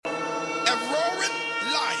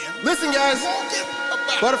Listen, guys.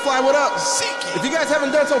 Butterfly, what up? If you guys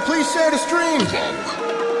haven't done so, please share the stream.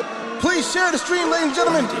 Please share the stream, ladies and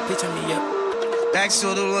gentlemen. Back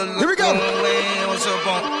to the Here we go.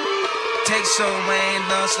 Take some rain,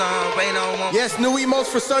 love some rain on one. Yes, new emotes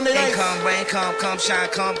for Sunday nights. Rain come, shine,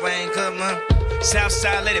 come, rain, come on.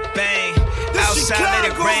 Southside, let it bang. Outside, let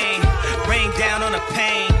it rain. Rain down on the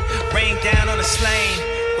pain. Rain down on the slain.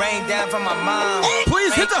 Rain down from my mom.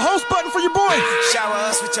 Please hit the host button for your boy. Shower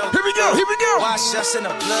us with your. Here we go, here we go. Wash us in the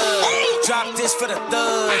blood. Drop this for the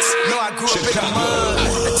thugs. No, I grew up in the mud.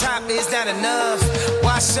 The top is not enough.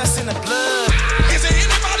 Wash us in the blood. Is there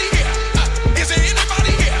anybody here? Is there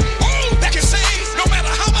anybody here that can say no matter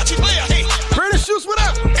how much you play a hate? Brandon Schultz, what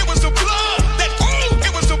up? It was the blood that. It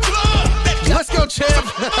was the blood that. Let's go, champ.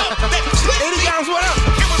 80 pounds, what up?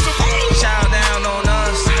 It was the blood. Shower down on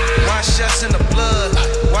us. Wash us in the blood.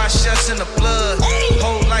 Wash us in the blood.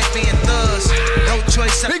 Whole life being thugs. No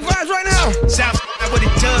choice. Big vibes right now. Southside, what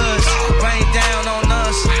it does. Rain down on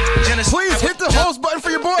us. Please hit the host button for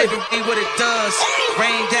your boy. What it does.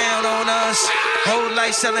 Rain down on us. Whole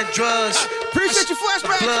life selling drugs. Appreciate your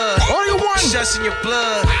flashback. Blood. Audio one. Wash us in your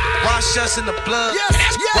blood. Wash us in the blood. Yes,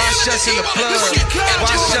 yes. Wash us in the blood.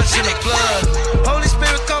 Wash us in the blood. Holy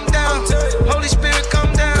Spirit, come down. Holy Spirit,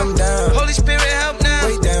 come down. Holy Spirit, help now.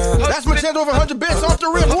 That's Magenta over 100 bits off the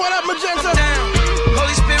rip. What up, Magenta?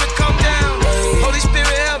 Holy Spirit, come down. Holy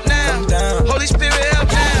Spirit, help now. Holy Spirit, help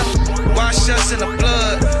now. Wash us in the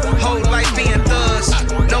blood. Whole life being thugs.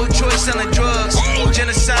 No choice selling drugs.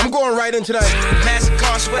 Genocide. I'm going right in tonight.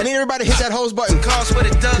 I need everybody to hit that host button.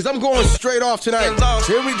 Because I'm going straight off tonight.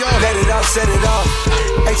 Here we go. Let it off, set it off.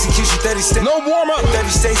 Execution 30 steps. No warm up. 30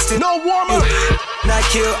 states still. No warm up. Not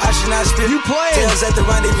kill, I should not spit. You playing. Tails at the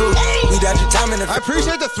rendezvous. We got your time in the. I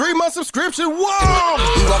appreciate the 3-month subscription. Whoa.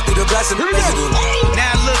 We walk through the glass and the residue.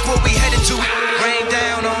 Now look what we headed to. Rain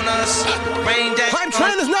down on us. Rain down. Hype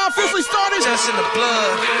train is now officially started. Wash us in the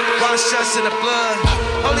blood. Wash us in the blood.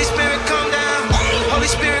 Holy Spirit, come down. Holy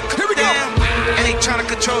Spirit, come down. And they trying to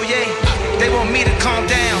control, yeah. They want me to calm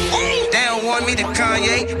down. They don't want me to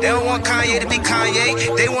Kanye. They don't want Kanye to be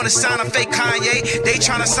Kanye. They want to sign a fake Kanye. They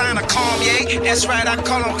trying to sign a Kanye. That's right, I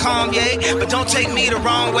call him Kanye. But don't take me the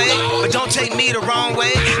wrong way. But don't take me the wrong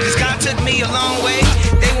way. Cause God took me a long way.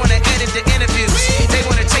 They want to edit the interviews. They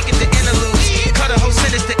want to take it to interludes. Cut a whole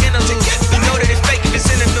sentence to interludes. You know that it's fake if it's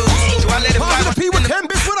in the news. So I let it fly. Positive P with 10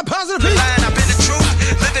 bits with a positive P. Line, I've been the truth.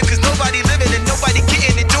 Living cause nobody living and nobody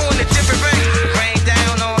getting it, doing a different thing. Rain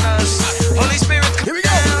down on us. Holy Spirit, come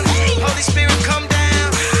down. Holy Spirit, come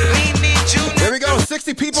down. We need you now. There we go.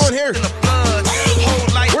 60 people in here. In the blood. Whole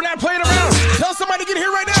life. We're not playing around. Tell somebody to get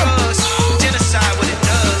here right now. Drugs. Genocide, what it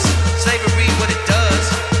does. Slavery, what it does.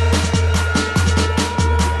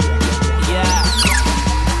 Yeah.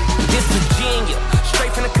 This Virginia.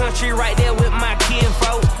 Straight from the country right there with my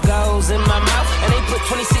kinfolk. Goes in my mouth. And they put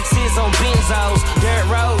 26s on benzos. Dirt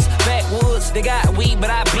roads, backwoods. They got weed, but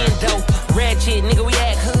I been dope. Ratchet, nigga, we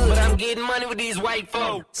act hood. But I'm getting money with these white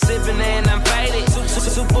folk. Sipping and I'm faded.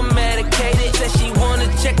 Super medicated. Said she wanna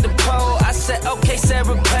check the pole. I said, okay,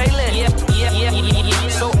 Sarah Palin. Yeah.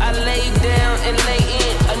 So I lay down and lay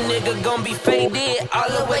in. A nigga gon' be faded all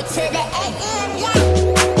the way to the AM.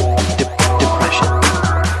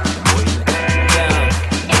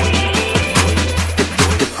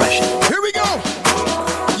 Here we go.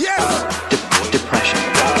 Yes. Depression.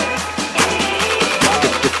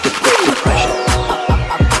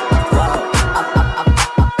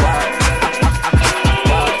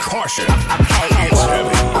 Caution.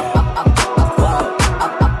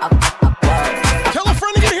 Tell a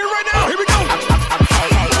friend to get here right now. Here we go.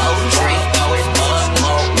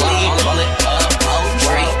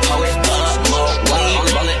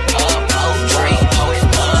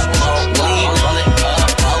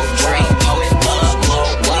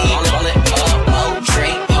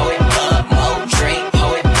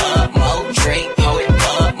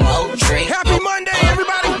 Happy Monday,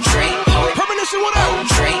 everybody. Premonition, what up?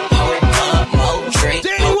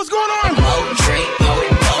 Danny, what's going on?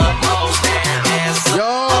 Yo,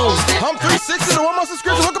 Hump 360, the 1-month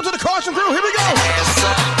subscription. Welcome to the Caution Crew. Here we go.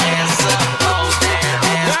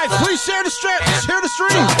 Guys, please share the stream.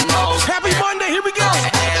 Happy Monday. Here we go.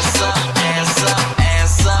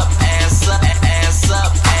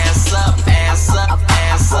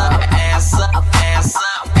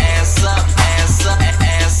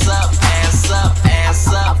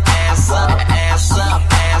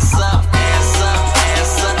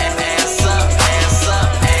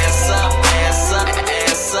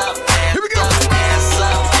 Here we go.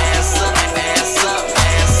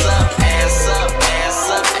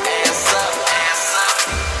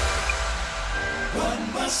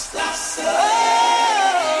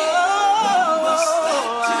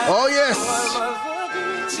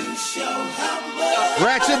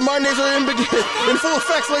 Ratchet Mondays are in full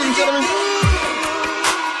effect, ladies and gentlemen.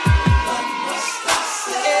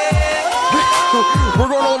 We're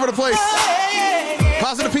going all over the place.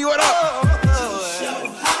 Positive P, what up?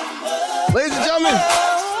 Ladies and gentlemen,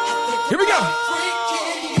 here we go.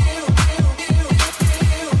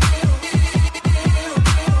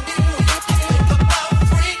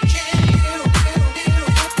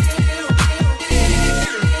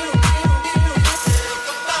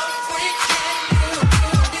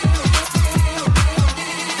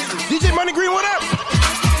 DJ Money Green, what up?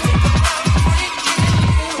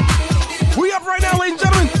 We up right now, ladies and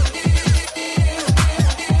gentlemen.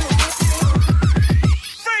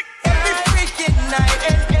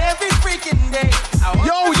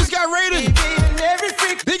 Yo, we just got raided.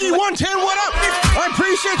 Biggie 110, what up? I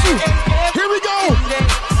appreciate you. Here we go.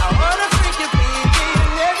 I wanna freak you, baby,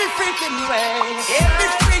 in every freaking way. Every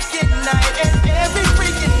freaking night and every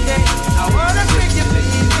freaking day. I wanna freak you,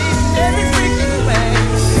 baby, in every freaking way.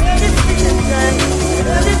 Every freaking day,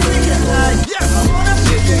 every freaking night. Yes. I wanna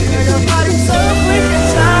freak you, girl, your body's so freaking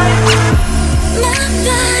tight. My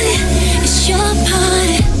body is your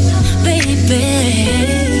party, baby.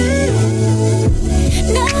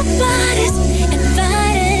 Nobody's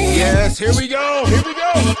invited. Yes, here we go. Here we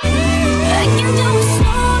go. I can do it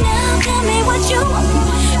slow now. Tell me what you want.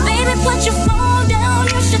 Baby, put your phone down.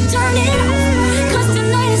 You should turn it off. 'Cause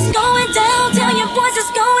tonight is going down. Tell your boys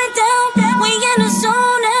it's going down. We in the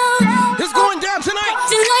zone now. It's going down tonight.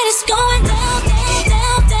 Tonight is going down, down,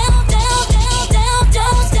 down, down, down, down, down,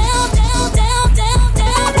 down, down, down, down, down, down,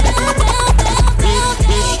 down,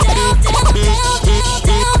 down,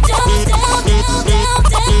 down,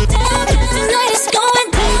 down, down, tonight is going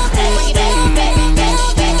down, down, down, down,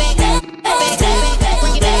 down,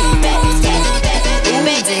 down,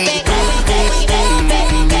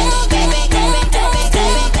 tonight is going.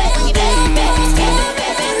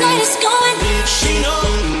 She know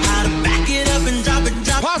how to back it up and drop it,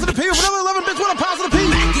 drop it. Positive P with another 11 bits. What a positive P.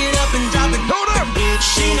 Back it up and drop it. Hold up.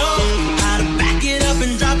 She know how to back it up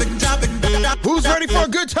and drop it, drop it, drop it. Who's ready for a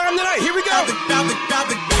good time tonight? Here we go. Drop it, drop it, drop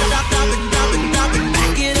it, drop, drop it, drop it, drop it.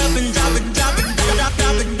 Back it up and drop it, drop it, drop,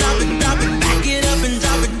 drop it, drop it, drop it. Back it up and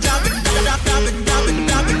drop it, drop it, drop, drop it, drop it,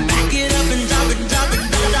 drop it. Back it up and drop it, drop it,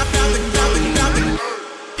 drop, drop it, drop it, drop it.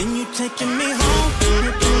 Then you taking me home,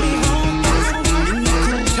 taking me home.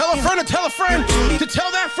 Tell a friend to tell a friend to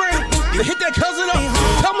tell that friend to hit that cousin up.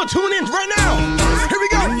 Tell them to tune in right now. Here we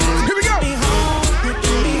go. Here we go.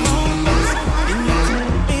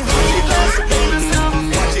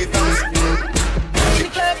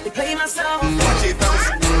 Play my song.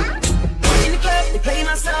 In the club, they play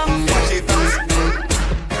my song. In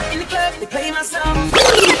the club, they play my song. I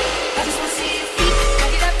just wanna see your feet.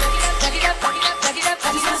 Back it up, back it up, back it up, back it up, back it up. I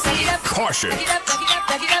just wanna see it up. Caution. Back it up, back it up,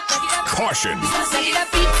 back it up, back it up. Caution. I just wanna see it up,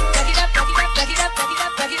 feet. Back it up, back it up, back it up, back it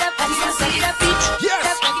up, back it up. I just wanna see it up, feet.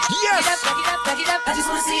 Yes, yes. Back it up, back it up. I just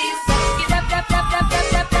wanna see it. Back it up, tap, tap, tap,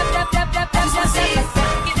 tap, tap, tap, tap, tap, tap. I just wanna see it.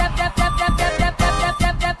 Back it up, tap, tap, tap, tap, tap, tap, tap,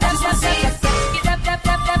 tap, tap. I just wanna see it. Back it up, tap,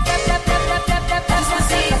 tap, tap, tap, tap, tap, tap, tap, tap. I just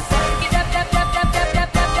wanna see it. Back it up, tap, tap, tap, tap, tap,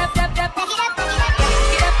 tap, tap, tap, tap. Back it up,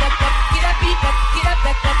 get up, get up, beat, get up,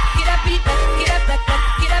 get up, beat, get up,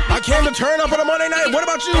 get up. I came to turn up on a Monday night. What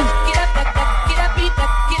about you? Get up, get up, beat,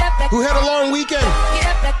 get up. Who had a long weekend?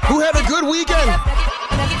 Who had a good weekend?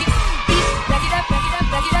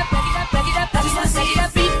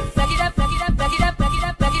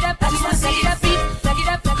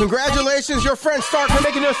 Congratulations, your friend Stark, for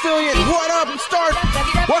making an affiliate. What up, Stark?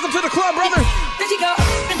 Welcome to the club, brother.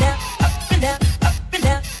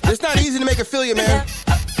 It's not easy to make affiliate, man.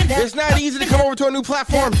 It's not easy to come over to a new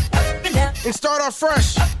platform and start off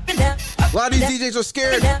fresh. A lot of these DJs are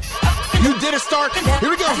scared. You did it, Stark. Here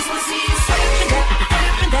we go.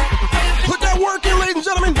 Put that work in, ladies and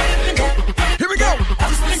gentlemen. Here we go.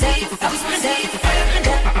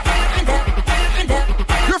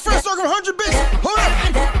 Your friend Stark on 100 bits. Hold up.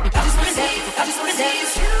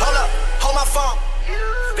 Hold up, hold my phone.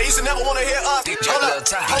 They used to never want to hear us. Hold up,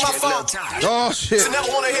 hold my phone. Oh, shit. Used to never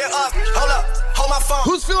want to hear us. Hold up, hold my phone.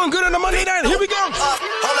 Who's feeling good on a Monday night? Here we go. Hold up,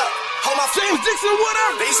 hold my phone. James Dixon, what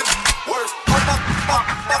up? They used to words. Hold my phone. Hold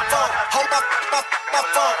my phone. Hold my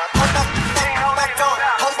phone. Hold my phone. Hold my phone.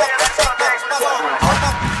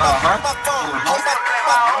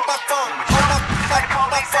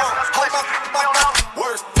 Hold my phone.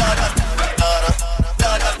 Words.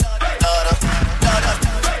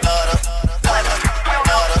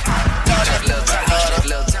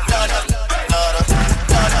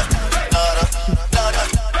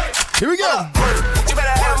 Here we go.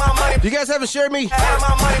 You guys haven't shared me.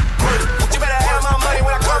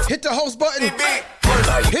 Hit the host button.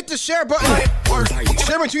 Hit the share button.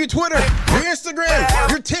 Share it to your Twitter, your Instagram,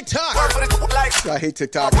 your TikTok. I hate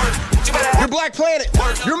TikTok. Your Black Planet,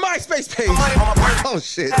 your MySpace page. Oh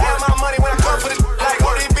shit.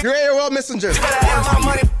 Your AOL Messenger.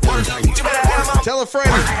 Tell a friend.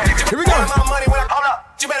 Here we go.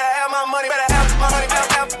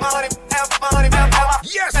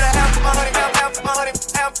 Yes.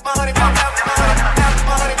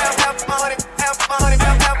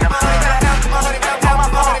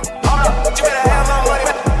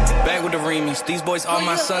 Back with the remix. These boys are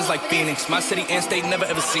my sons like Phoenix. My city and state never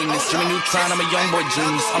ever seen this. Jimmy Neutron, I'm a young boy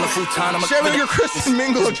genius. On the futon, I'm a share with your Kristen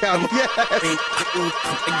Mingle account. Yes.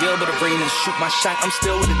 A Gilbert Arenas, shoot my shot. I'm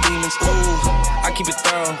still with the demons. Ooh, I keep it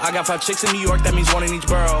thorough. I got 5 chicks in New York, that means one in each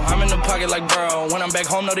borough. I'm in the pocket like Burrow. When I'm back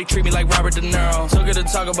home, no, they treat me like Robert De Niro. Took her to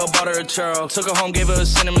talk about butter or churro. Took her home, gave her a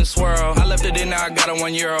cinnamon swirl. I left it in, now I got her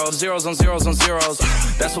 €1. Zeros on zeros on zeros.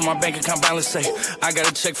 That's what my bank account balance say. I got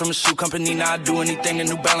a check from a shoe company, now I do anything the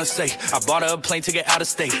New Balance say. I bought her a plane ticket out of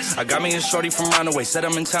state. I got me a shorty from Roundaway, said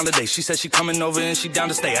I'm in town today. She said she coming over and she down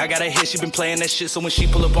to stay. I got a hit, she been playing that shit, so when she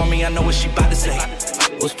pull up on me, I know what she about to say.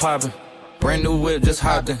 What's poppin'? Brand new whip, just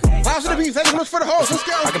hopped in. House of the beef, thank you so much for the host. Let's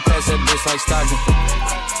go. I can pass that bitch like Stockton.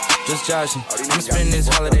 Just joshing. I'm spending this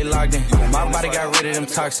holiday locked in. My body got rid of them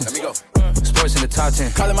toxins. Sports in the top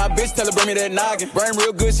 10. Calling my bitch, tell her bring me that noggin. Brain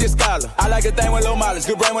real good, she a scholar. I like a thing with low mileage,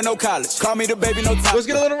 good brain with no college. Call me the baby, no time. Let's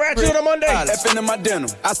get a little ratchet on Monday. F in my denim.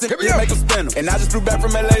 I simply make them spin them. And I just flew back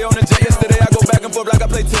from LA on the jet yesterday. I go back and forth like I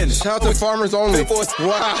play tennis. Shout out to Farmers Only. Wow. And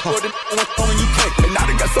now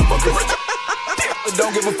they got some fucking rich.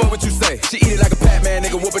 Don't give a fuck what you say. She eat it like a Batman,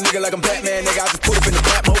 nigga. Whoop a nigga like I'm Batman, nigga. I just put up in the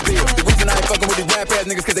Batmobile. The reason I ain't fucking with these rap ass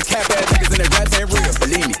niggas, cause they cap ass niggas and their raps ain't real.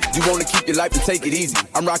 Believe me, you wanna keep your life and take it easy.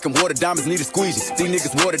 I'm rocking water, diamonds need a squeegee. These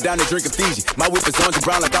niggas water down, they drinking Fiji. My whip is orange and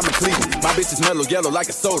brown like I'm in Cleveland. My bitch is mellow yellow like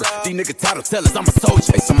a soda. These niggas title tellers, I'm a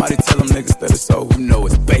soldier. Hey, somebody tell them niggas that it's so, you know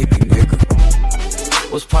it's baby, nigga.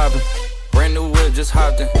 What's poppin'? Brand new whip, just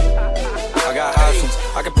hopped in. I got options.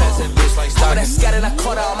 I can pass that bitch like Stockton. That scattered, I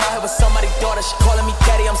caught her. I'm out here with somebody's daughter. She calling me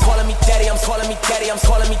daddy. I'm calling me daddy. I'm calling me daddy. I'm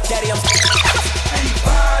calling me daddy. I'm.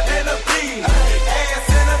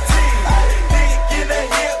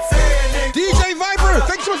 DJ Viper,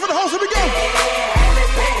 thanks so much for the host. Here we go.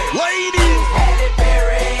 Ladies.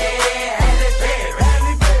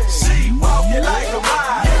 She walking like a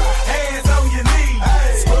ride. Hands on your knees.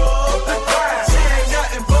 Scrub the ground. She ain't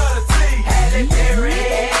nothing but a tease. Halle Berry.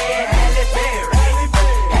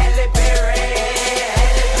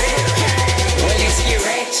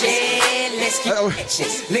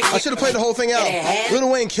 I should have played the whole thing out. Lil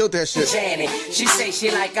Wayne killed that shit. She say she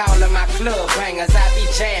like all of my club bangers. I be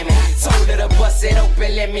jamming. Told her to bust it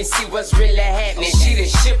open. Let me see what's really happening. She the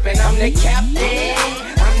ship and I'm the captain.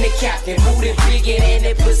 I'm the captain. Moving bigger than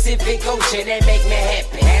the Pacific Ocean. That make me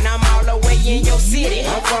happy. And I'm all the way in your city.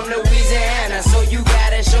 I'm from Louisiana, so you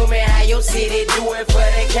gotta show me how your city do it for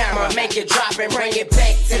the camera. Make it drop and bring it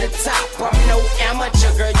back to the top. I'm no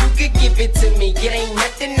amateur, girl. You could give it to me. It ain't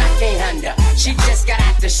nothing I can't handle. She just got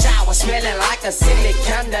out the shower, smelling like a scented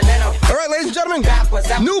candle. All right, ladies and gentlemen,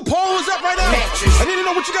 new poll is up right now. I need to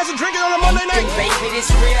know what you guys are drinking on a Monday night. Baby,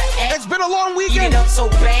 this real It's been a long weekend. Up so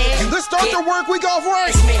bad. Let's start the work week off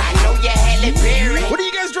right. I know you had it buried. What are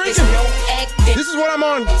you guys drinking? No acting. This is what I'm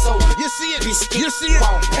on. So you see it. You see it.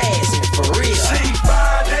 Won't pass it for real. She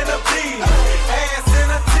fine in a beat. Ass in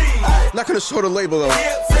a tee. Not gonna show the label though.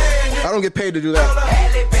 I don't get paid to do that.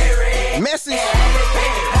 Message.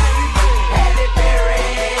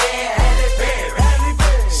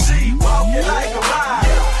 She walking like a ride.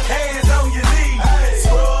 Hands on your knees.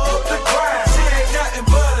 Scrub the ground. She ain't nothing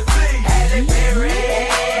but a tease. Halle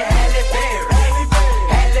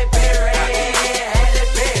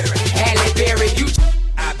Berry. You.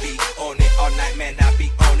 I be on it all night, man. I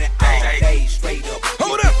be on it all day, straight up.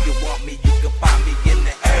 Hold up. If you want me, you can find me in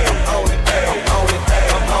the air. I'm on it, I'm on it,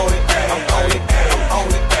 I'm on it, I'm on it, I'm on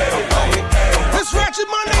it, I'm on it. It's Ratchet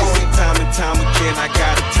Mondays. Only time and time again, I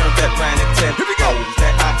gotta turn that round and tell Here we go.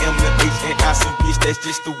 that I am the H and I see bitch. That's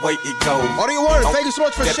just the way it goes. Audio Warner, thank you so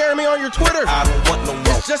much for sharing me on your Twitter. I don't want no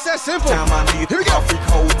more. It's just that simple. Time I need Here we go. freak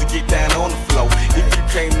hoes to get down on the floor. If you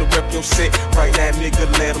came to rep your set, right now, nigga,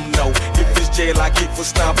 let them know. If it's jail, I get for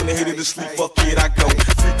stomping the head of the sleep. Fuck it, I go.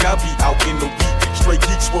 Freak, I be out in the week. Straight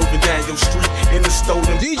geek swerving down your street in the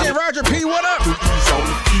stolen. DJ Roger P, what up? Ease on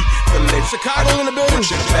the feet. Chicago in the building.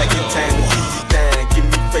 Back in time to ease it down. Give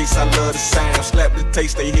me face, I love the sound. Slap the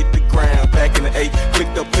taste, they hit the ground. Back in the A, pick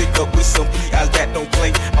up with some P.I. that don't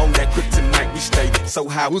play. On that kryptonite, we stay. So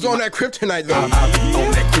how Who's on that kryptonite though? I be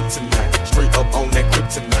on that kryptonite. Straight up on that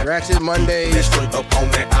kryptonite. Ratchet Mondays. Straight up on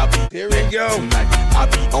that, I be. Here we go. Tonight. I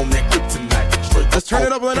be on that kryptonite. Straight Let's turn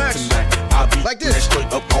it up on the next. Like this. Straight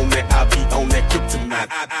up on that, I be on that kryptonite.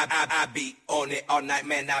 I be on it all night,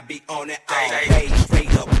 man. I be on it all day.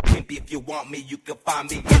 Straight up, pimp. If you want me, you can find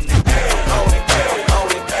me in the day. On it, on it,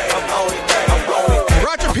 I'm on it, I'm on it.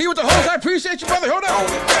 Roger P with the host. I appreciate you, brother. Hold on. I'm on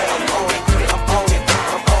it, I'm on it,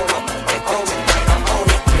 I'm on it, I'm on it, I'm on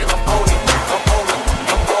it, I'm on it, I'm on it,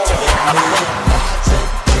 I'm on it.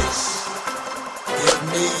 Give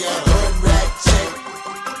me a hood ratchet,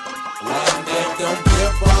 one that don't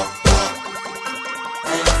give a fuck,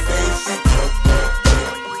 and face it.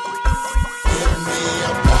 Give me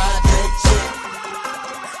a project chick,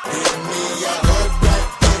 give me a hood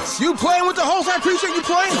ratchet. You playing with the host. I appreciate you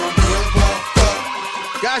playing. Don't give a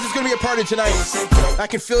fuck. Guys, it's gonna be a party tonight. I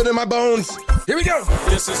can feel it in my bones. Here we go.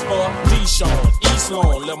 This is for Deshaun, East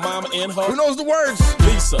Lawn, Lil' Mama and her. Who knows the words?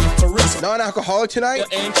 Lisa, Teresa, Non-alcoholic tonight?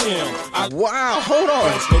 and Kim. Wow, hold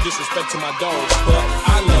on. No disrespect to my dogs, but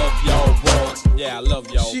I love y'all bros. Yeah, I love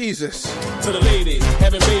y'all. Jesus. To the ladies,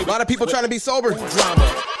 having babies. A lot of people trying to be sober. Drama,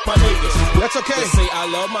 my niggas. That's okay. Just say I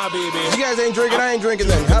love my baby. You guys ain't drinking, I ain't drinking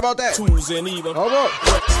then. How about that? Tools and even. Hold on.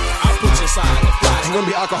 I put you inside the fly. You gonna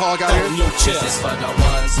be alcoholic out On here? your chest. This is for the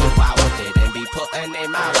ones who powered it and be putting their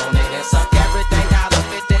mouth on it and suck everything out of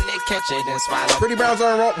it, then they catch it and swallow. Pretty Browns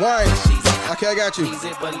aren't wine. Cheesy. Okay, I got you. Squeeze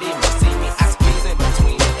it, believe me, see me, I squeeze it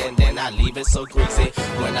between it, and then I leave it so greasy.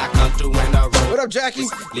 When I come through in a room, What up, Jackie?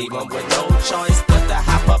 leave them with no choice but to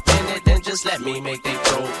hop up in it, then just let me make they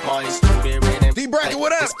throat moist. Spirit and D-Bracket,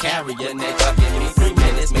 what up? Just carry a nigga, give me 3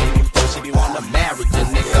 minutes, maybe 4, she be wanna marry the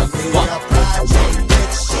nigga.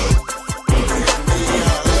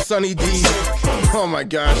 Sunny D. Oh my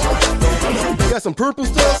gosh. Got some purple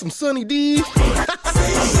stuff, some Sunny D.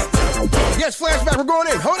 Yes, flashback, we're going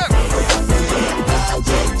in. Hold up.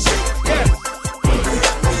 Yeah.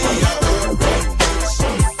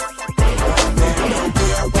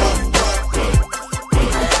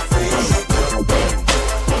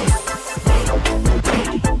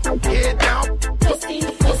 Head down, Pussy,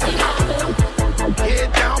 pussy hoppin',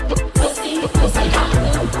 head down, pussy, pussy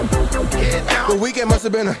hoppin', head down. The weekend must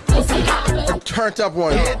have been a pussy hoppin'. turned up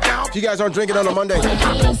one. If you guys aren't drinking on a Monday. On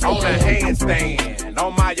a handstand,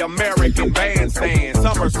 on my American bandstand.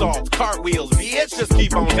 Somersaults, cartwheels, bitch, just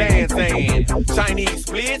keep on dancing. Chinese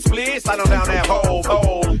split, slide on down that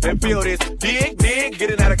hole, and feel this dig,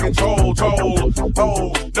 getting out of control,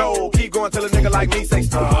 oh, no, keep going till a nigga like me say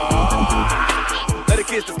stop. Let it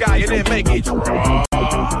kiss the sky and then make it drop.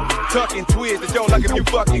 Tuck and twist, it's your luck if you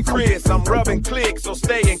fucking Chris. I'm rubbing clicks, so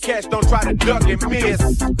stay in catch, don't try to duck and miss.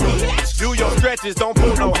 Do your stretches, don't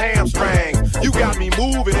pull no hamstring. You got me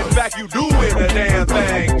moving, in fact you doing a damn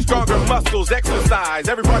thing. Stronger muscles, exercise,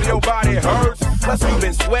 every part of your body hurts. Plus you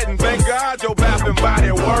been sweating, thank God your bath and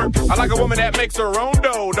body work. I like a woman that makes her own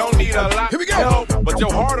dough, don't need a lot Here we go. of help. But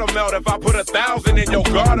your heart'll melt if I put 1,000 in your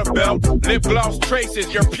garter belt. Lip gloss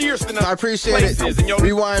traces, you're pierced in the I appreciate it. places. And your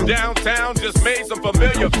Rewind. downtown just made some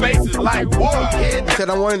familiar faces like what? He said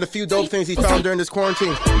I wanted a few dope things he found during this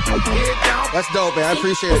quarantine. That's dope, man. I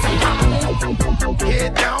appreciate it.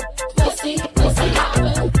 Head down, Pussy, pussy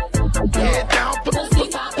hoppin', head down, pussy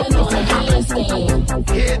poppin' on a handstand.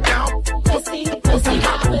 head down, Pussy, pussy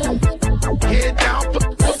hoppin', head down,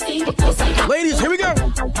 pussy, pussy hoppin'. Ladies, here we go.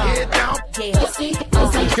 head down, Pussy,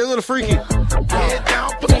 pussy, Get a little freaky. head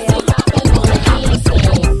down, pussy hoppin' on a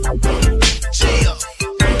handstand. chill.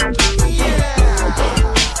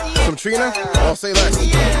 Some Trina? I'll say less.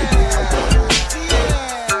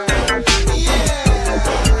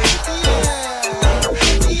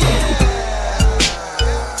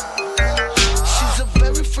 She's a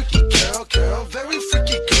very freaky girl, very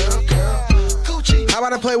freaky girl. Gucci, How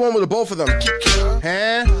about I play one with the both of them? girl.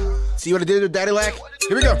 Huh? See what I did with Daddy Lack?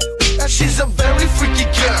 Here we go. She's a very freaky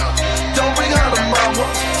girl. Don't bring her to mama.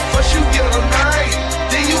 First you get a night,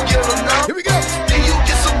 then you get a number. Here we go. Then you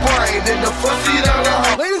get some wine and the first seat out of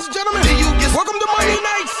her. Ladies and gentlemen, Then you get welcome to Monday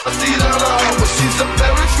Nights. a seat out of her. But she's a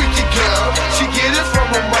very freaky girl. She get it from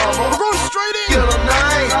her mama. We're going straight Get in. a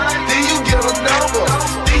night, then you get a number.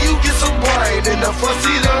 Then you get some wine in the front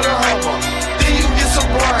seat of the Hummer. Then you get some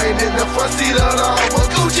wine in the front seat of the Hummer.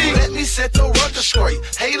 Gucci, let me set the record straight.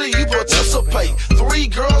 Hater, you participate. 3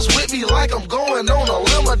 girls with me like I'm going on a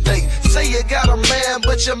limo date. Say you got a man,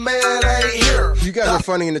 but your man ain't here. You guys are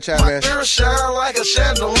funny in the chat, My man. ears shine like a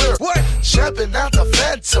chandelier. What? Jumping out the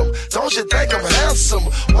phantom. Don't you think I'm handsome?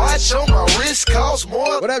 Watch on my wrist cost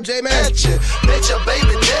more. What up, J-Man? Bet your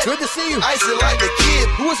baby daddy. Good to see you. Icy like the kid.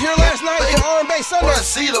 Who was here last night for R&B Sunday? Wanna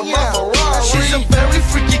see the Ferrari. She's a very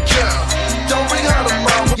freaky girl. Don't bring her to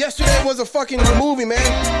mama. Yesterday was a fucking movie, man.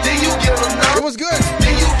 Then you get a number. It was good.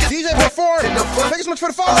 Then you get DJ performed. Thank you so much for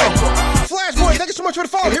the follow. Flash Boy, thank you so much for the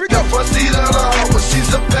follow. Here we go. She's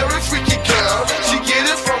a very freaky girl. She get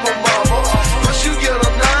it from her mama. First you get a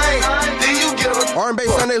nine, then you get a R&B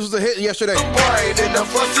Sundays was a hit yesterday. wine in the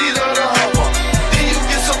front seat of the Hummer. Then you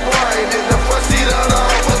get some wine in the front seat of the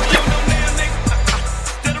Hummer.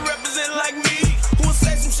 That'll represent like me. Who'll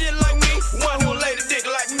say some shit like me? One who'll lay the dick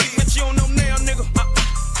like me. But you don't know now, nigga.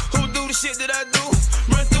 Who'll do the shit that I do?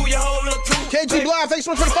 Run through your whole little crew. KG Blind, thanks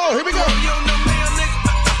so much for the follow. Here we go. You don't know now, nigga.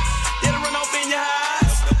 That'll run off in your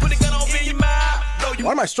eyes. Put a gun off in your mouth.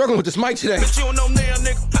 Why am I struggling with this mic today? But you don't know now,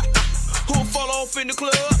 nigga. Who'll fall off in the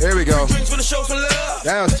club? There we go. Drinks for the show some love.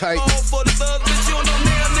 That was tight. For the thugs, but you don't know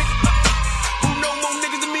now, nigga. Who know more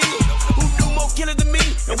niggas than me? Who do more killers than me?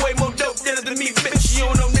 And way more dope dealers than me, bitch. You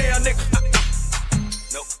don't know now, nigga.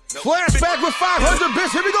 Flashback with 500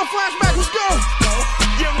 bits. Here we go, flashback. Let's go.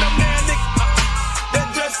 You don't know now, nigga. That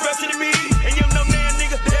dress fresher than me. And you don't know now,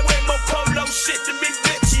 nigga. That way more polo shit than me,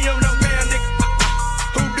 bitch. You don't know now, nigga.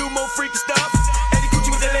 Who do more freaky stuff? Eddie Gucci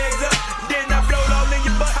with the legs up. Then I blow it all in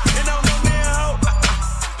your butt. And I don't know now.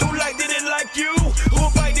 Who like didn't like you? Who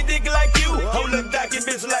bite the dick like you? Who look like a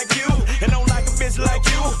bitch like you? And don't like a bitch like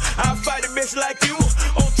you. I fight a bitch like you.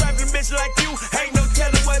 On trap a bitch like you. Ain't no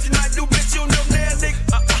telling what you might do, bitch. You know now, nigga.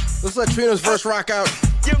 Let's let Trina's verse rock out.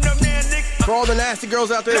 You know now, nigga. For all the nasty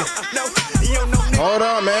girls out there. No, you don't know now. Hold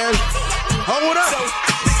on, man. Hold up.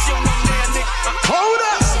 Hold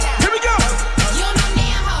up. Here we go. You don't know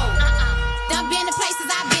now, ho. Done been the places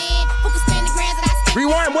I've been. Who can spend the grands that I spend?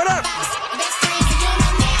 Rewind, what up? Best friends, and you don't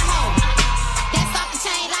know now, ho. That's off the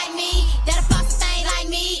chain like me. That'll floss a thing like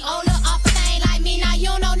me. Oh, look off a thing like me. Now you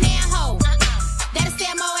don't know now, ho. That'll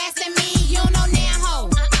sell more ass than me. You don't know now, ho.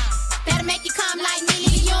 That'll make you come like me.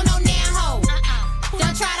 You don't know now, ho.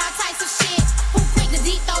 Done tried all types of shit. Who quick to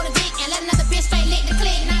deep throw the dick and let another bitch straight lick the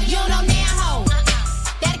click. Now you don't know now, ho.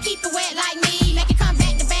 That'll keep it wet like me. Make it come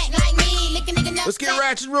back to back like me. Lick a nigga nuts. Let's get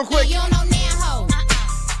ratchet real quick. You don't know now, ho.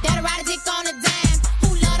 That'll ride a dick on a dime. Who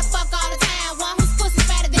love to fuck all the time. One who's pussy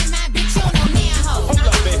fatter than my bitch. You don't know now, ho. Hold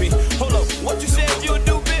up, baby. Hold up. What you said you would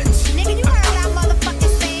do, bitch? Nigga, you heard what I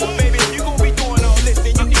motherfucking said. Well, baby, if you gon' be doing all this,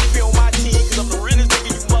 then you need to be on my team, cause I'm the realest nigga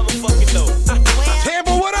you motherfucking know.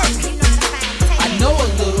 Tampa, what up? You know how to find I know a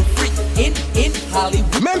little freak in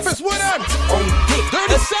Hollywood. Memphis, what up? On dick.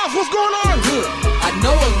 Dirty South, what's going on? Good. I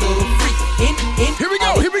know a little freak in Here we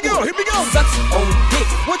go, here we go, here we go. Sucks on dick.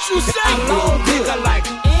 What you say? I long dick alike.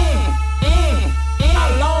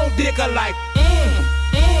 I long dick alike.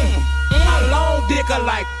 I long dick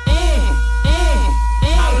alike.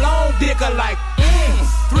 I long dick alike.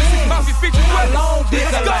 365 feature I long dick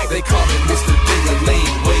alike. They call me Mr. Ding-a-ling,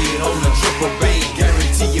 weighing on the triple beam.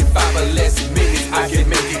 Guarantee you 5 or less minutes, I can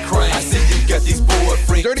make it crank. I see you got these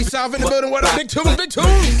boyfriends. Dirty South in the building, what up? Big tunes, big tunes.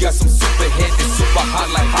 You got some super head and super hot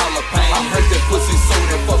like jalapeno. I heard that pussy so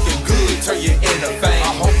that fucking good, turn you into fame.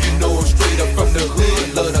 I hope you know I'm straight up from the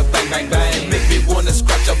hood. Love the bang, bang, bang. Make me wanna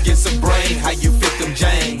scratch up, get some brain. How you fit them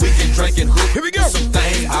Jane? We can drink and hook. Here we go. Some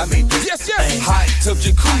things I mean, do Yes, yes. hot tub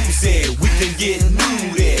jacuzzi. We can get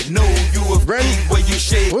nude. Know you a Ren- freak where you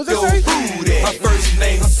shake What does your it say? booty. My first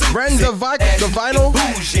name Ren, the vinyl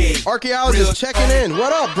archaeologist checking in.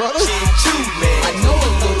 What up, brother? I know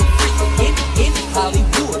a little freak in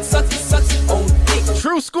Hollywood. Sucks on dick.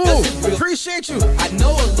 True school. Appreciate you. I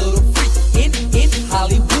know a little freak in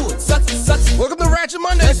Hollywood. Sucks. Welcome to Ratchet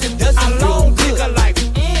Mondays, I long dick alike.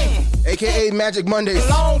 aka Magic Mondays.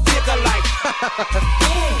 Long dick alike.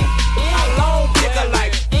 I long dick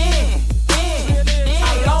alike.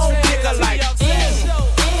 I long dick alike.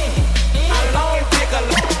 I long dick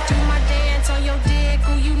alike. Do my dance on your dick,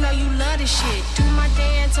 ooh, you know you love this shit. Do my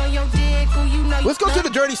dance on your dick, ooh, you know you Let's go to the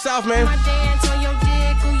Dirty South, man. my dance on your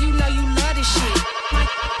dick, ooh, you know you love this shit. My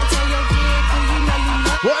dance on your dick, ooh, you know you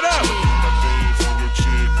love What up?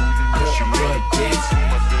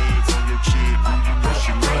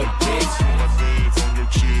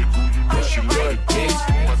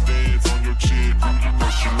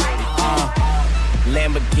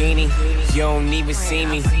 Lamborghini, you don't even see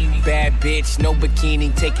me. Bad bitch, no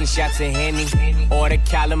bikini, taking shots of Henny. Order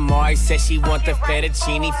calamari, said she want the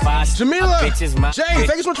fettuccine. Fast Jamila, bitches, my James,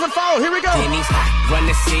 thank you so much for the follow. Here we go. Denny's, run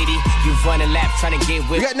the city, you run a lap, trying to get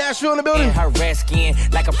We with got Nashville in the building. in her red skin,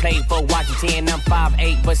 like I played for Washington. I'm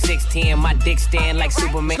 5'8", but 6'10". My dick stand like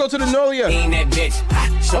Superman. Let's go to the Nolia. Lean that bitch,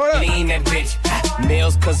 Hold up. lean that bitch.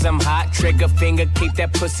 Meals cause I'm hot, trigger finger, keep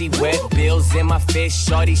that pussy wet. Bills in my fist,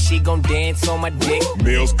 shorty, she gon' dance on my dick.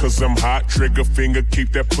 Meals cause I'm hot, trigger finger,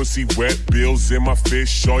 keep that pussy wet. Bills in my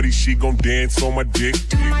fist, shorty, she gon' dance on my dick.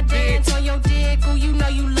 Do my dance on your dick, ooh, you know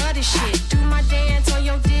you love this shit. Do my dance on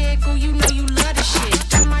your dick, ooh, you know you love this shit.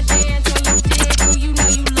 Do my dance on your dick, ooh, you know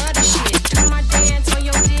you love this shit. Do my dance on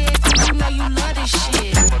your dick, ooh, you know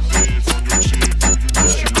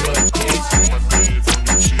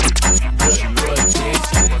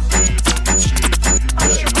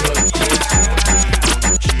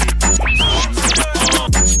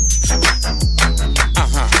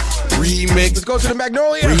go to the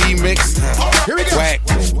Magnolia. Remix. Here we go. Whack.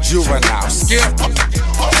 Juvenile. Skip.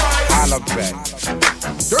 Holla back.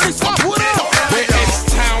 Dirty Swap, what up? Where it's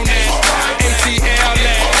town at, ATL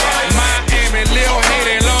at, Miami, Lil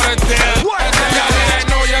Haiti, Lauderdale. What? Y'all hear that?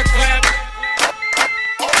 Know your clap.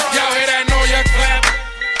 Y'all hear that? Know your clap.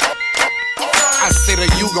 I say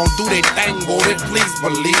that you gon' do that thing, boy, please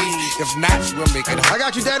believe. If not, we'll make it hard. I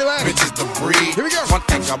got you, Daddy Wack. Bitches to breathe. Here we go. One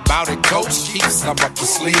thing about it, coach, keep some up the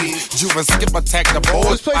sleeve. Juven skip attack the boys.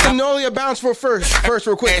 Let's play some Nolia Bounce for first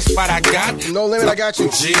real quick. That's what I got. No Limit, I got you.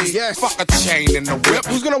 G. Yes. Fuck a chain in the whip.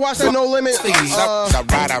 Who's gonna watch that No Limit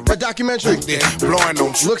the documentary? Blowing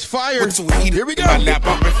on Looks fire. Here we go. My lap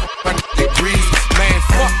up in degrees. Man,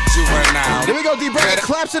 fuck Juvenile. Here we go, D-Brad.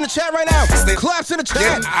 Claps in the chat right now. Claps in the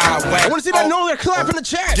chat. I want to see that Nolia clap in the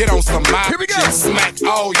chat. Get on some mob. Here we go. Smack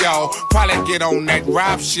all y'all. Probably get on that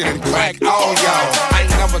rap shit and crack all y'all. I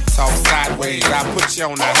ain't never talk sideways. I put you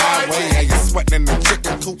on the highway. How you sweating in the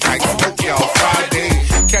chicken coop like smoke y'all Friday.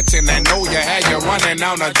 Catching that know you had you running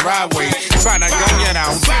down the driveway. Trying to gun you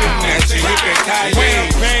down. Shooting at you. You can tie Where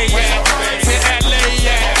Bay at, to LA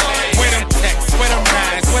at, where them texts, where them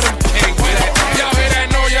nines, where them kings at. Y'all hear that?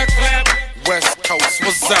 Know your clap. West Coast,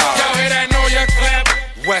 what's up? Y'all hear that? Know your clap.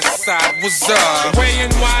 West Side, what's up? Way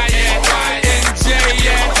and Y at, NJ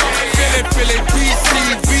at, Philly,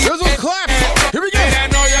 PCB. Those are claps. Here we go. Hear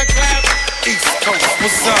that? Know your clap. East Coast,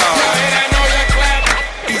 what's up? Y'all hear that? Know your clap.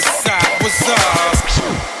 East Side, what's up?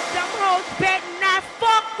 Them hoes better not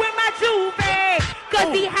fuck with my Juve,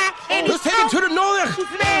 cause he hot and he Let's take it to the Nolia.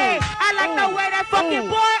 I like the way that fucking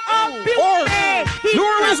boy abuse me. New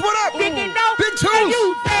Orleans, what up? Thinking no, Big tunes.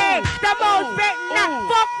 Them hoes better not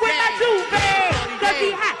fuck with my Juve, cause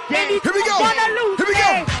he hot and he Here we go. wanna lose Here we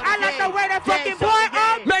go. me. I like the way that fucking boy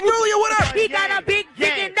Magnolia, what up? He got a big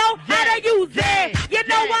dick and know how to use it. You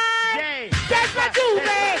know why? That's my Juve.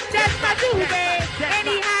 That's my Juve. And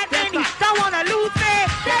he hot and he don't wanna lose me.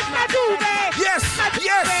 That's my Juve. Yes,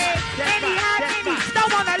 yes. And he hot and he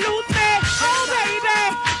don't wanna lose me. Oh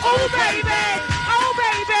baby, oh baby, oh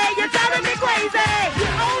baby, you're driving me crazy.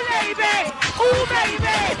 Oh baby, oh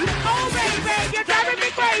baby, oh baby, you're driving me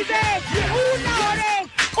crazy. Ooh lordy,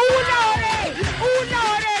 ooh lordy, ooh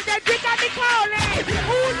lordy, that dick got me calling.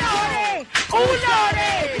 Ooh lordy, ooh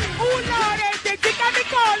lordy, ooh lordy, that dick got me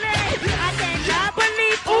calling. I cannot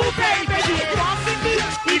believe, ooh baby, you walking me,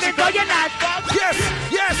 even though you're not fucked. Yes,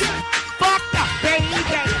 yes. Fuck up, baby.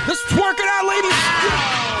 Let's twerk it out, ladies.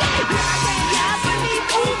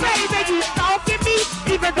 Ooh, baby, you stalking me,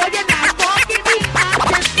 even though you're not stalking me. I'm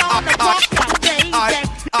just gonna talk to baby.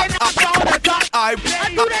 And I'm gonna talk. I do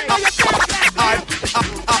that know you're clap.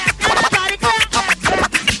 Everybody clap.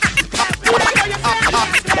 Do that know you're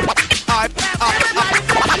clap. Everybody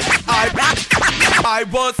clap. I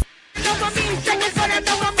was. No for me, shake it for them,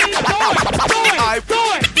 no for me. Do it. I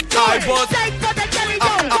was. Shake for the jelly,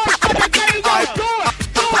 yo. For the jelly, yo. Do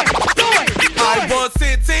it. I was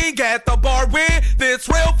sitting at the bar when this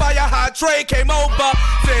real fire hot Trey came over.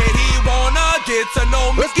 Said he wanna get to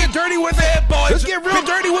know me. Let's get dirty with it. Let's get real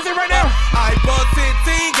dirty with it right now. I was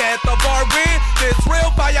sitting at the bar when this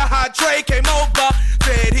real fire hot Trey came over.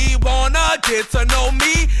 Said he wanna get to know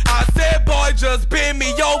me. I said, boy, just bend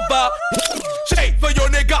me over. Shake for your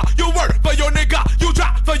nigga, you work for your nigga, you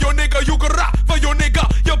drop for your nigga, you can rock for your nigga,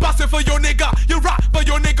 you bustin' for your nigga, you rock for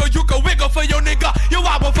your nigga, you can wiggle for your nigga, you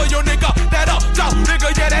wobble for your nigga. That up, down,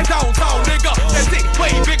 nigga, yeah, that downtown, nigga. That's it,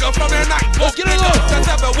 way bigger from the night. Let's get it nigga. on. That's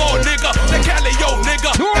ever war, nigga. The Cali, yo,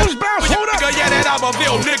 nigga. New Orleans bounce, hold up. Nigga, yeah, that I'm a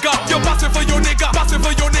bill, nigga. You bustin' for your nigga, bustin'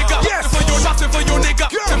 for your nigga. Yes. Bustin' for your nigga,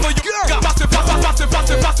 bustin' for your nigga. Bustin' for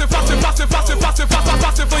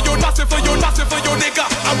your nigga.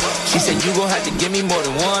 She said you gon' have to give me more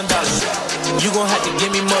than $1. You gon' have to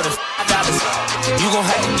give me more than $5. You gon'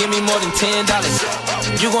 have to give me more than $10.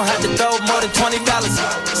 You gon' have to throw more than $20.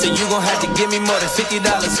 So you gon' have to give me more than $50.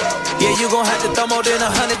 Yeah, you gon' have to throw more than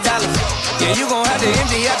 $100. Yeah, you gon' have to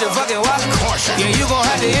empty out your fucking wallet. Yeah, you gon'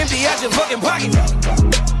 have to empty out your fucking pocket.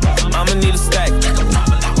 I'ma need a stack.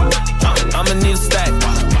 I'ma need a stack.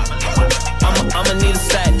 I'ma need a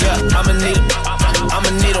stack. Yeah, I'ma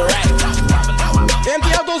need a rack.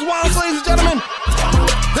 Empty out those wallets, ladies and gentlemen.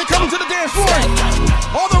 They're coming to the dance floor.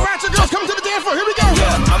 All the Ratchet girls come to the dance floor. Here we go.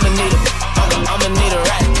 Yeah, I'ma need a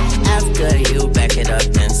rack. After you back it up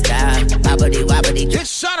and style, wobbly. It's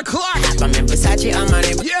shot o'clock. I'm in Versace, I'm on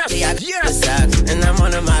it. Yes. And I'm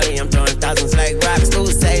on a Molly, I'm throwing thousands like rocks. Who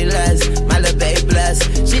say less? My little babe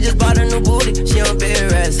blessed. She just bought a new booty, she on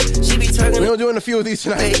bed rest. She be twerking. We're doing a few of these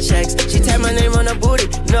tonight. Paychecks. She tag my name on her booty,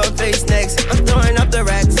 no face next. I'm throwing up the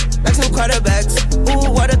racks, like some quarterbacks.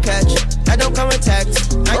 Ooh, what a catch. I don't come with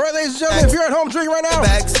tax. All right, ladies and gentlemen, if you're at home drinking right now,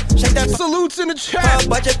 Shake that salute to in the chat.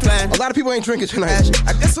 Budget plan. A lot of people ain't drinking tonight.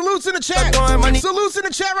 I guess Salutes in the chat. Salutes in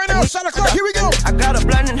the chat right now. Shot o'clock. Here we go. I got a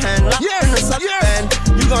blinding hand. Yes, In the southern yes.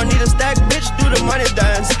 band. You gon' need a stack, bitch. Do the money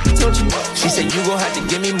dance. She said you gon' have to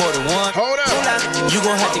give me more than one. Hold up. You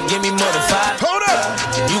gon' have to give me more than 5. Hold up.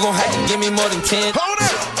 You gon' have to give me more than 10. Hold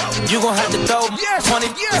up. You gon' have to throw 20.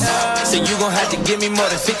 Yes. So you gon' have to give me more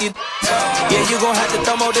than 50. Yeah, you gon' have to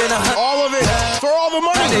throw more than 100. All of it. For all the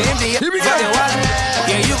money. Here we go.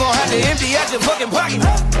 Yeah, you gon' have to empty out your fucking pocket.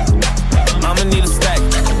 I'ma need a stack.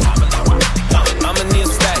 I'ma need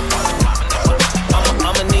a stack.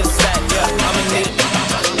 I'ma need a stack. Yeah, I'ma need it.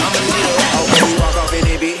 Okay, we walk off in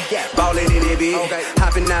it, bitch. Ballin' in it, bitch.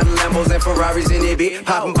 Hopping out of Lambos and Ferraris in it, bitch.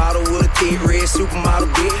 Poppin' bottle with a thick red supermodel,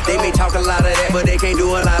 bitch. They may talk a lot of that, but they can't do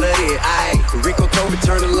a lot of it. Aight, Rico Kobe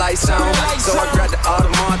turn the lights on. So I grabbed the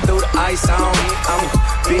Audemars, threw the ice on. I'm a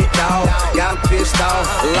big dog, got him pissed off.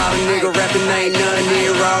 A lot of nigga rapping, ain't none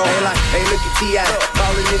near raw. Hey, look at T.I.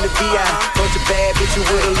 Ballin' in the V.I. Bunch of bad bitches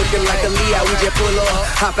with her looking like a Leo. We just pull up,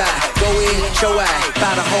 hop out, go in, show out.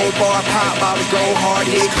 Buy the whole bar, pop bottles, go hard,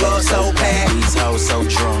 hit club so packed. These hoes so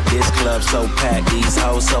drunk, this club so packed. These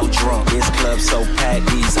hoes so drunk, this club so packed.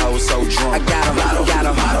 These hoes so drunk. I got 'em, got 'em, got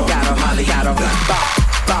 'em, got 'em, got 'em. Bow,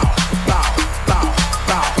 bow, bow, bow,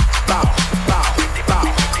 bow, bow, bow,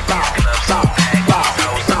 bow, bow, bow,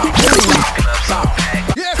 bow, bow.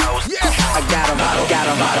 Yes, yes. I got 'em, got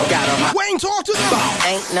 'em, got 'em. Wayne, talk to them.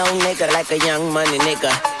 Ain't no nigga like a young money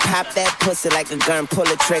nigga. Pop that pussy like a gun, pull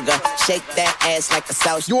a trigger. Shake that ass like a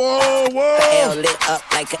sauce. Whoa, whoa. L lit up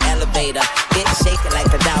like an elevator. Bitch shaking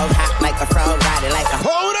like a dog, hot like a frog, riding like a.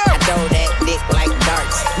 Hold up. I throw that dick like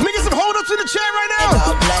darts. Let me get some hold ups in the chat right Ain't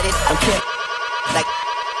now. all blooded, I'm killed like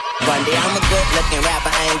Bundy. I'm a good looking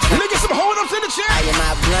rapper, I ain't Let me trying. get some hold ups in the I chat. am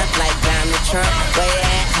my blunt like Donald Trump. Where you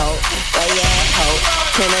at, ho? Where you at, ho?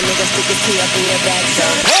 Can a nigga stick his key up in your back, so?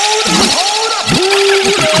 Hold up, hold up.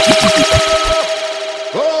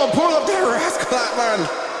 Oh, pull up that rascal, man.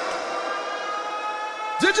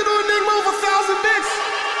 Digital Enigma of 1,000 bits.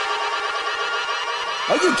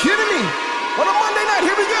 Are you kidding me? On a Monday night,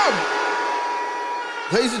 here we go.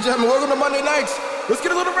 Ladies and gentlemen, welcome to Monday nights. Let's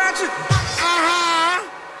get a little ratchet.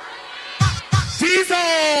 These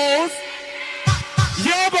hoes,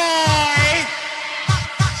 your boy,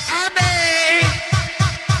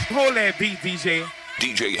 hold that beat, DJ.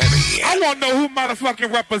 DJ Heavy. I want to know who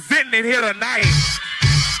motherfucking representing it here tonight.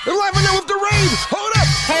 They're live in there with the rave. Hold up.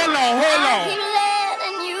 Hold on.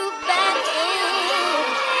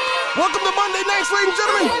 Welcome to Monday nights, ladies and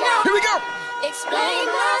gentlemen. Here we go. Explain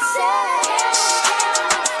myself.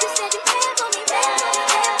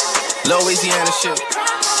 Louisiana shit.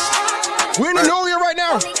 We're in New Orleans right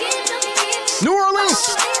now. New Orleans.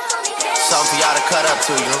 Something for y'all to cut up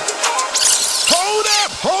to, you. Hold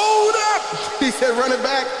up, hold up. He said run it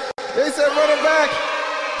back. They said run it back.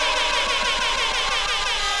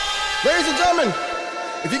 Ladies and gentlemen,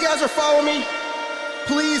 if you guys are following me,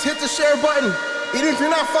 please hit the share button. Even if you're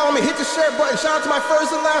not following me, hit the share button. Shout out to my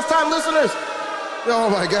first and last time listeners. Oh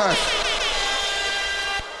my gosh.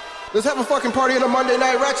 Let's have a fucking party on a Monday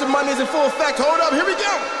night. Ratchet Mondays in full effect. Hold up, here we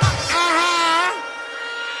go.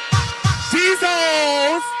 These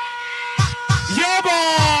hoes, your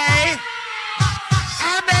boy,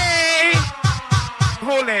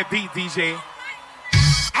 hold that beat, DJ.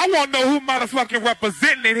 I want to know who motherfucking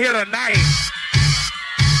representing it here tonight.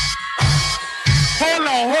 Hold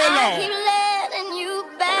on.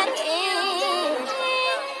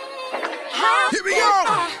 Here we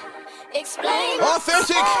go.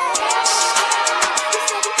 Authentic.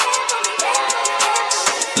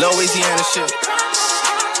 Louisiana shit.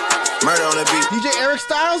 Murder on the beat. DJ Eric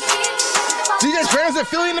Styles. DJ Transit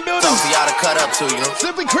Philly in the building. Something for y'all to cut up to, you.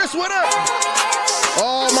 Simply Chris, what up?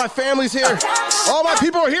 All my family's here. All my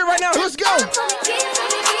people are here right now. Let's go.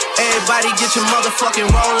 Everybody get your motherfucking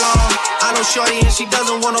roll on. I know shorty and she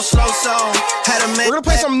doesn't want no slow song. Had a man. We're gonna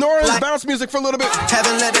play some New Orleans bounce music for a little bit.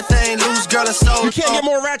 Haven't let the thing loose, girl, it's so. You can't get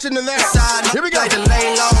more ratchet than that. Here we go. Like to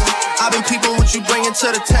lay low. I've been peeping what you bringing to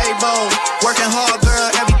the table. Working hard, girl,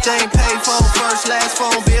 everything paid for. First, last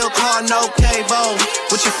phone bill, car, no cable.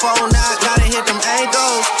 With your phone out, gotta hit them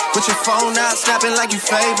angles. With your phone out, snapping like you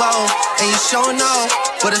Fable. And you showing off,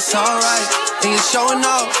 but it's alright. And you showing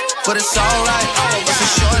off, but it's alright. It's a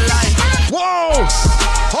short life. Whoa!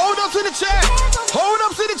 Hold up to the chat. Hold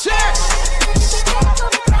up to the chat.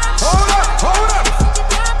 Hold up. Hold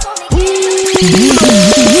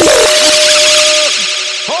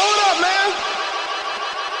up, man.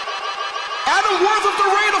 Adam Worth of the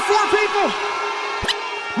raid of 4 people.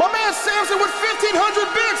 My man Samson with 1,500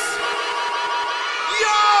 bits.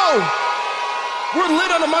 Yo! We're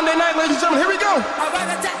lit on a Monday night, ladies and gentlemen. Here we go. A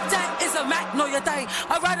rat-a-tat-tat is a a Mac, know your thing.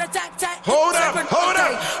 A rat-a-tat-tat. Hold up, hold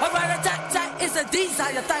up. A rat-a-tat-tat is a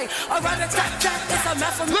desire thing. A rat-a-tat-tat is a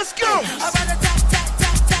method. Let's go. A rat-a-tat-tat.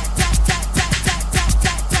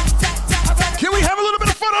 Can we have a little bit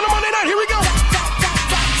of fun on a Monday night? Here we go.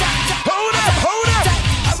 Hold up, hold up.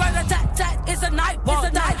 A rat-a-tat-tat is a night walk.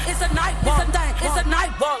 It's a night, it's a night walk thing. It's a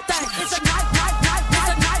night walk thing. It's a night, night, night. It's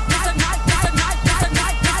a night, it's a night, it's a night, it's a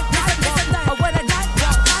night, night, it's a night. A what a night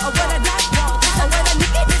walk. A what a night walk. A what a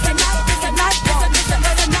night. It's a night, it's a night walk. It's a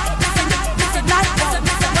night, it's a night, it's a night, it's a night walk.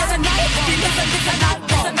 It's a what a night walk. It's a night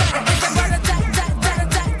walk. It's a rat-a-tat-tat.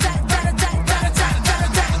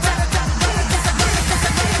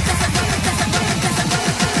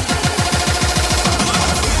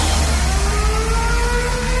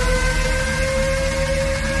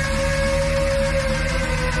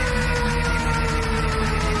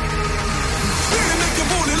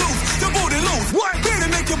 What? Better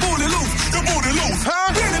make your booty loose, your booty loose.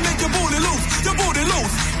 Huh? Better make your booty loose, your booty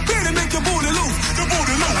loose. Better make your booty loose, your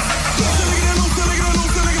booty loose.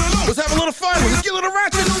 Let's have a little fun. Let's get a little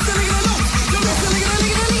ratchet.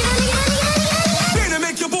 Better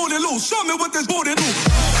make your booty loose. Show me what this booty do.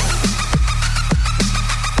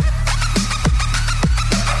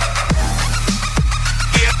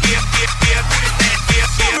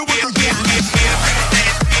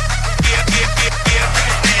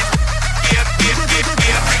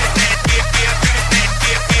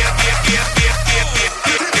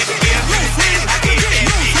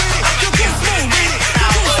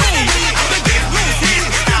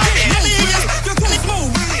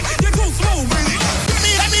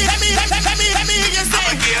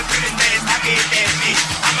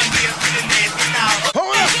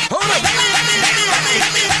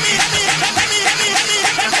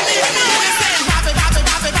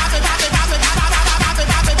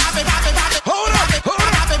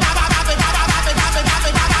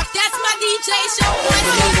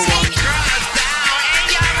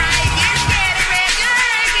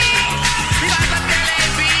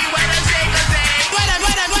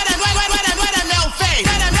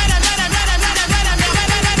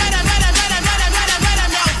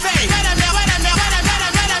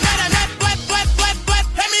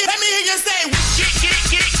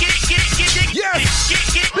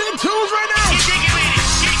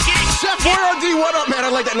 What up, man? I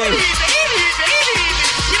like that name.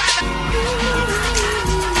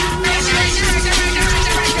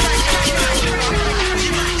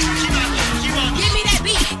 Give me that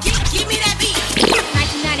beat. Give me that beat.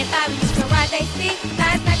 1995, we used to ride that stick.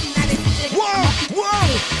 Last 1996. Whoa.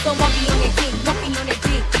 So monkey on that dick, monkey on that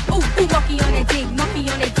dick. Ooh, monkey on that dick, monkey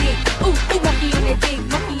on that dick. Ooh, monkey on that dick,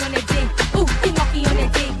 monkey on that dick. Ooh, monkey on that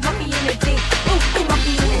dick, monkey on that dick. Ooh,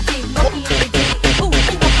 monkey on that dick, monkey on that dick. Ooh,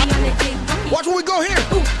 monkey on that dick. Watch where we go here.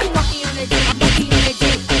 Ooh, monkey on that dick, monkey on that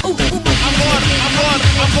dick. Ooh, I'm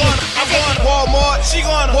going to Walmart. She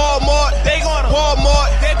going to Walmart. They going to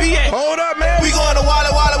Walmart. They be at. Hold up, man. We going to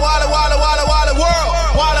Walla World. Walla World.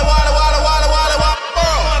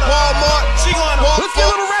 Walmart. She going to Walmart. Let's get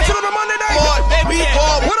a little ratchet on a Monday night. They be at.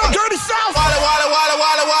 What up, Dirty South? Walla World.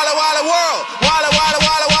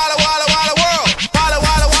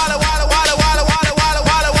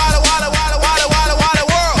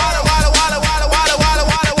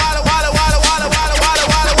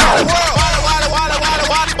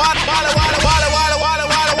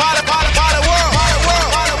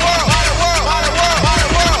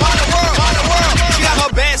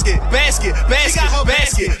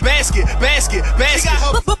 Basket.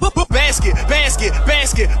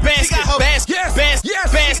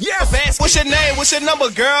 What's your name? What's your number,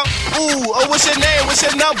 girl? Ooh, oh, what's your name? What's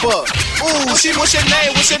your number? Ooh, what's your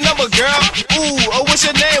name? What's your number, girl? Ooh, oh, what's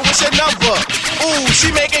your name? What's your number? Ooh,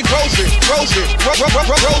 she making groceries.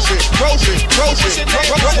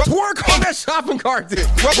 Work on that shopping cart.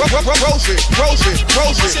 Groceries.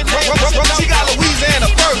 She got Louisiana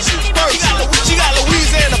purchase. She got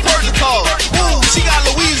Louisiana purchase card. Ooh, she got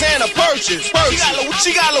Louisiana purchase.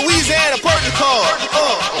 She got Louisiana purchase card.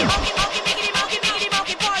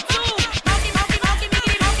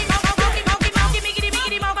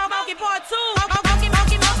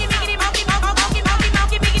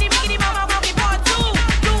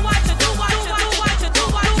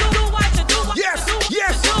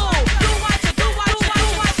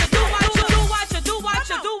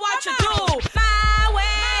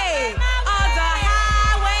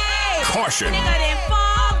 Caution. Nigga done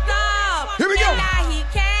fogged up. Here we go. And now he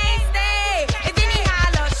can't stay. And then he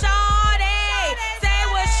holler, shorty, say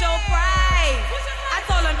what's your price? I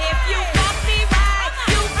told him if you fuck me right,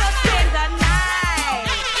 you could spend the night.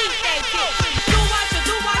 Eat that dick. Do what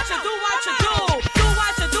you do.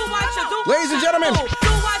 Ladies and gentlemen,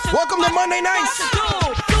 Welcome to Monday nights. Do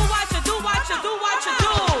what you do, what you do, what you do, what you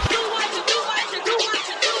do. Do what you do, what you do, what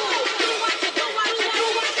you do. Do what you do, what you do,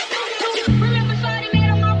 what you do. Remember Shorty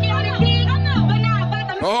made a monkey on his feet? I know, but now about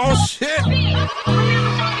the Oh shit. Here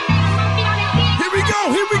we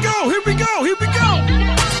go, here we go, here we go, here we go.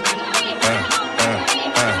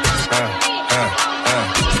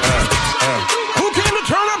 Who came to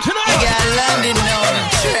turn up tonight?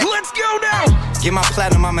 Let's go now. Get my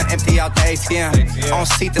platinum, I'ma empty out the ATM. On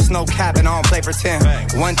seat, there's no cap and I don't play pretend.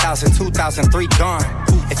 1,000, 2,000, 3 gone.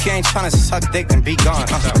 If you ain't tryna suck dick, then be gone.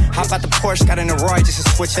 Hop out the Porsche, got in the Roy just to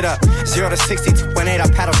switch it up. 0 to 60, 2.8, I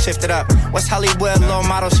paddle shift it up. West Hollywood, low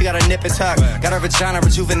model, she got a nip and tuck. Got her vagina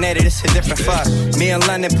rejuvenated, it's a different fuck. Me in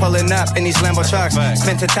London pulling up in these Lambo trucks.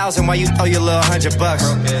 Spent 1,000 while you throw your little $100.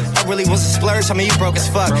 I really was a splurge, I mean you broke as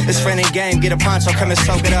fuck. This friend in game, get a poncho, come and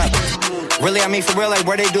soak it up. Really, I mean for real, like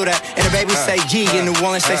where they do that. And the baby say G, in New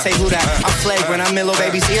Orleans they say who that. I'm flagrant, I'm in little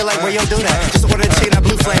baby's ear, like where you do that. Just order the chicken, a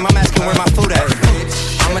blue flame, I'm asking where my food at.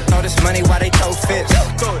 I'ma throw this money while they throw fits.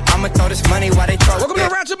 I'ma throw this money while they throw fits. Welcome to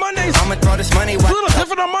Ratchet Mondays. I'ma throw this money while it's a little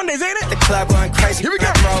different on Mondays, ain't it? The club going crazy. Here we go.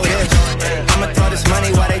 Throw this. I'ma throw this money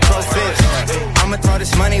while they throw fits. I'ma throw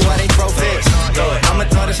this money while they throw fits. I'ma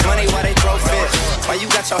throw this money while they throw fits. While you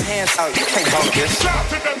got your hands out, you can't hold this. Drop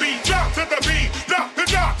to the beat, drop to the beat,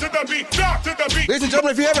 drop to the beat, drop to the beat. Ladies and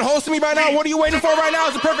gentlemen, if you haven't hosted me by now, what are you waiting for right now?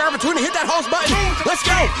 It's a perfect opportunity. Hit that host button. Let's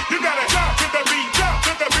go. You gotta drop to the beat, drop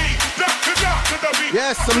to the beat, drop to the beat.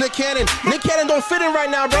 Yes, some Nick Cannon. Nick Cannon don't fit in right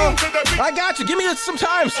now, bro. I got you. Give me some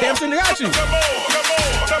time, Samson. I got you.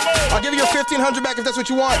 I'll give you your $1,500 back if that's what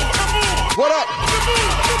you want. What up?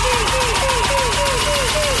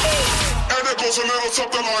 And it goes a little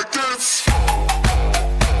something like this.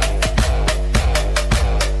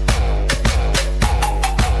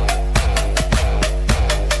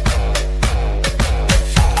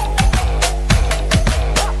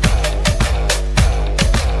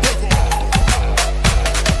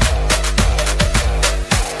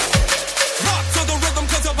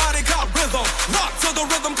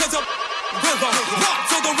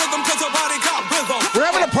 We're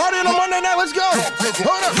having a party on a Monday night. Let's go.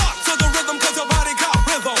 Hold up. Rock to the rhythm 'cause your body got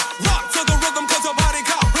rhythm. Rock to the rhythm 'cause your body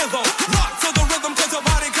got rhythm. Rock to the rhythm 'cause your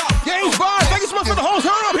body got rhythm. James Bond, thank you so much for the host.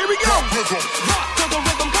 Hurry up, here we go. Rock to the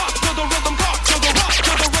rhythm, rock to the rhythm, rock to the rock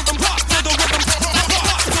to the rhythm, rock to the rhythm, rock to the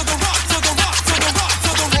rock to the rock to the rock to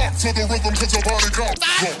the rock to the rhythm 'cause your body got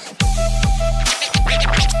rhythm.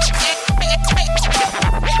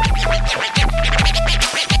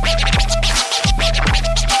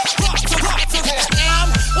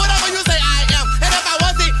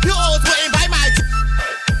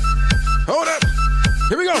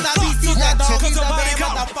 Here we go.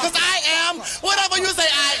 Cause I am whatever you say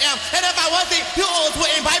I am. And if I wasn't, you always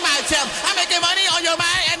wouldn't buy my gem. I'm making money on your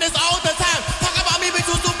mind and it's all the time. Talk about me, be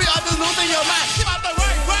too stupid or just losing your mind. Keep out the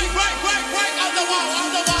right on the wall,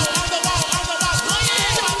 on the wall, on the wall, on the wall. Oh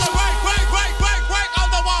yeah, keep out the right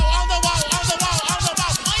on the wall, on the wall, on the wall, on the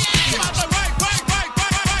wall. Oh yeah, keep out the right.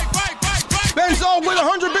 Ben Zoll with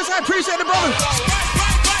 100 bits. I appreciate it, brother.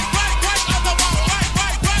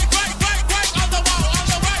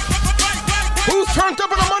 Who's turned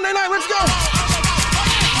up on a Monday night? Let's go.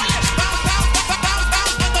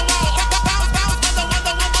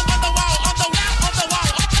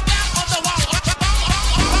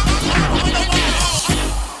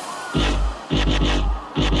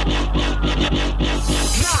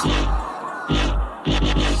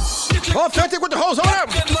 Authentic with the hose. Hold up.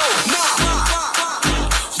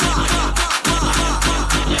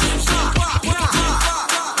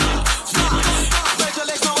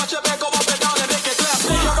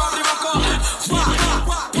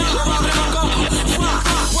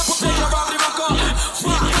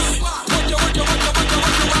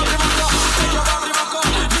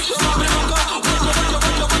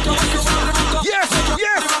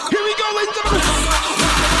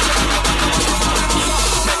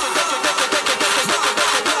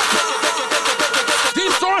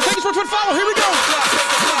 Follow, here we go.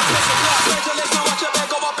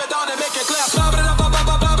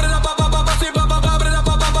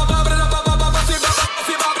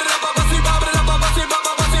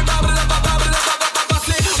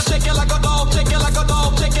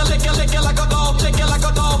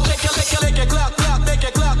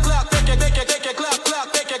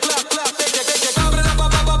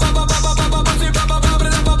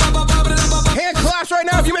 Hand claps right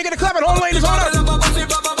now if you make it a clap at home, ladies. Hold up.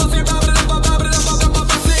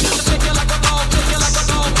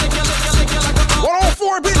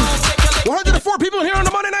 104 people in here on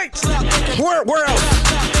the Monday night. Where else?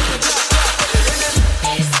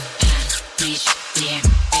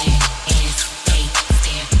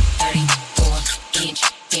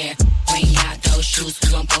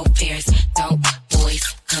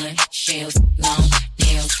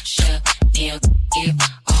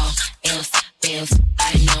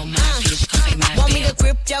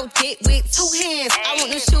 dick with 2 hands. I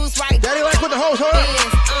want them shoes right. Daddy like with the hoes, huh?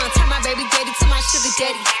 Turn my baby daddy to my sugar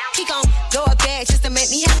daddy. He gon' blow a bag just to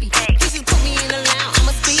make me happy. He just put me in the lounge.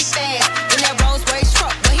 I'ma speed fast in that Rolls Royce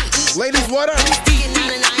truck. But he eat. Ladies, what up?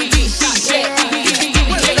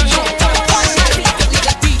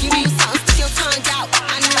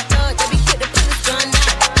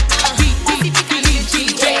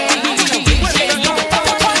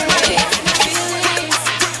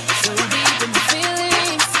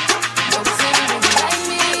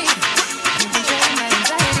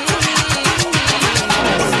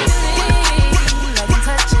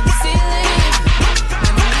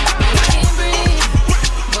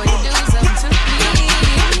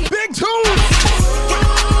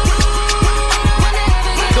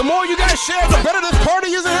 Share, the better this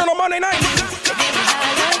party is in here on Monday night.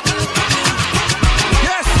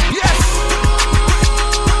 Yes, yes.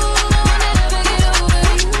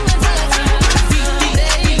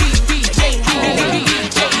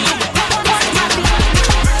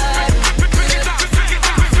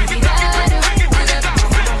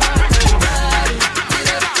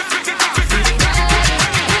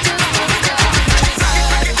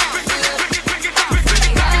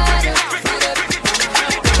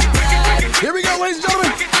 Here we go, ladies and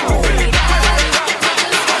gentlemen.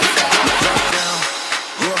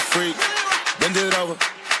 You're a freak. Bend it over.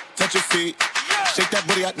 Touch your feet. Shake that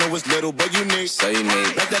booty, I know it's little, but unique. So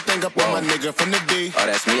unique. Back that thing up on my nigga from the D. Oh,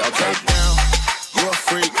 that's me? Okay. Down. You're a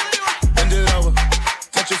freak. Bend it over.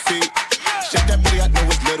 Touch your feet. Shake that booty, I know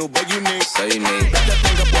it's little, but unique. So unique. Back that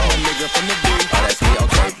thing up on my nigga from the D. Oh, that's me?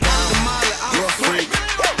 Okay. You're a freak.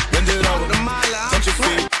 Bend it over. Touch your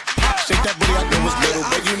feet. Shake that booty, I know it's little,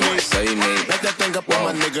 but unique. So unique. Back that thing up on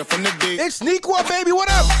my nigga from the D. It's Sneakwa, baby. What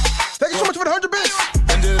up? Thank you so much for the 100 bits.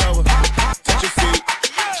 Bend it over. Touch your feet.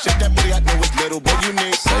 Shake that booty, I know it's little, but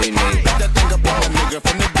unique. So unique. Back that thing up on my nigga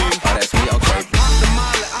from the D. Oh, that's me? Okay. Pop the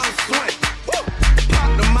molly, I'm sweat. Pop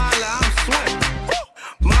the molly, I'm sweat.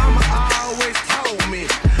 Mama always told me,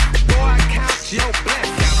 boy, count your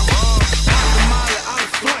blessings. Pop the molly, I'm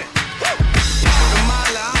sweat. Pop the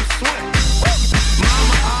molly, I'm sweat.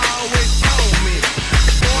 Mama always told me,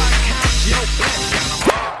 boy, count your blessings.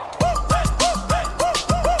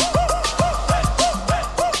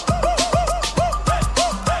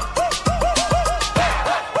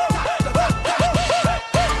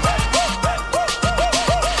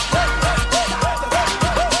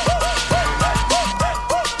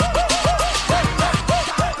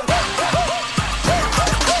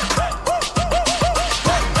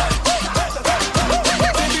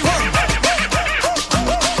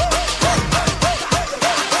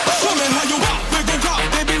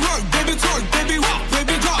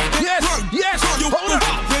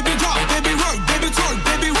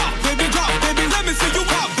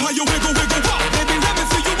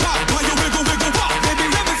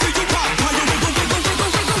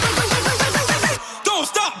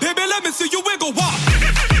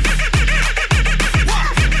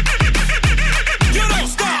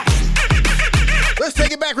 Let's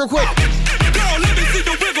take it back real quick. Girl, let me see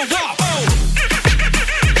you wiggle wop.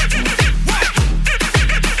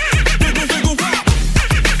 Wiggle, wiggle wop.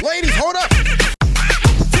 Ladies, hold up.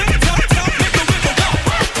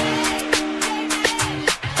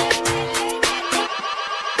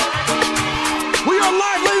 We are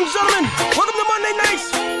live, ladies and gentlemen. Welcome to Monday nights.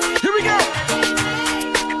 Here we go.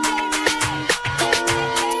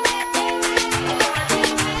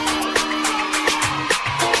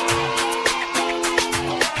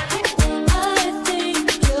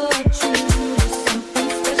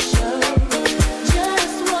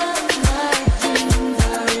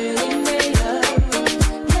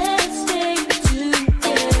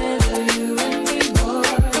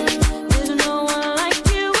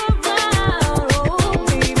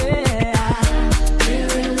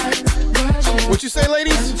 What you say,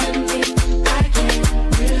 ladies?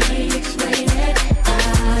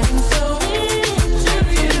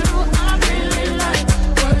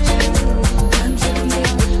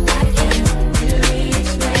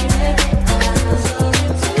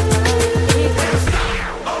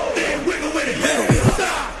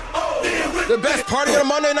 The best party on a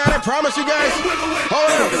Monday night, I promise you guys.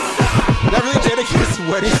 Hold on. That really Jada gets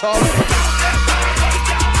sweaty all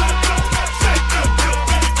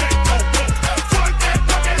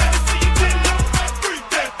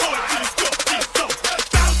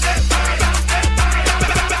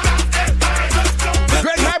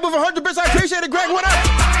Greg Hype with 100 bits. I appreciate it, Greg. What up?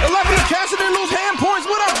 11 to cash it in those hand points.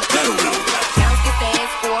 What up? Bounce this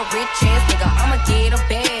ass for a rich ass nigga. I'ma get a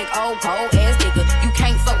bag, oh, cold ass nigga. You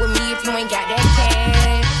can't fuck with me if you ain't got that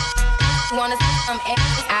cash. Wanna some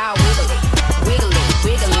ass? I'll wiggle it, wiggle it,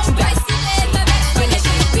 wiggle it. You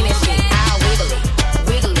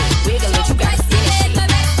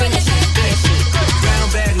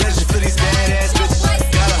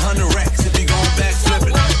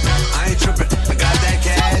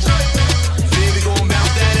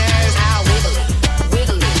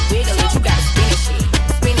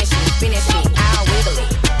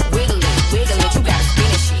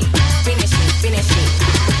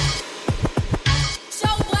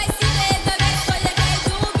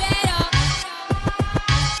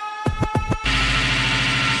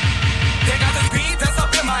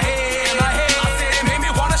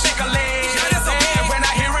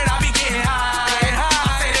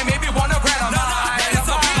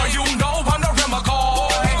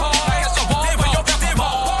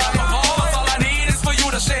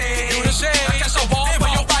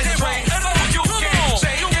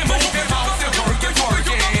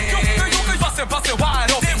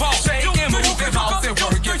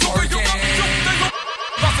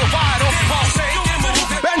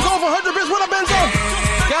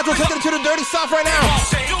the dirty South right now.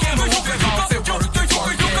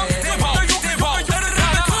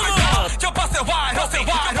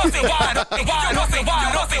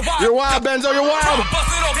 You're wild, Benzo, you're wild.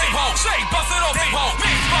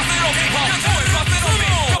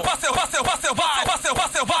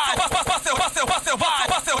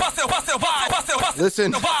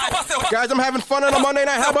 Listen, guys, I'm having fun on a Monday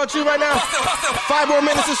night. How about you right now? 5 more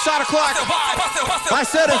minutes is shot o'clock. I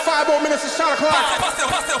said in 5 more minutes is shot o'clock.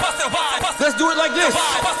 Let's do it like this. 1,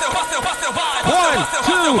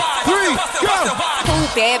 2, 3, go. Ooh,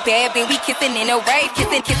 bad, bad, been we kissing in a rave,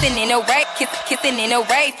 kissing in a rave, kissing in a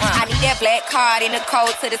rave. I need that black card in the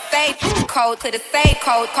code to the safe, code to the safe,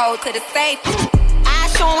 code to the safe. I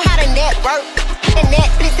show 'em how to network, and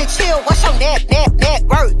Netflix and chill. What's your net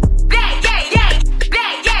worth? Black, yeah, yeah,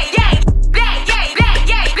 black, yeah, yeah, black, yeah, black,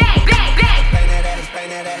 yeah, black, black, black. Bang that ass, bang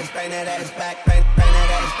that ass, bang that ass back, bang that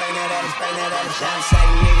ass, bang that ass, bang that ass. That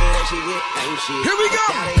same nigga that she with, ain't shit. Here we go.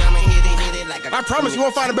 I promise you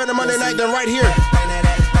won't find a better Monday night than right here.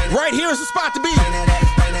 Right here is the spot to be.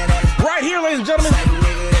 Right here, ladies and gentlemen.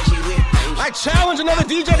 I challenge another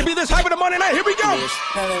DJ to be this hype of the Monday night. Here we go.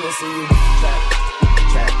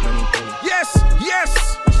 Yes,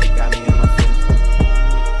 yes. She got me in my feelings.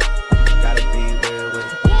 Gotta be real with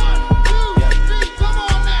it. 1, 2, 3, come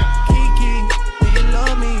on now. Kiki, do you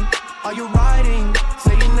love me? Are you riding?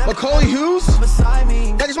 Say you never Macaulay Hughes. beside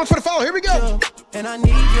me. Thank you so much for the follow. Here we go. And I need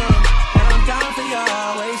you. And I'm down for you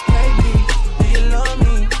always, baby. Do you love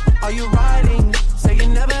me? Are you riding? Say you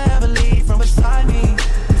never ever leave from beside me.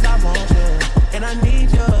 'Cause I want you. And I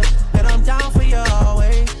need you. And I'm down for you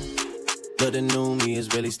always. But the new me is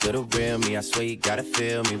really still the real me. I swear you gotta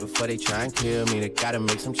feel me before they try and kill me. They gotta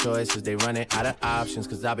make some choices. They running out of options.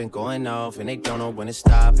 'Cause I've been going off and they don't know when to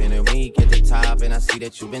stop. And when you get the top and I see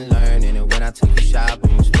that you've been learning. And when I take you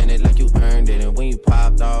shopping, you spend it like you earned it. And when you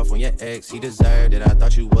popped off on your ex, he deserved it. I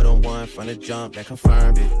thought you would've won from the jump that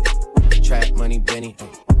confirmed it. Trap money, Benny.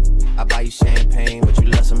 I buy you champagne, but you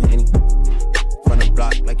love some Henny. From the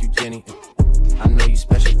block like you Jenny. I know you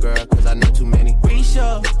special, girl, 'cause I know too many.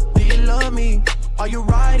 Risha, do you love me? Are you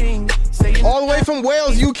riding? All the way from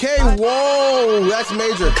Wales, UK. Whoa, that's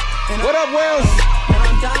major. What up, Wales?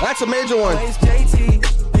 That's a major one.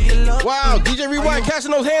 Wow, DJ Rewind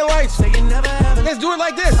catching those hand lights. Let's do it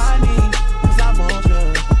like this.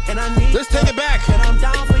 Let's take it back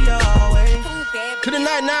to the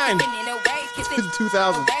 99. To the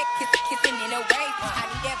 2000.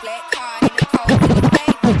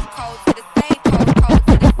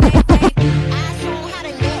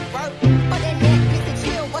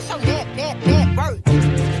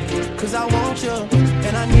 Cause I want you,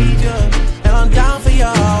 and I need you, and I'm down for you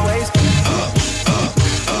always.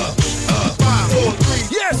 5, 4, 3,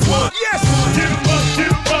 yes, yes. Get 'em up,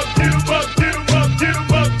 get 'em up, get 'em up, get 'em up, get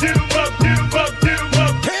 'em up, get 'em up, get 'em up, get 'em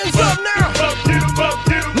up. Hands up now. Get 'em up,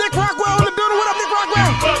 get 'em up. Nick Rockwell in the building. What up, Nick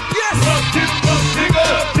Rockwell? Yes. Get 'em up, dig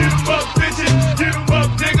up, get 'em up, bitches. Get 'em up,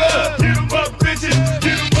 dig up, get 'em up, bitches.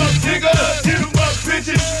 Get 'em up, dig up, get 'em up,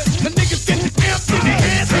 bitches. The niggas get the hands up,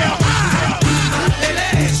 hands up.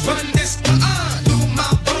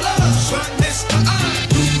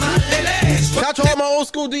 Shout out to all my old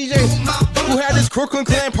school DJs who had this Crooklyn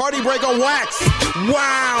Clan party break on wax.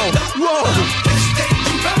 Wow. Whoa.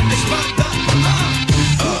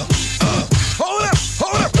 Hold up.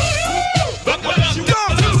 Hold up. But what you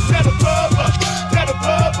gonna do? Tell the pub up. Tell the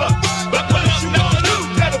pub up. But what you gonna do?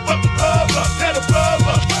 Tell the fucking pub up. Tell the pub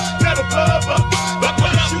up. Tell the pub up. But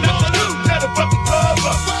what you gonna do? Tell the fucking pub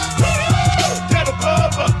up. Tell the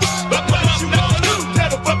pub up. But what you gonna do? Tell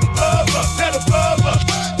the fucking pub up. Tell the pub up.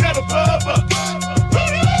 Tell the pub up.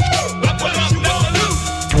 But what you gonna do?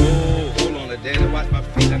 Hold on, the daddy, watch my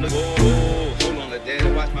feet. I look. Hold on, the daddy,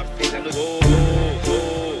 watch my feet. I look.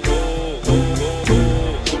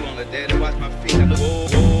 Hold on, the daddy, watch my feet. I look.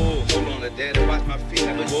 Hold on, the daddy, watch my feet. I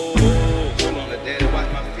look. Hold on, the daddy, watch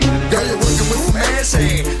my feet. Girl, you're working with some ass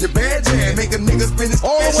hand. Your bad jam, make a nigga spin his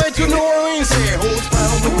all the way to New Orleans.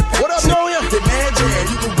 What up, Nolia? Your bad jam,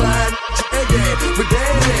 you can ride jam. With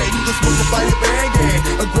that hand, you can smoke a body bag hand.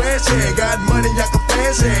 A grass hand, got money, I can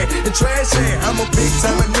fast hand. And trash hand, I'm a big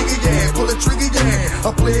time nigga, yeah. Pull a trigger, yeah.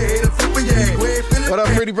 I play a hater, flipper, yeah. What up,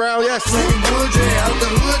 Pretty Brown? Yes.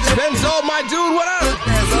 Benzo, my dude, what up?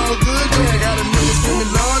 That's all good, yeah. Got a nigga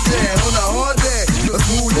screaming large, yeah. On a hard day. A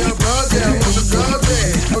smooth down broad, yeah. On the dog,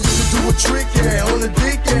 yeah. I'm just do a trick, yeah. On the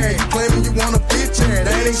dick, yeah. You claiming you want a bitch, yeah.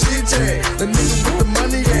 That ain't shit, yeah. The nigga with the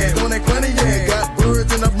money, yeah. On that money, yeah. Got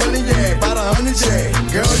birds and enough money, yeah. About 100, yeah.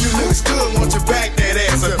 Girl, you look good, won't you back that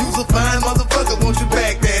ass up? You's a fine motherfucker, won't you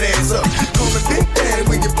back that ass up? Call me Big Daddy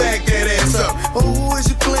when you back that ass up. Oh, who is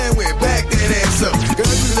you playing with? Back that ass up. Girl,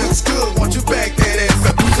 you look good,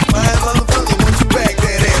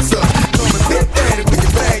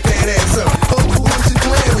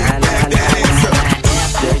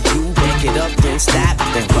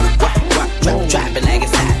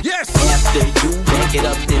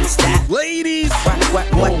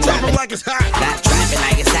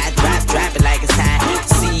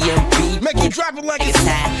 it like it's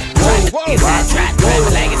hot. Drop it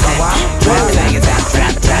like it's hot. Drop it like it's hot.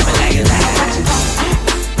 Drop it like it's hot.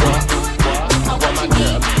 I want my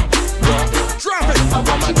girl. Drop it. I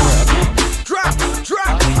want my girl. Drop.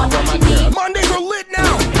 I want my girl. Mondays are lit now.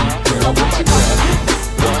 I want my girl.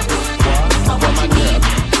 I want my girl.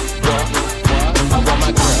 I want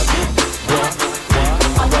my girl.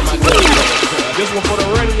 I want my girl. This one for the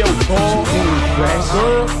radio.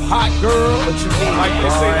 Girl, hot girl. What you mean? Like they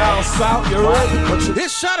say down south, you ready?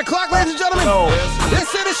 It's shot o'clock, ladies and gentlemen. This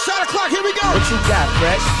is shot o'clock. Here we go. What you got,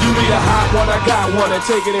 Fresh? You need a hot one, I got one. And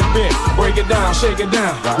take it and bend. Break it down, shake it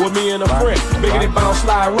down. With me and a friend. Bigger than bounce,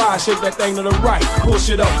 slide, ride. Shake that thing to the right. Push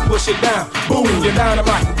it up, push it down. Boom, you're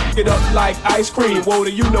dynamite. Get up like ice cream. Whoa,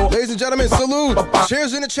 do you know? Ladies and gentlemen, salute.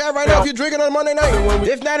 Cheers in the chat right now if you're drinking on Monday night.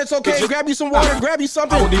 If not, it's okay. Grab you some water, grab you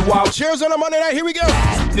something. Cheers on a Monday night. Here we go.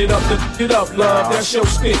 Get up, love. That's your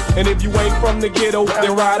stick. And if you ain't from the ghetto,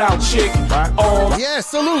 then ride out, chick. Yeah,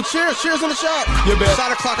 salute. Cheers in the chat. You bet.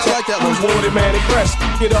 Shot o'clock. I like that one. Who's wanted, man, impressed.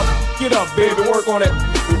 Get up, baby. Work on it.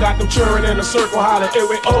 We got them churning in a circle, holler.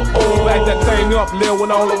 Oh. Back that thing up, Lil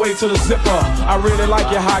went all the way to the zipper. I really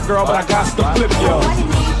like your hot girl, but I got to flip you.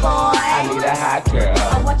 I need a hot girl.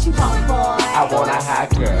 What you want, boy? I want a hot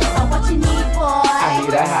girl. What you need, boy? I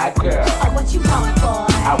need a hot girl. What you want, boy?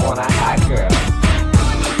 I want a hot girl.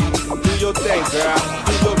 Do your thing, girl.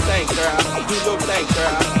 Do your thing, girl. Do your thing,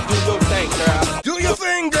 girl. Do your thing, girl. Do your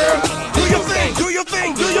thing, girl. Do your thing. Do your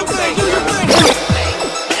thing. Do your thing. Do your thing.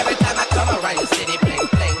 Every time I come around your city, bling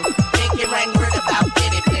bling. Think you ain't heard about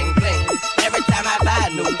kitty, bling bling. Every time I buy a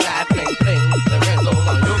new guy, bling bling. The rental's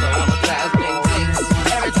on you, but I'm a class, bling bling.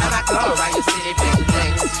 Every time I come around your city, bling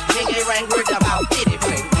bling. Think you ain't heard about kitty,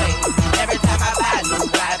 bling bling. Every time I buy a new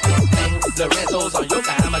guy, bling bling. The rental's on you,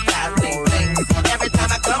 but I'm a class, bling bling. Every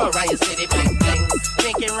time I come around your city, bling bling.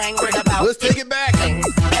 Think you ain't heard about. Let's take it back.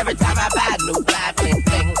 Every time I buy a new guy, bling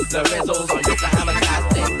bling. The rental's on you, but I'm a class,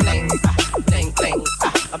 bling bling. Bling bling,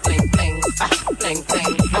 bling bling, bling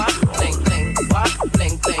bling, what? Bling bling, what?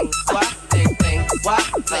 Bling bling, what? Bling bling, what?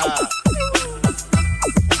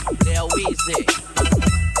 Lil Weezy,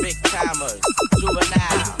 Big Timers,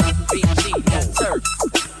 Juvenile, BG, and Turk.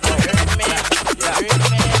 You heard me? You heard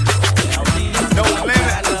me? No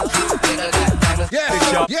limit. Yes.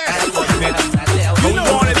 You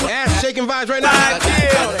know it. Ass shaking vibes right now.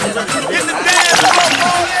 Get the dance floor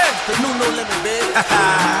on in. The new No Limit, baby.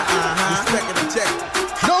 Respecting the check.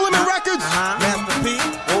 No Limit Records. Master P.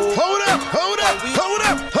 Hold up.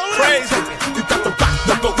 Crazy. You got the rock,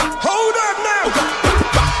 the rock. Hold up now.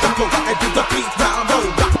 Rock, and do the beat down low.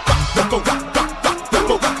 Rock, rock,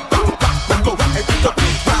 and do the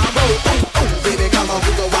beat down low. Oh, baby, come on,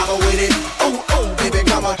 we go wobble with it. Oh, baby,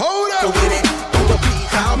 come on. Hold up. Go with it. Do the beat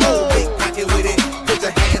down low. Big rocket with it. Put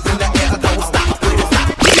your hands in the air. Don't stop with it.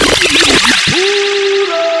 Stop.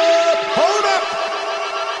 Hold up.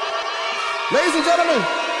 Ladies and gentlemen,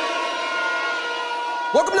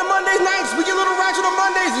 welcome to Monday nights. We get a little ratchet on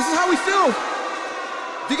Mondays. This is how we feel.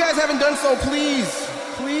 If you guys haven't done so, please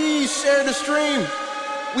share the stream.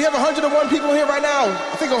 We have 101 people here right now.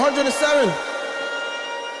 I think 107.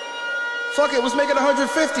 Fuck it, let's make it 150.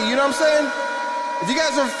 You know what I'm saying? If you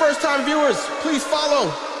guys are first-time viewers, please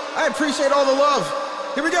follow. I appreciate all the love.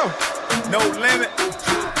 Here we go. No limit.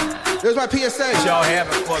 There's my PSA. Y'all have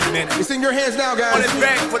it for a minute. It's in your hands now, guys. On it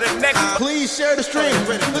back for the next. Please share the stream.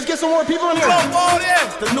 Let's get some more people in here. Come on in.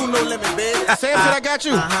 The new No Limit, baby. Samson, I got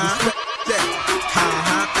you.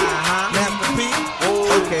 Master P.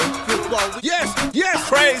 Okay. Yes.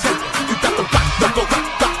 Crazy. You got the rock, the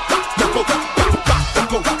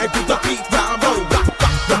rock, and do the beat down low. Rock,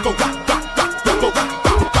 and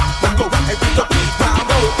do the beat down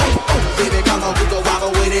low. Oh, baby, come on, we go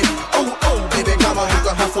wobble with it. Oh, baby, come on, we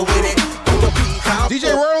go hustle with it. Do the beat down.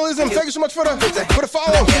 DJ Royalism, thank you so much for the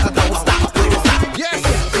follow. Don't stop with it. Yes.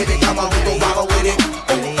 Baby, come on, we go wobble with it.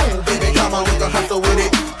 Oh, baby, come on, we go hustle with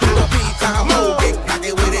it. Do the beat down low. Big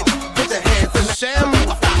pocket with it. Put your hands in the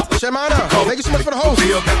Shamana, thank you so much for the host.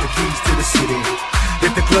 Bill got the keys to the city.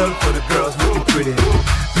 Hit the club for the girls looking pretty.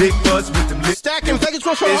 Big buzz with them lips. Stacking, thank you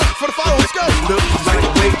so much for the follow. Let's go. Look like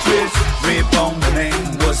a waitress. Red bone, the name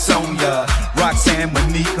was Sonya. Roxanne,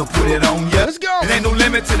 Monica, put it on ya. Let's go. It ain't no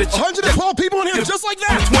limit to the 112 people in here just like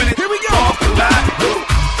that. 20. Here we go. Off the line.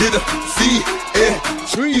 Hit a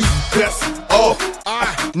C-N-G. That's all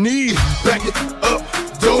I need. Back it up,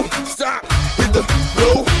 don't stop. Hit the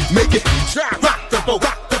flow, make it drop. Rock the boat,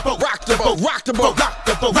 rock the boat, rock the boat, rock the boat, rock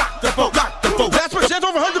the boat, rock the boat, rock the boat. That's for Jet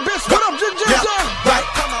over 100 bits. What up, Jet? Right,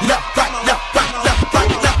 left,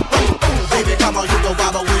 oh, baby, come on, you go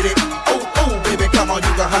wobble with it. Oh, baby, come on,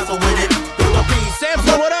 you go hustle with it.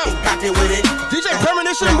 Samson, what up? Cock it with it. DJ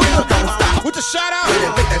Premonition with the a shout out.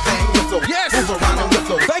 Make that thing whistle. Yes. Move around and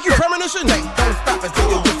whistle. Thank you, Premonition. Don't stop until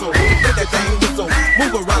you whistle. Make that thing whistle.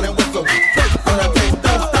 Move around and whistle. Don't stop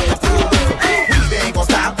until you whistle. We ain't gon'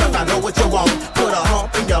 stop 'cause I know what you want. Put a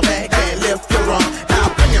hump in your leg and lift your rump.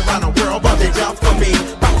 Now bring it around the world, but they jump for me.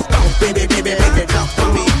 Bounce, bounce, baby, baby, make it jump for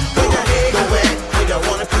me. Go ahead, go ahead. We don't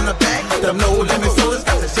want it from the back. Them no limit, so it's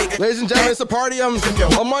got to shake it. Ladies and gentlemen, it's a party on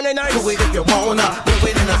Monday night. Do it if you wanna. Do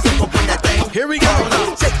it in a simple, bring that thing. Here we go.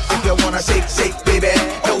 Shake if you wanna. Shake, shake, baby.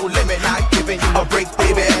 No limit, not giving you a break,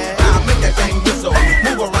 baby. I'll make that thing whistle.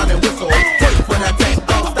 Move around and whistle. Wait for that thing.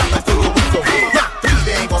 Don't stop until you whistle. Rock the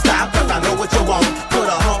beat, ain't gon' stop 'cause I know what you want. Put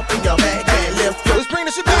a hump in your back and lift your. Let's bring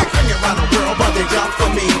this shit back. Bring it around the world, but they jump for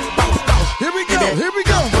me. Bounce, bounce. Here we go. Here we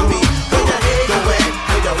go. For me. Go ahead, go ahead.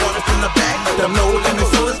 We don't want it from the back. Them no limit,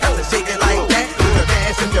 so it's got to shake it like that. You can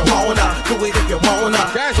dance if you wanna. Do it if you wanna.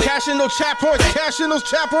 Guys, cash in those chat points. Cash in those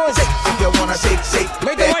chat points. Shake if you wanna. Shake, shake.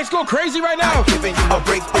 Make the lights go crazy right now. Giving you a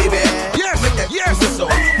break, baby. Yes, Make that yes. whistle.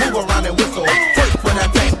 Move around and whistle. Wait for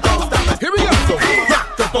that thing. Don't stop. Here we go.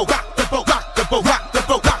 Rock the boat, rock the boat, rock the boat, rock the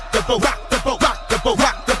boat, rock the boat, rock the boat, rock the boat,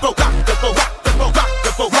 rock the boat, rock the boat, rock the boat, rock the boat, rock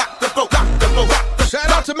the boat, rock the boat, rock the boat. Shout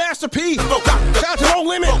out to Master P. Shout out to No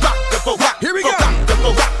Limit. Here we go.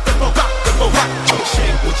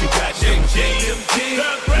 Shake what you got, shake, shake.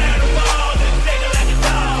 Girl, grab the ball and shake it like a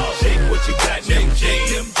dog. Shake what you got, shake,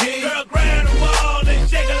 shake. Girl, grab the ball and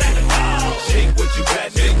shake it like a dog. Shake what you got,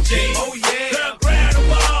 shake, shake. Oh yeah. Girl, grab the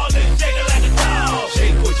ball and shake it like a dog.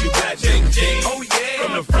 Shake what you got, shake, shake. Oh yeah.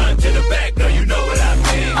 From the front to the back, girl, you know what I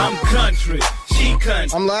mean. I'm country. She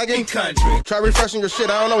country. I'm lagging. Country. Try refreshing your shit.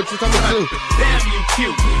 I don't know what you're talking about. Damn, you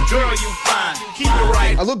cute. Girl, you fine. Keep it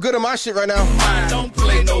right. I look good in my shit right now. Don't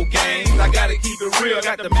play no games. I gotta keep it real. I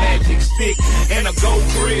got the magic stick and a gold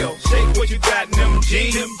grill. Shake what you got in them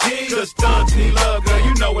jeans. Cause thugs need love, girl.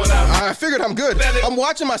 You know what I mean. I figured I'm good. I'm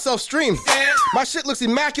watching myself stream. My shit looks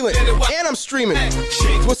immaculate. And I'm streaming. So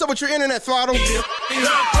what's up with your internet, Throttle? Shake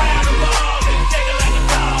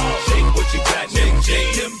what you got, shake,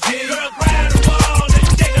 shake. Girl, grab the ball and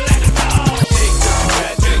shake it like a dog. Shake what you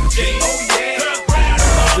got, shake, shake. Oh yeah. Girl, grab the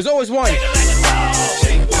ball. There's always one. Shake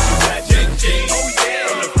what you got, shake, shake. Oh yeah.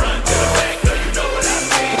 From the front to the back, girl, you know what I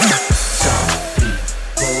mean. Some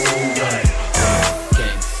people run,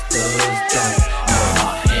 gangsters don't know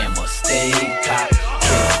my hammer stay cocked.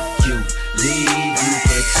 Can you leave? You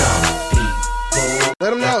can some people.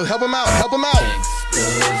 Let him know. Help him out. Help him out.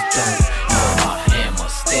 Gangsters don't know my hammer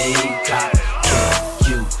stay cocked. Can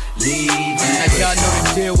you leave? Now y'all know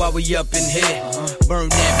the deal while we up in here. Burn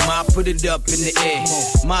that ma, put it up in the air.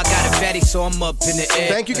 Ma got a fatty, so I'm up in the air.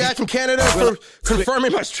 Thank you guys from Canada for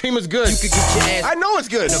confirming my stream is good. You could get your ass. I know it's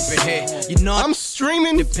good. Up in here. You know I'm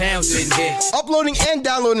streaming, the pounds in here. uploading and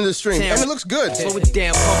downloading the stream, and it looks good. Slow it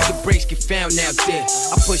down, pump the brakes, get found out there.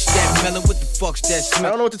 I push that melon, what the fuck's that smell? I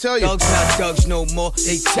don't know what to tell you. Thugs not thugs no more,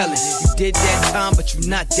 they tellin'. You did that time, but you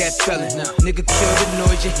not that felon. Nigga kill the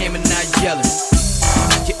noise, your hammer not yelling.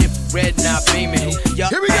 Your infrared not beaming.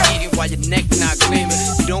 Y'all eating while your neck not gleaming.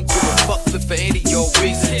 You don't give a fuck for any of your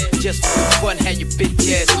reason. Just for fun, have your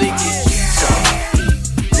bitch ass leaking.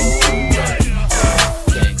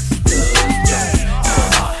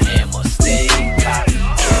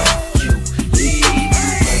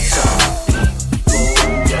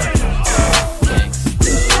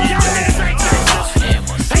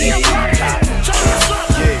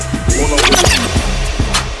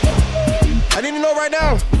 I need to know right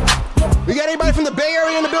now. We got anybody from the Bay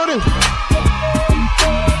Area in the building?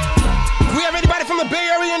 We have anybody from the Bay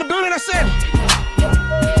Area in the building? I said.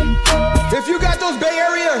 If you got those Bay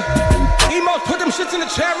Area emotes, put them shits in the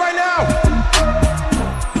chat right now.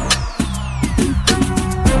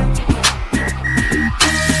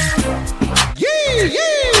 Yeah,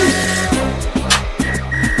 yeah.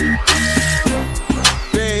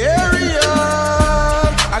 Bay Area.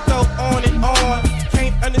 I go on and on.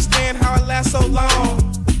 Can't understand how I last so long.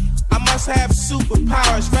 I must have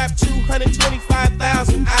superpowers. Rap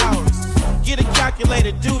 225,000 hours. Get a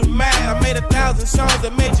calculator, do the math. I made 1,000 songs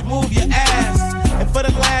that made you move your ass. And for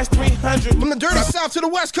the last 300, from the dirty south to the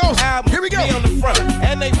west coast, here we go. On the front,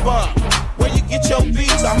 and they bump. Where you get your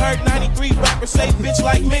beats? I heard 93 rappers say bitch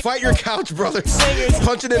like me. Fight your couch, brother. Singers,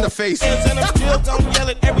 punch it in the face. And I'm still gonna yell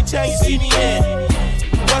it every time you see me in.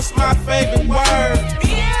 What's my favorite word?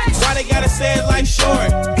 Why they gotta say it like short?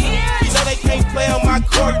 You know they can't play on my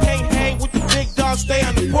court. Can't hang with the big dogs, stay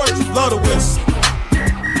on the porch. Blow the whistle.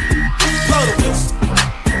 Blow the whistle.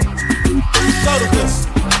 Blow the whistle.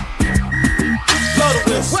 Blow the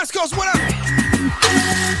whistle. West Coast, what up?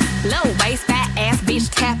 Low waist, fat ass bitch,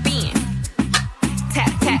 tap in.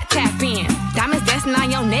 Tap, tap, tap in. Diamonds dancing on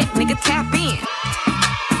your neck, nigga, tap in.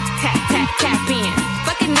 Tap, tap, tap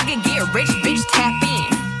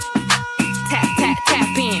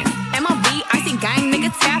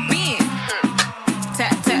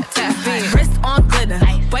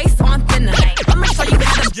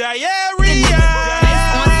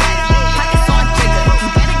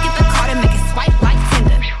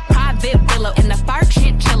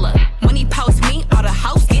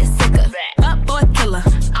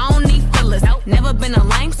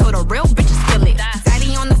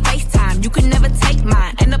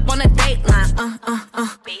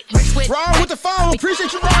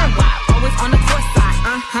Appreciate you, Ron. Always on the court side,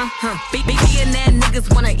 Billionaire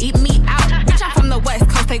niggas wanna eat me out. Bitch, I'm from the West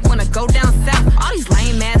Coast, they wanna go down south. All these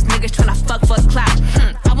lame ass niggas tryna fuck for clout.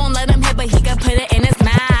 I won't let him hit, but he can put it in his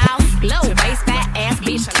mouth. Low bass, fat ass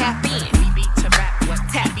bitch, tap in.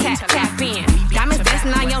 Tap, tap, tap in. Diamonds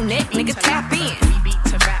dancing on your neck, nigga, tap in.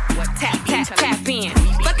 Tap, tap, tap in.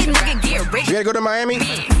 Fucking nigga, get rich. You gotta go to Miami?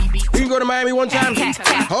 We can go to Miami one time.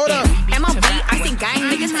 Hold up. MLB, I see gang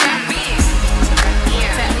niggas tap in.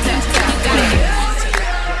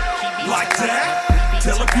 Like that,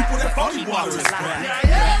 tell the people that phony water is back.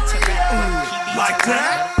 Like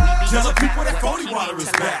that, tell the people that phony water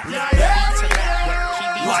is back.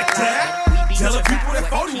 Like that, tell the people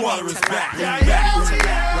that phony water is back.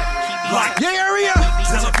 Like area,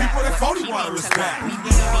 tell the people that phony water is back.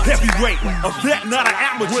 Heavyweight, a vet, not an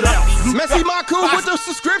amateur. Messi Maku with the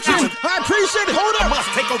subscription. I appreciate it. Hold up. I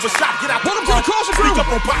must take over shop. Get out. Welcome to the culture group. Sneak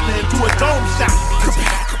up on partner into a dome shot.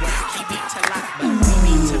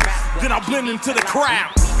 Then I blend into the crowd.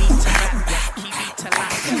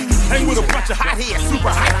 Hang with a bunch of hot heads, super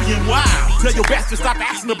hypey and wild. Tell your best to stop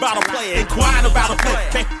asking about a player, inquiring about a player.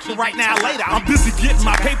 Okay, right now, later, I'm busy getting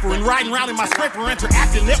my paper and riding around in my scraper,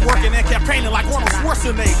 interacting, networking, and campaigning like Arnold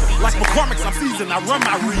Schwarzenegger. Like McCormick's, I'm seasoned, I run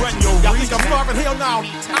my region. Y'all think I'm starving? Hell no,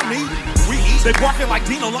 I'm eating. We eat. They barking like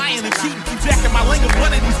Dino lying and cheating. Keep jacking my lingo,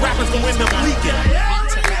 one of these rappers gon' end up leaking.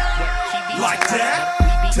 Like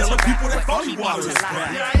that, tell the people that phony water is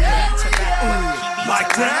back. Like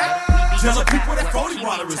that. Tell the people that phony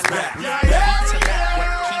water is back. Like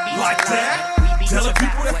that. Tell the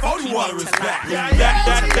people that phony water is back. Like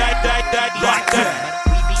that.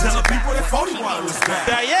 Tell the people that phony water is back.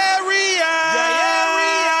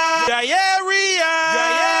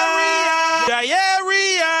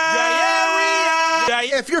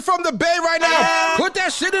 If you're from the Bay right now, put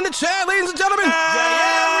that shit in the chat, ladies and gentlemen.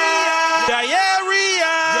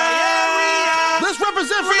 Let's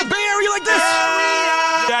represent for the Bay Area like this.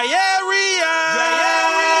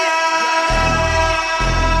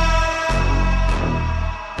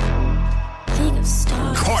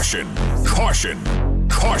 Caution, caution,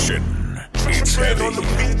 caution. It's heavy.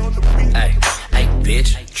 Hey, hey,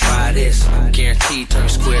 bitch, try this. Guaranteed turn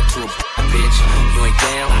square to a bitch. You ain't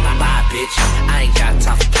down, bye, bitch. I ain't got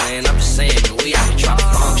time for playing. I'm just saying, we out here trying to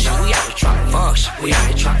function. We out here trying to function. We out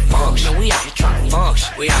here trying to function. We out here trying to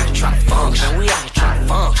function. We out here trying to function. We out here trying to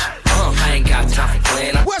function. I ain't got time for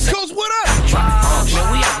playing. West Coast, what up?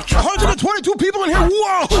 122 people in here.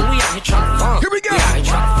 Whoa! Here we go.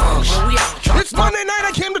 It's Monday night.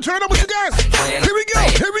 I came to turn up with you guys. Here we go.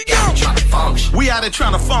 Here we go. We out here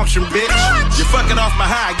trying to function, bitch. You're fucking off my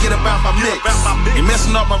high. Get about my mix. You're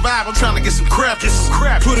messing up my vibe. I'm trying to get some crap.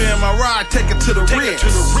 Put it in my ride. Take it to the ridge.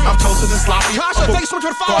 I'm toasted and sloppy. Kasha, thanks so much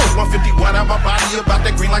for the follow. 151 out my body. About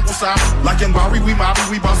that green like wasabi. Like in Bari, we mobby.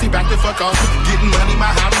 We bossy. Back the fuck off. Getting money, my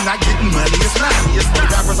hobby. Not getting money. It's not. The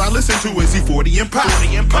rappers I listen to is E40 and Pop.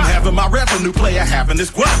 I'm having my revenue player having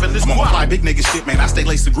this guap. I'm on fly big nigga shit, man. I stay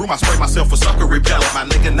laced and groom. I spray myself for sucker repellent. My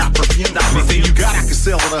nigga not perfume. Anything you got, I can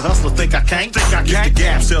sell with a hustler. Think I can't? Get the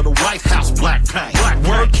gas, sell the White House black paint.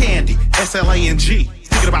 Word candy, SLANG.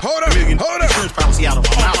 Thinking about $1 million insurance policy out of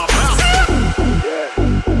my mouth.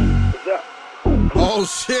 Oh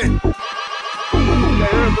shit.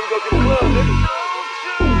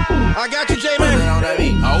 I got you, J-Man. R.I.P. we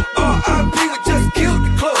just killed the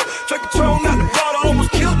club. Drink Patron out the bottle,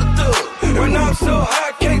 almost killed the thug. Right now I'm so high,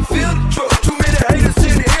 I can't feel the truck. Too many haters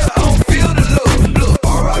in the air, I don't feel the love. Look,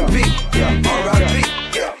 R.I.P. Yeah, R.I.P.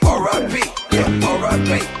 Yeah, R.I.P. Yeah, R.I.P.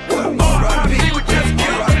 R.I.P. we just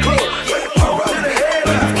killed the club. R.I.P.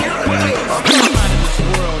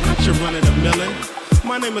 You're running a million.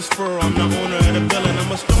 My name is Furrow, I'm the owner of the building.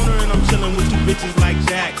 I'm a stoner and I'm chilling with you bitches like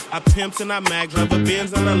Jack. I pimps and I mag, drive a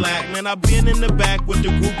Benz on the lack. Man, I've been in the back with the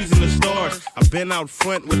groupies in the stores. I've been out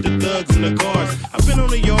front with the thugs and the guards. I've been on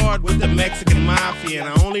the yard with the Mexican mafia.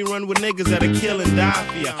 And I only run with niggas that'll kill and die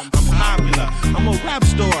for ya. I'm popular, I'm a rap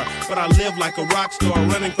star, but I live like a rock star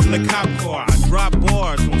running from the cop car. I drop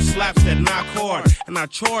bars on slaps that knock hard. And I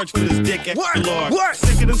charge for this dick extra large.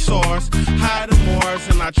 Sicker than SARS, higher than Mars.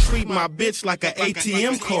 And I treat my bitch like an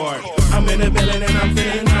ATM card. I'm in the building and I'm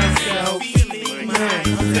feeling myself. Man,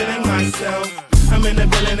 I'm feeling myself. I'm in the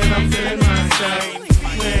building and I'm feeling myself.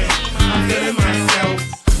 Man, I'm feeling myself.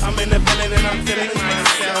 I'm in the building and I'm feeling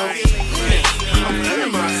myself. Man, I'm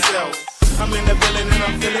feeling myself. I'm in the building and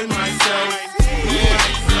I'm feeling myself.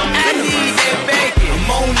 I need that bacon.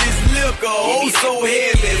 I'm on this liquor, oh so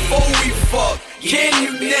heavy. Before we fuck, can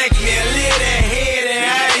you neck me? Lift that head and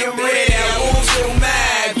I am ready. I want your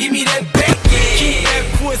mind, give me that bacon. Keep that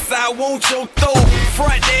pussy, I want your throat.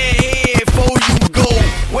 Front that head before you go.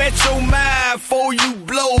 Wet your mind before you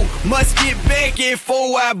blow. Must get Becky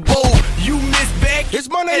before I bow. You miss Becky, it's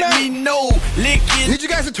Monday let night. me know. Lickin'. Need you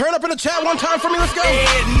guys to turn up in the chat one time for me. Let's go.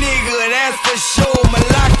 Head nigga, that's for sure. I'ma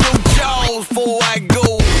lock your jaws before I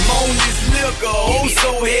go. I'm on this liquor, oh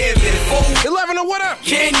so heavy. 11 or what up?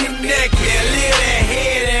 Can you neck me? Lift that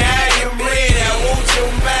head and I am ready. I want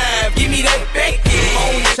your mind. Give me that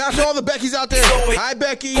bacon. Shout out to all the Beckys out there. Hi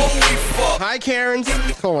Becky. Hi Karens.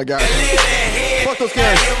 Oh my God. Fuck those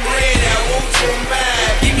Karens. I am ready. I want your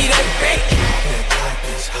mind. Give me that bacon.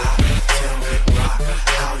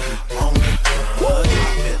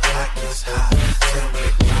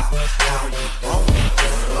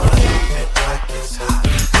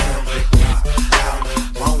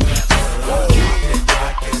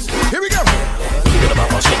 Here we go.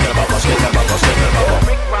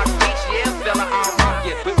 Rick Rock Beach, yeah, fella, I'll rock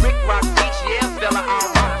it. With Rick Rock Beach, yeah, fella, I'll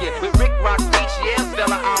rock it. With Rick Rock Beach, yeah,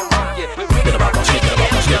 fella, I'll rock it. With Rick Rock Beach,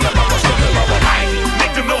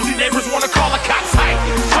 Make them nosy neighbors wanna call the cops. Hype.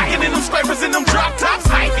 Striking in them scrapers in them drop tops.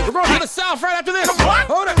 Hype. We're going to the south right after this.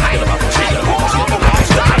 Hold it. Cut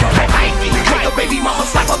the baby mama,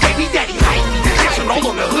 slap her baby daddy. Hype. Catching all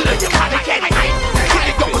on the hood of your cotton candy. Hype. Get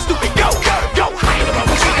it going stupid, go, go, hype.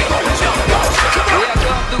 yeah,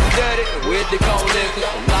 come through dirty with the cold liquor.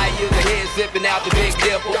 Light years ahead, sipping out the big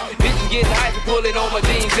dipple. Bitches getting hype and pulling on my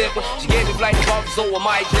jeans zipper. She gave me flight to Boston, so I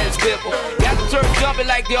might just flip her. Got the turf jumping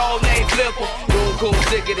like the old name Flipper. Doing cool,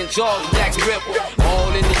 sicker than Charles and Jackie Ripple.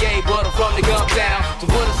 All in the game, but I'm from the gum town. So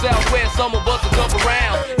for the Southwest, some of us will come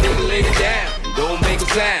around. Nigga, lay it down, don't make a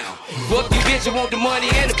sound. Fuck you, bitch, I want the money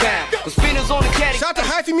and the pound. Cause spinners on the caddy. Shout out to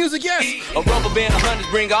Hyphy Music, yes. A rubber band, 100s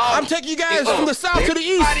bring all. I'm taking you guys from the south to the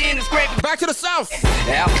east. Back to the south.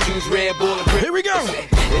 Apple juice, Red Bull, and here we go.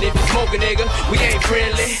 And if you smoke a nigga, we ain't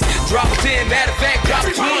friendly. Drop a 10, matter of fact, drop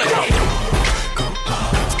a 20.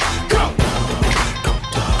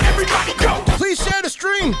 Everybody go. Please share the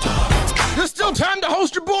stream. There's still time to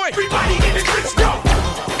host your boy. Everybody in the streets go.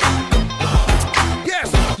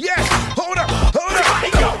 Yes, yes. Hold up, hold up.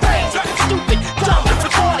 Everybody go. Stupid, dumb,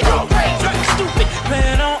 retarded, stupid.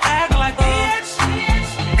 Man, don't act like bitch.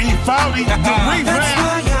 E40, the revamp. That's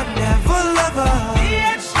why I never love her.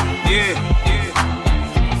 Yeah.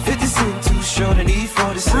 50 Cent too short and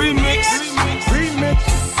E40 Remix.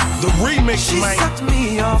 The remix, She man. sucked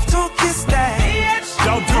me off, don't kiss that.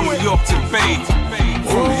 Don't do it. New York to the Bay.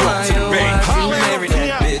 From New York to the Bay.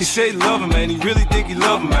 He say he love him, man. He really think he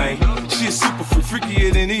love him, man. She a super freak,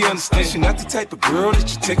 freakier than he understands. She not the type of girl that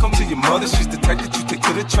you take home to your mother. She's the type that you take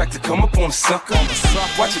to the track to come up on a sucker.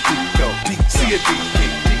 Watch it deep go, deep, see it deep.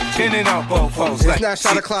 In and out both hoes. It's not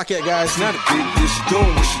shot o'clock yet, guys. It's not a big deal. She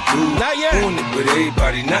doing what she do. Not yet. Doing it with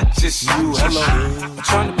everybody, not just you. Hello. I'm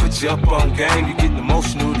trying to put you up on game. You getting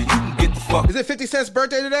emotional, then you can get the fuck. Is it 50 Cent's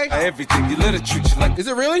birthday today? Everything. You let her treat you like. Is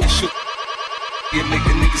it really? Yeah,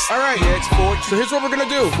 niggas. All right. So here's what we're gonna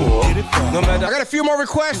do. No matter. I got a few more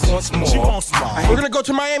requests. She wants more. We're gonna go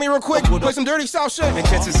to Miami real quick. Play some dirty South shit. And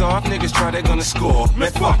chances are niggas try, they're gonna score.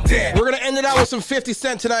 Man, fuck that. We're gonna end it out with some 50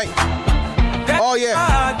 Cent tonight. Oh yeah.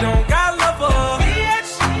 I don't got love for.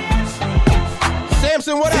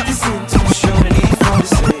 Samson, what up? 50 Cent too short and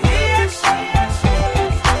E40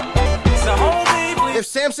 If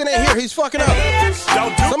Samson ain't here, he's fucking up.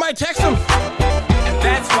 Somebody text him.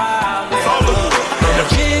 That's why I'm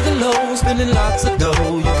gigolo, spending lots of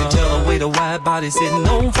dough. You can tell the way the wide body sitting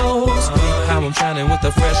on foes. How I'm shining with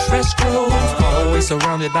the fresh clothes. Always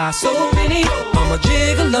surrounded by so many. I'm a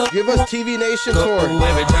gigolo. Give us TV Nation tour.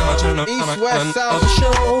 Every time I turn up, East, West, South.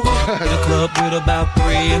 Show. The club with about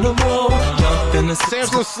 3 in a row. Jump in the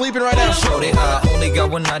Samson's sleeping right now. Shorty, I only got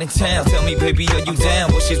one night in town. Tell me, baby, are you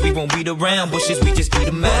down? Bushes, we won't beat around. Bushes, we just beat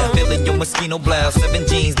a man. Feeling your mosquito blouse. 7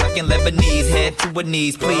 jeans, black and Lebanese. Head to her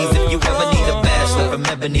knees, please. If you ever need a bachelor from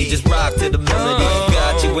ebony, just rock to the melody.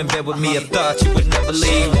 Got you in bed with me, I thought you would never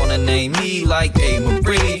leave. Wanna name me like A.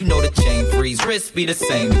 Marie. You know the chain freeze, wrist be the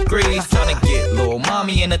same degrees. Tryna get little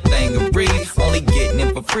mommy in a thing of breeze. Only getting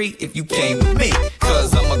it for free if you came with me.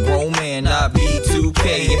 Cause I'm a grown man, I be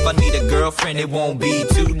 2K. If I need a girlfriend, it won't be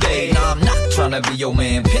today. Nah, I'm not tryna be your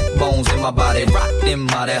man. Pit bones in my body, rock them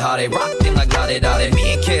how they rock them like la da.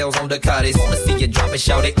 Me and Kale's on the cottage, wanna see you drop it,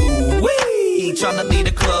 shout it, ooh wee. Tryna lead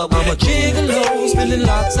the club. I'm a gigolo, spending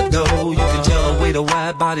lots of dough. You can tell the way the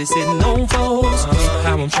wide body sitting on foes.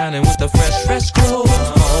 How I'm shining with the fresh clothes.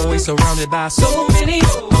 Always surrounded by so many.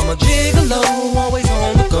 I'm a gigolo, always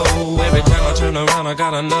on the go. Every time I turn around, I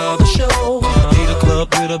got another show. Need a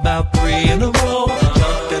club with about 3 in a row.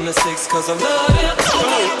 Jump in the 6 cause I love it.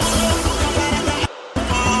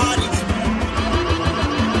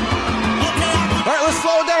 Alright, let's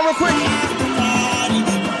slow it down real quick.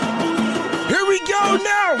 Here we go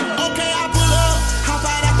now. Okay, I pull up, hop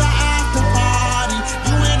out at the after party.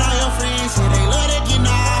 You and all your friends say they love that get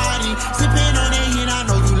naughty. Sipping on that hit, I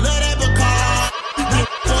know you love that Bacardi.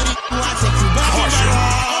 42, I take you back in the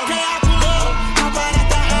hall. Okay, I pull up, hop out at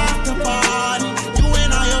the after party. You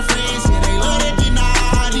and all your friends say they love that get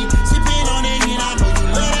naughty. Sipping on that hit, I know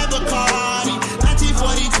you love that Bacardi.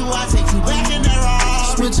 1942, I take you back in the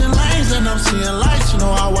hall. Switching lanes and I'm seeing lights, you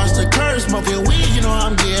know I watch the curves. Smoking weed, you know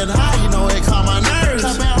I'm getting high, you know it calm my nerves.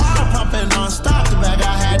 Pumping hard, pumping non-stop, the bag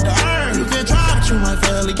I had to earn. You can try, but you might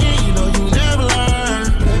fail again, you know you never learn.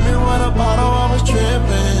 Hit me with a bottle, I was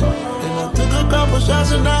tripping. Then I took a couple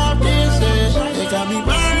shots and now I'm dancing. It got me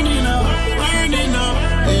burning up,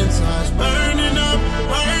 inside's burning up,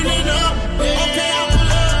 yeah. Okay, I pull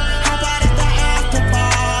up, hop out at the after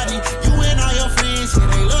party. You and all your friends say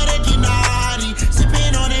they love that get naughty.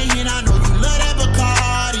 Sipping on that hit, I know you love that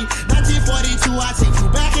Bacardi. 1942, I take you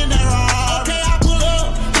back in that hall. Okay, I pull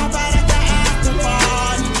up, hop out at the after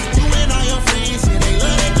party. You and all your friends say they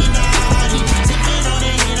love that get naughty. Sipping on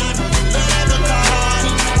that hit, I know you love that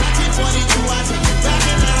Bacardi. 1942, I take you back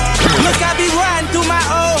in that hall. Look, I be riding through my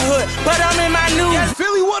old hood, but I'm in my new. Yes,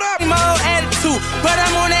 Philly, what up? My old attitude, but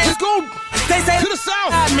I'm on that. Let's go They say to the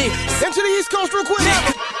south, me. into the East Coast real quick.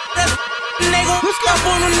 Nigga, let's go up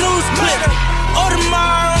on the news clip.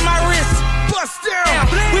 Audemars on my wrist. Bust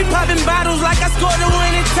down. We popping bottles like I scored a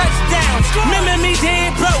winning touchdown. Remember me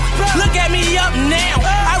dead broke. Look at me up now.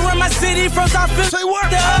 I run my city from South Philly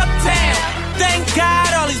to uptown. Thank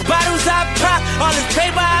God, all these bottles I pop, all this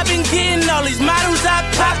paper I've been getting, all these models I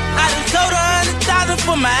pop. I done sold 100,000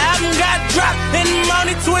 for my album got dropped. And I'm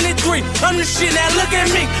only 23. I'm the shit now. Look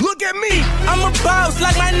at me. Look at me. I'm a boss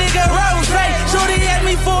like my nigga Rose. Shorty asked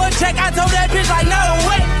me for a check. I told that bitch like no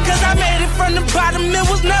way. Cause I made it from the bottom. It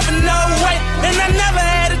was never no way. And I never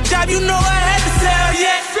had a job. You know I had to sell.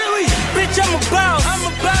 Yeah, Philly. Bitch, I'm a boss.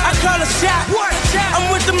 I call a shot. What?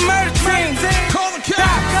 I'm with the murder team. Call the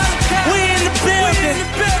cop. We in the building.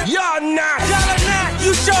 Y'all not.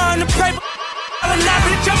 You showing the paper.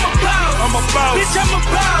 Bitch, I'm a boss. I'm a boss. Bitch, I'm a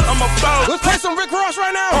boss. I'm a boss. Let's play some Rick Ross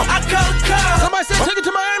right now. I call a call. Somebody said take it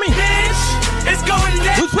to Miami. Bitch, it's going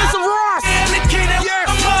down. Let's play some Ross.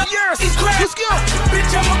 Yes. Let's go.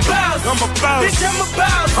 Bitch, I'm a boss. I'm a boss. Bitch, I'm a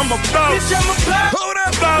boss. I'm a boss. Bitch, I'm a boss. Hold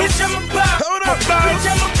up. Bitch, I'm a boss. Hold up. Bitch,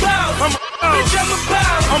 I'm a boss. I'm a boss. Bitch, I'm a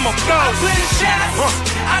boss. I'm a boss. I play the shots.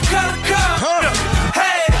 I call a call.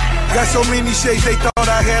 Hey. Got so many shades, they thought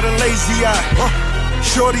I had a lazy eye.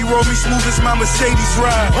 Shorty roll me smooth as my Mercedes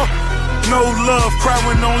ride. No love, cry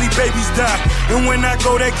when only babies die. And when I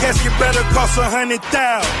go, that casket better cost 100,000.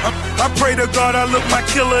 I pray to God I look my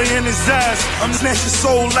killer in his eyes. I'm snatch his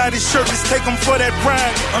soul out his shirt, let's take him for that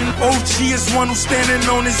pride. I'm OG is one who's standing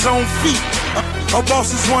on his own feet. Our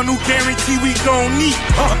boss is one who guarantee we gon' meet.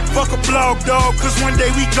 Fuck a blog dog, cause one day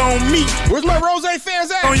we gon' meet. Where's my Rose fans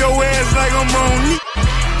at? On your ass like I'm on knee.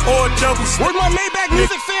 Or double. Where's my Maybach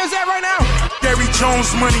music fans at right now? Gary Jones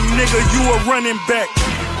money, nigga, you a running back.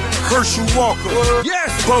 Herschel Walker. Yes.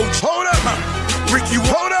 Boach. Hold up. Ricky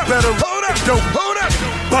Hold up. Better. Hold up. Dope. Hold up.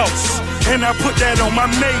 Boss. And I put that on my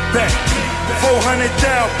Maybach. 400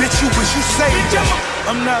 down, bitch, you wish you saved that.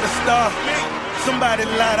 I'm not a star. Somebody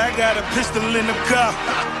lied, I got a pistol in the car.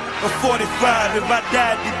 A 45, if I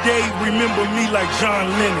died today, remember me like John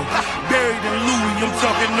Lennon. Buried in Louis, I'm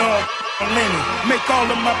talking all Lennon. Make all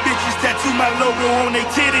of my bitches tattoo my logo on they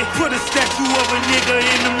titty. Put a statue of a nigga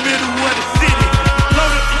in the middle of the city.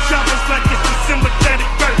 Load up the choppers like it's December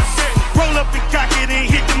 31st. Roll up and cock it and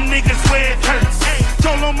hit them niggas where it hurts.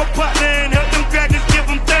 Told on my partner and help them crackers give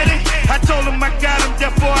them 30. I told him I got him,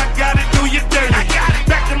 therefore I gotta do you dirty.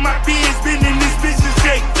 Back to my biz, been in this business,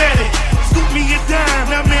 gate 30. Scoop me a dime,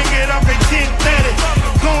 now man get off at 10:30.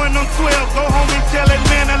 Going on 12, go home and tell that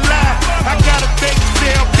man a lie. I got a baby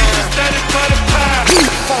sale, bitches 30 for the pie.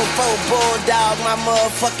 Fofo bulldog, my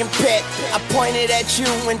motherfucking pet. I pointed at you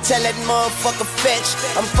and tell that motherfucker fetch.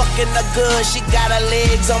 I'm fucking her good, she got her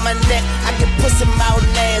legs on my neck. I get pussy mouth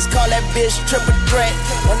ass, call that bitch triple threat.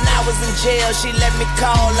 When I was in jail, she let me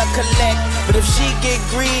call her collect. But if she get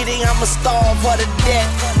greedy, I'ma starve her to death.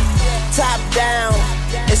 Top down,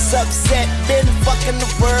 It's upset, been fucking the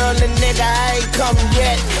world and nigga, I ain't come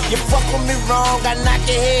yet. You fuck with me wrong, I knock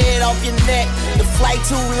your head off your neck. The flight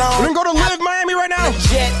too long. We're gonna go to Live Miami right now.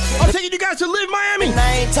 I'm taking you guys to Live Miami. And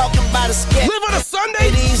I ain't talking about a sketch. Live on a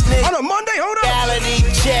Sunday? On a Monday? Hold up. Reality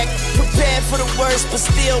check. Prepared for the worst, but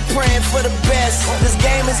still praying for the best. This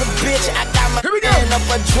game is a bitch. I got my hand up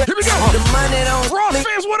a dress. Here we go. The money don't Ross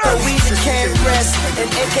fans, what up? so easy can't rest. And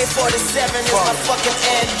AK-47 is my fucking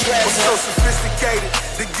address. I'm so sophisticated.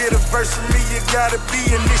 To get a verse from me, you gotta be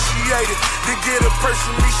initiated. To get a purse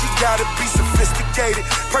from me, she gotta be sophisticated.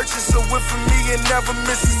 Purchase a whip from me and never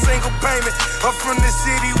miss a single payment. I'm from the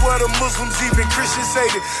city where the Muslims, even Christians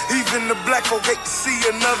hate it. Even the black folk hate to see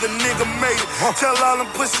another nigga made it. Tell all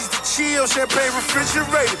them pussies to chill, champagne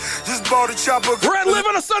refrigerated. Just bought a chopper. We're at Live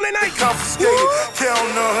on a Sunday night. Confiscated.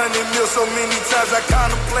 Counting 100 mil so many times I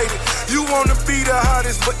contemplated. You wanna be the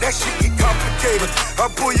hottest, but that shit get complicated. I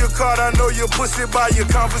pull your card, I know your pussy by your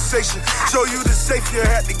conversation. Show you the safe, you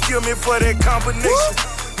had to kill me for that combination.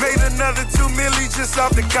 Made another 2 milli just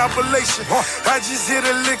off the compilation. I just hit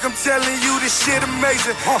a lick, I'm telling you this shit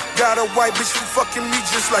amazing. Got a white bitch who fucking me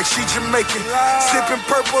just like she Jamaican. Sipping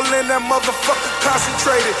purple and that motherfucker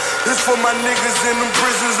concentrated. This for my niggas in them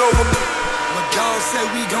prisons over. My dog say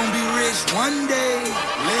we gon' be rich one day.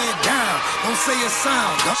 Lay it down, don't say a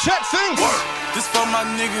sound. Chet things. This for my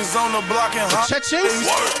niggas on the block and hot. Chet things.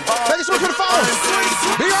 Thank you so much for the follow.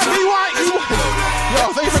 B-R-B-Y-E.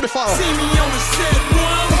 Yo, thank you for the follow. See me on the set,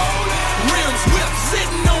 one. Rims whip,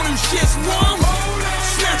 sitting on them shits, one.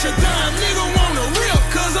 Snatch a dime, nigga wanna rip,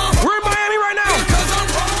 cause I'm. We're in Miami right now. Cause I'm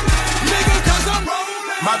rolling, nigga, cause I'm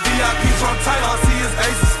rolling. My VIP's on tight, all I see is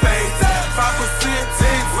ace of spades. 5%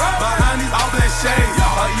 tints, behind these all black shades.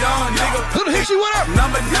 A young nigga. Little Hitchy, what up?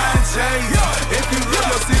 Number 9 J's. If you look,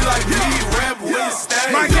 you'll see like me, rap where you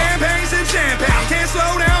stay. My campaign's in champagne, can't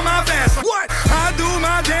slow down my fast. What? I do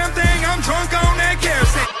my damn thing, I'm drunk on that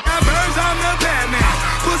kerosene. I birds, I'm the Batman.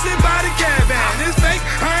 Pussy by the caravan, it's fake,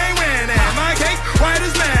 I ain't wearing that. My cake, white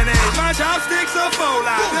as mayonnaise. My chopsticks are full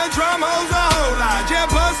lot. The drum hoes a whole lot. Just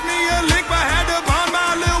bust me a lick, but had to bond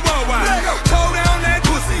my little worldwide. Toe down that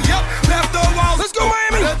pussy, yup, left the walls. Let's go,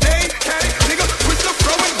 Miami. The day, had it, nigga, twist the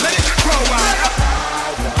throw and let it grow out.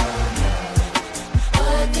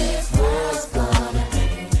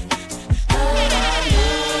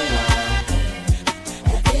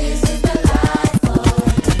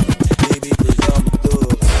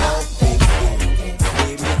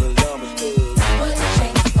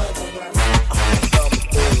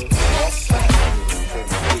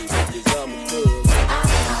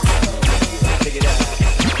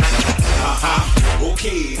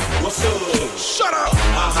 Shut up.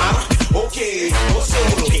 Okay, what's up?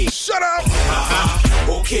 Shut up.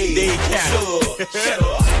 Okay, what's up? Shut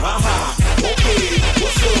up. Okay,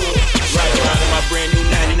 what's up? Right around in my brand new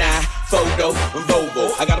 99 photo Volvo.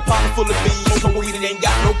 I got a pocket full of beans, some weed and ain't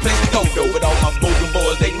got no place to go though. But all my Bogan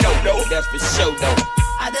boys, they know though, that's for sure though.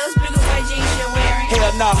 Are those bigger white jeans you're wearing?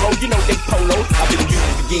 Hell nah, ho, you know they polos. I've been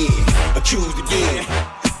used again, accused again.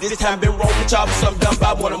 This time been wrong with y'all for something done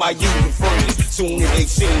by one of my usual friends. Soon as they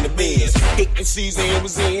seen the Benz, hating season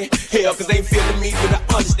was in. Hell, cause they feeling me, but I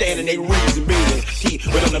understanding they reason being.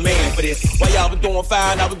 But I'm the man for this. While y'all was doing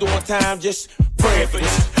fine, I was doing time, just praying for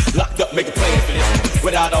this. Locked up, make a plan for this.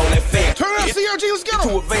 Without all that fan. Turn on CRG, let's go.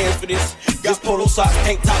 Too advanced for this. Got polo socks,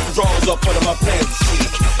 tank tops, and drawers up under my plans to see.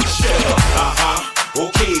 Shut up,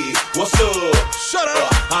 okay, what's up? Shut up,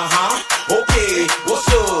 okay, what's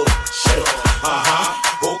up? Shut up,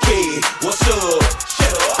 okay, what's up?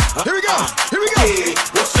 Shut up. Here we go, here we go. Okay,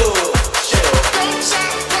 what's up? Shut up.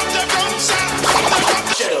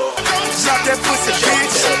 Shut up. Drop that pussy,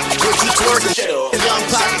 bitch. What you twerking? Shut up. Young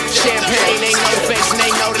pop, champagne, ain't no face, and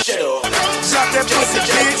ain't no. Shut up. Drop that pussy,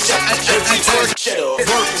 bitch. What you twerking? Shut up.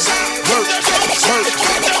 Work.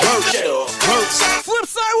 Flip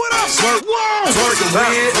side, what up? Whoa. Twerking,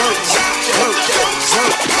 man. Shut up.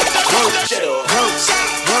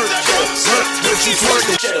 What you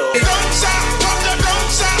twerking? Shut up.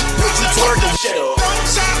 What you twerking? Shut up.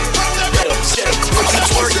 What you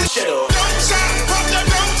twerking? Shut up.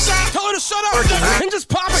 Tell her to shut up and just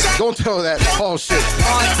pop it. Don't tell her that. Oh, shit.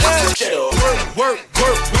 Shut up. Work.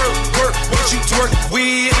 What you twerk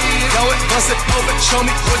with? Know it, bust it over. Show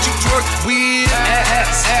me what you twerk with.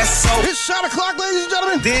 Ass so. It's shot o'clock, ladies and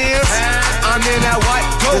gentlemen. Dance. I'm in that white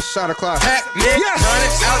coat. It's shot o'clock. Pack, nigga. Yes.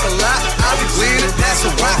 100 out the lot. I'll be bleeding. That's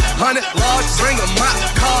a rock. 100 large. Bring a mop.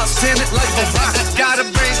 Cars tinted like a rock. Got a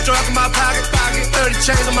brain struck in my pocket. 30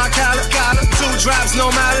 chains on my collar. 2 drops, no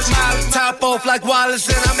mileage. Top off like Wallace.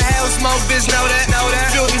 And I'm a hell smoke, bitch. Know that.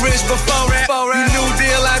 Filthy rich before that. New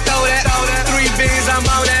deal, I throw that. 3 beans, I'm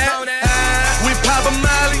on that. We pop a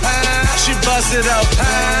Molly, she bust it up.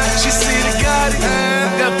 She see the Gotti,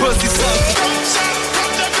 that pussy suck.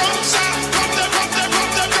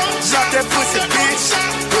 Drop that pussy, bitch.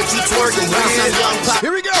 What you twerking with?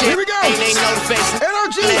 Here we go, here we go.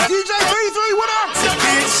 NRG, DJ 33, what up?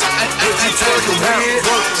 Bitch, what you twerking with?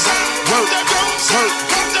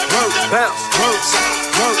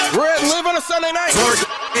 We're at Live on a Sunday night.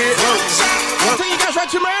 I'll take you guys right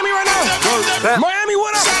to Miami right now. Miami,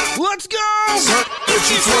 what up? Let's go. What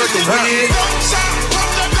you twerking with?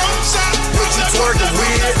 What you twerking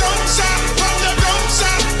with?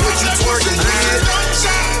 What you twerking with?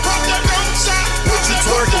 What you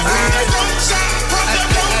twerking with?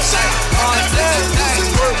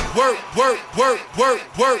 Work, work, work, work,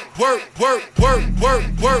 work, work, work, work, work, work,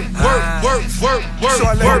 work, work, work. So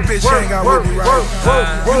I let a bitch hang out with me right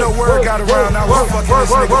now. You know word got around, I was fucking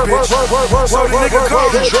this nigga bitch. So the nigga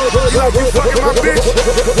called me, he like, you fucking my bitch?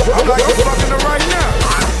 I'm like, I'm fucking her right now.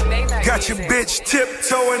 Got your bitch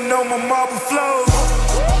tiptoeing on my marble floor.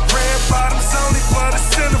 Red bottoms only for the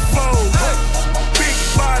centerfold. Big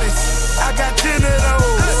bodies, I got 10 of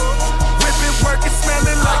those. Whipping, working,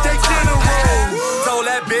 smelling like they dinner rolls. Told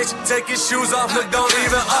that bitch, take your shoes off, look, don't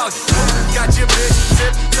even argue. Got your bitch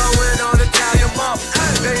tiptoeing on Italian mom.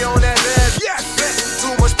 They on that ass, yes,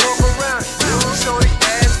 too much pork around. Show the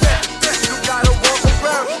ass back, you gotta walk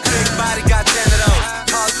around. Big body got 10 of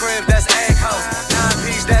those. Hard crib, that's egg hoes.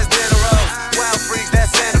 9-piece, that's dinner rolls. Wild freaks,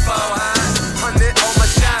 that's centerfold. 100 on my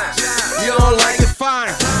shine. You don't like it,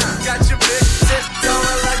 fine. Got your bitch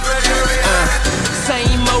tiptoeing like Gregory.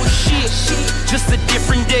 Same old shit, just a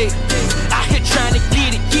different day. Out here trying to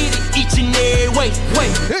get it each and every way.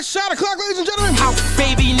 It's shot o'clock, ladies and gentlemen. Out,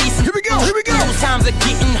 baby, need some. Here we go, here we go. Those times are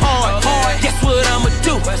getting hard. Guess what I'ma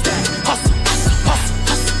do? Hustle,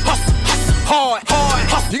 hard,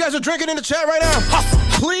 hustle. You guys are drinking in the chat right now.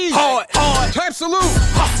 Please, hard. type salute.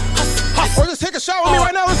 Or just take a shot with me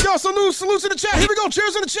right now. Let's go. Salutes in the chat. Here we go.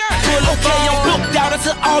 Cheers in the chat. Okay, I'm booked out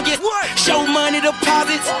until August. What? Show money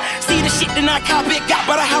deposits. See the shit that I cop it. Got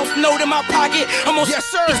but a house note in my pocket. I'm on yes,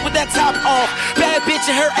 sir. With that top off. Bad bitch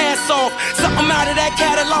and her ass off. Something out of that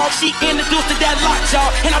catalog. She introduced to that lockjaw.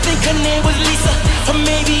 And I think her name was Lisa. Or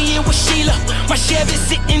maybe it was Sheila. My Chevy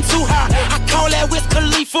sitting too high. I call that Wiz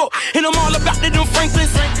Khalifa. And I'm all about them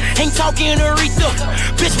Franklins. Ain't talking Aretha.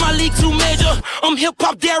 Bitch, my league too major. I'm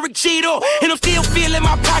hip-hop Derek Jeter. And I'm still feeling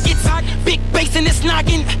my pockets. Big bass and it's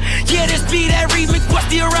knocking. Yeah, this be that remix. But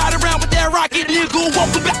still ride around with that rocket. Nigga,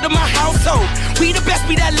 welcome back to my household. We the best,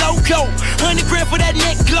 be that loco. 100 grand for that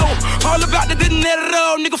neck glow. All about the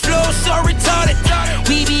dinero. Nigga flow so retarded.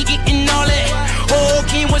 We be getting all that. Oh,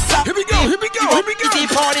 King, what's up? Here we go, here we go, here we go.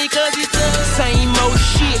 It's party cause it's the same old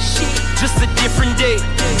shit. Just a different day.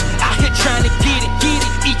 Out here trying to get it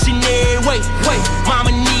each and every way.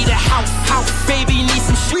 Mama need a house, baby need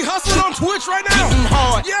some shit. We hustling on Twitch right now. Getting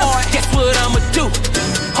hard, guess what I'ma do?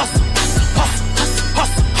 Hustle,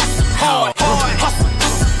 hard, hustle.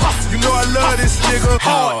 You know I love this nigga.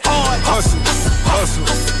 Hard,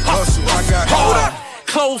 Hustle, I got hold up.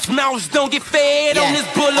 Closed mouths don't get fed on this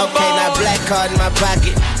boulevard. Okay, now black card in my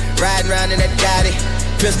pocket. Riding around in that Gotti.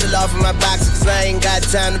 Pistol off in my box, cause I ain't got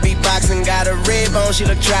time to be boxing. Got a red bone, she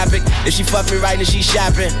look tropic. If she fuck me right, then she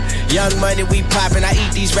shopping. Young money, we poppin'. I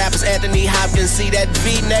eat these rappers, Anthony Hopkins. See that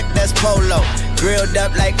V-neck, that's polo. Grilled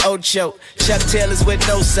up like Ocho. Chuck Taylors with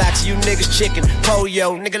no socks. You niggas chicken,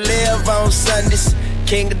 pollo. Nigga live on Sundays.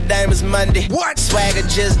 King of Diamonds Monday. What? Swagger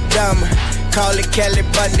just dumb. Call it Kelly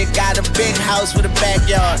Bundy. Got a big house with a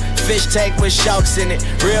backyard. Fish tank with sharks in it.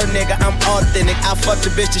 Real nigga, I'm authentic. I fuck the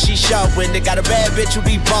bitch till she sharp-winded. Got a bad bitch who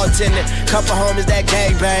be bartending. Couple homies that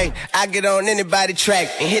gangbang. I get on anybody track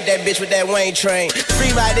and hit that bitch with that Wayne train.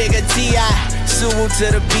 Free my nigga T.I. Suwu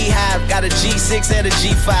to the Beehive. Got a G6 and a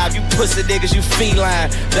G5. You pussy niggas, you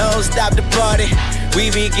feline. Don't stop the party.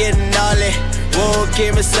 We be getting all it. Whoa,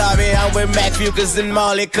 Kim, sorry, I'm with Mac Fucus and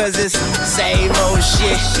Molly, cause it's same old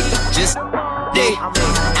shit. Just day,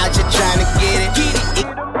 out here trying to get it.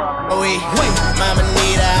 Wait, mama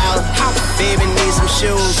need a house, baby need some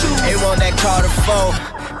shoes. They want that Carter 4,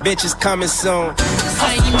 bitches coming soon.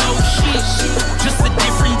 Same old shit, just a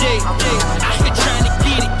different day. Out here trying to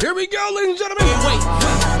get it. Here we go, ladies and gentlemen.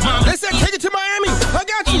 Mama, they said take it to Miami. I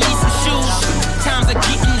got you. Need some shoes. Times are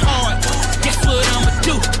getting hard. Guess what I'ma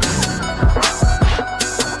do?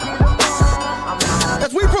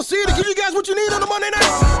 As we proceed to give you guys what you need on a Monday night.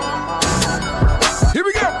 Here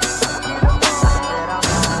we go.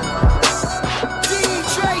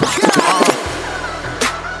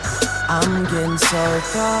 I'm getting so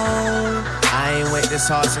cold. I ain't wait this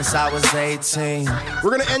hard since I was 18.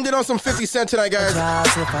 We're gonna end it on some 50 Cent tonight, guys.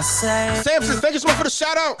 If I say Samson, thank you so much for the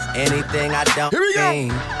shout out. anything I don't Here we go. mean.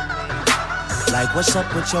 Like, what's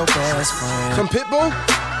up with your best friend? Some Pitbull?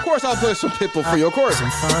 Of course I'll play some Pitbull for you, of course.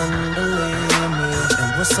 Some fun, believe me.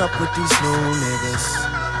 And what's up with these new niggas?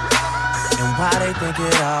 And why they think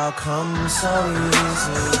it all comes so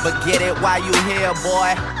easy? But get it while you here,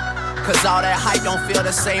 boy. Cause all that hype don't feel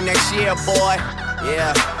the same next year, boy.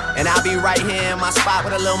 Yeah. And I'll be right here in my spot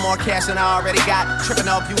with a little more cash than I already got. Tripping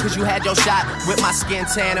off you cause you had your shot. With my skin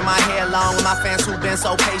tan and my hair long. With my fans who been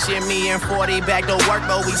so patient. Me and 40 back to work,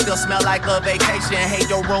 but we still smell like a vacation. Hate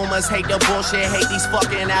the rumors, hate the bullshit, hate these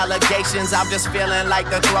fucking allegations. I'm just feeling like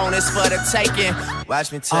the throne is for the taking.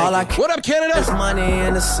 Watch me take it. What up, Canada? There's money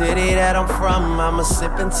in the city that I'm from. I'ma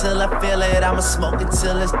sip until I feel it. I'ma smoke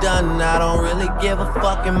until it's done. I don't really give a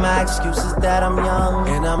fuck, and my excuse is that I'm young.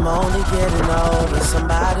 And I'm only getting older.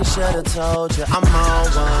 Somebody should've told you I'm on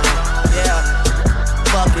one. Yeah.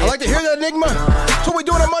 Fuck it. I like to hear that, Enigma. So we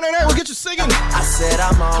doing on Monday night. We'll get you singing. I said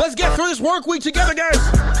I'm on. Let's get through this work week together, guys.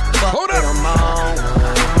 Hold up. I'm on.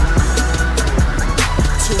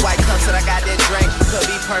 2 white cups that I got that drink. Could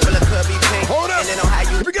be purple or could be pink. Hold up. And then know how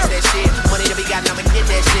you get that shit. Money to be got, I'ma get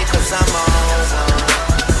that shit. Cause I'm on.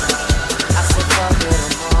 I said fuck it,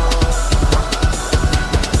 I'm on.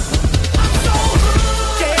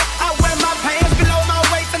 Yeah, I wear my pants below my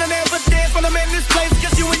waist and I never dance when I'm in this place.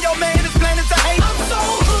 Cause you and your man is planning to hate. I'm so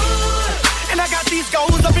hood. And I got these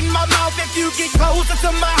goals up in my mouth. If you get closer to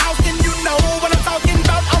my house, then you know what I'm talking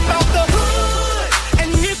about. I'm about the hood.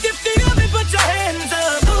 And if you feel me, put your hands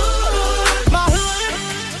up. My hood,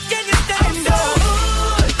 can you stand up?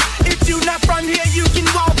 If you not from here, you can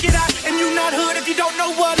walk it out. And you not hood if you don't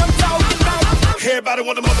know what I'm talking about. Everybody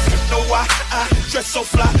want to motherfucker know why I dress so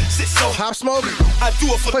fly, sit so Pop Smoke. I do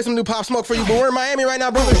it for Play some new Pop Smoke for you, but we're in Miami right now,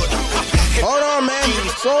 brother. Hold on, man.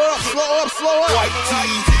 Slow up, slow up, slow up. white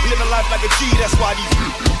tee. Living life like a G, that's why these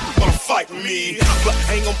wanna fight me. But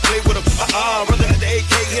I ain't gonna play with them. Rather than the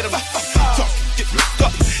AK hit them. Talk, get mixed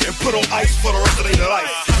up, and put on ice for the rest of their life.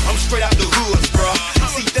 I'm straight out the hoods, bruh.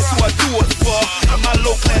 See, that's who I do it for. And my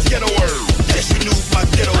low class ghetto word. Yes, you knew my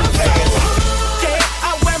ghetto past. Yeah,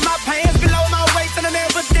 I wear my pants below my waist and I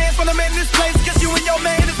never dance when I'm in this place. Cause you and your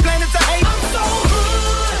man is planning to hate. I'm so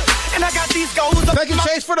hood. And I got these goals up. Thank you,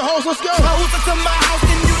 Chase, for the host. Let's go. Closer to my house,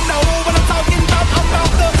 then you know what I'm talking about. I'm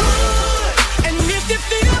about the hood. And if you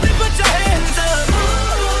feel me, put your hands up.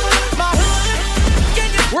 My hood,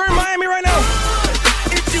 can you? We're in Miami right now.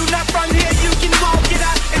 If you not from here, you can walk it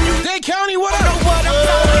out. And you Dade County, what know up? what I'm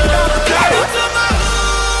talking about. Closer to my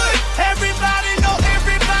hood. Everybody know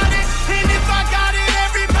everybody. And if I got it,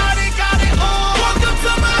 everybody got it. Welcome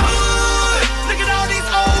to my hood. Look at all these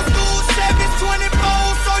old school 7s,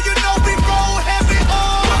 24s, so you know we roll heavy.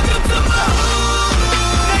 Welcome to my hood.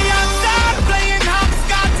 They outside playing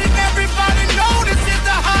hopscotch and everybody know this is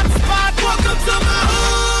the hot spot. Welcome to my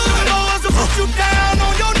hood. Boys will put you down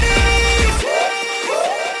on your knees.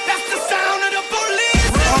 That's the sound of the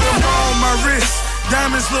police. On my wrist,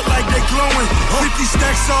 diamonds look like they glowing. 50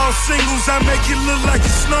 stacks all singles, I make it look like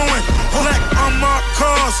it's snowing. Black unmarked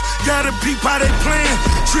cars, gotta peep how they playing.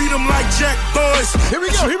 Treat them like jack boys. Here we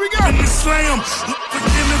go, here we go. And slay them,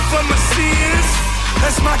 forgive me for my sins.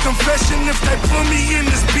 That's my confession if they put me in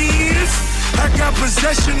this Benz. I got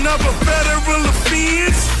possession of a federal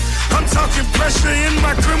offense. I'm talking pressure in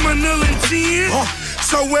my criminal intent.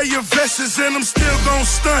 So wear your vests and I'm still gon'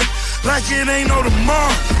 stunt like it ain't no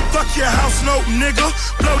tomorrow. Fuck your house note, nigga.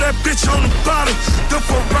 Blow that bitch on the bottom. The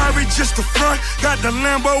Ferrari just the front, got the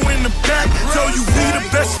Lambo in the back. Told you we the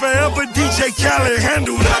best forever. DJ Khaled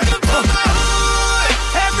handle that.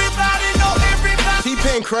 Everybody know everybody.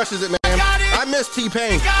 T-Pain crushes it, man. I miss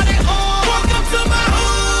T-Pain. Got it on. Welcome to my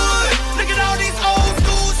hood. Look at all these old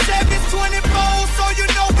school 7s, 24s, so you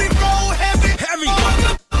know we roll heavy. Heavy.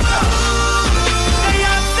 Welcome to my hood. They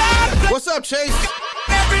outside. What's up, Chase?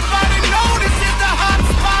 Everybody know this is the hot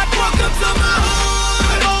spot. Welcome to my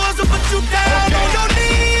hood. Boys will put you down on your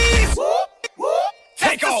knees.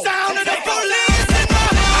 Take the sound of the police in my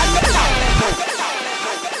hood.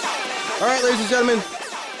 All right, ladies and gentlemen.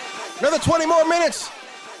 Another 20 more minutes.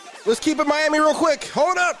 Let's keep it Miami real quick.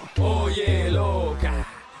 Hold up. Oye, loca,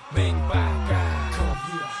 ven pa' acá.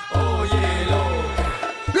 Oye, loca.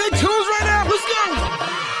 Big tunes right now. Let's go.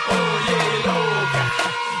 Oye, loca,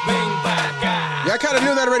 ven pa' acá. Yeah, I kind of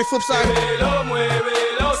knew that already. Flip side. Muévelo,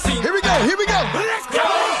 muévelo, sin Here we go. Here we go. Let's go.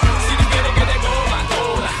 Si tú quieres que te coma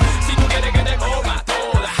toda, si tú quieres que te coma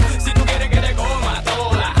toda, si tú quieres que te coma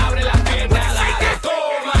toda, abre las piernas, la que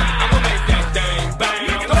toma. I'ma make that thing bang,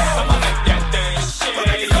 I'ma make that thing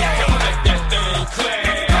shake, I'ma make that thing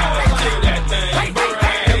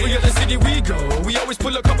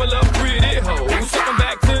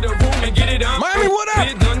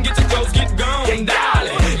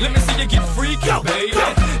you get freaky, baby.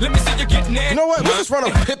 Let me see you get nasty. You know what? Let's just run a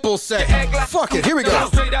Pitbull set. Fuck it. Here we go.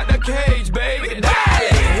 Straight out the cage, baby.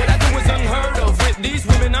 Darling, what I do is unheard of. With these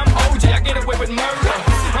women, I'm OG. I get away with murder.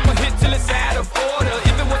 I'm a hit till it's out of order.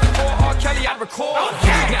 If it wasn't for R. Kelly, I'd record.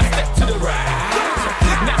 Now step to the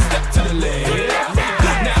right. Now step to the left.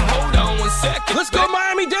 Now hold on 1 second. Let's go,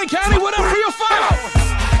 Miami-Dade County. What up for your file?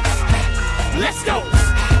 Let's go.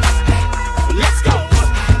 Let's go.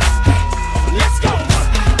 Let's go.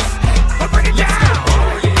 Bring it down.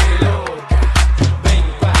 Oh yeah, loca. Ven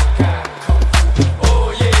pa' acá.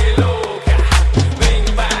 Oh yeah, loca. Ven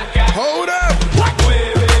pa' acá. Hold up.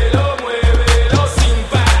 Muévelo, muévelo sin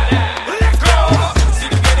parar. Let's go. Si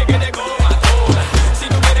tú quieres que te coma toda. Si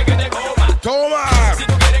tú quieres que te coma. Toma. Si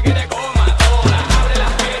tú quieres que te coma toda. Abre la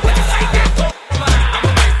pierna. Toma.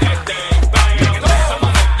 I'ma make that thing bang. I'ma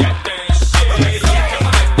make that thing shake.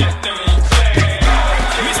 I'ma make that thing clap.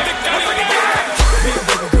 Mr. Bend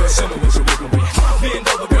over, girl, show me what you working with. Bend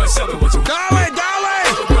over, girl, show me what you Dale.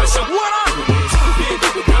 What up? Bend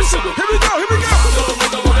over, girl, show me. Here we go. Todo el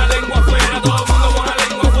mundo con la lengua afuera, todo el mundo con la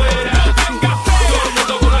lengua afuera. Venga, todo el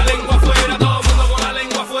mundo con la lengua afuera, todo el mundo con la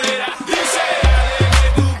lengua afuera. Dice, dale que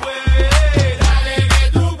tú puedes, dale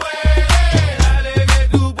que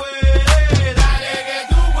tú puedes, dale que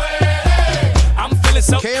tú puedes. I'm feeling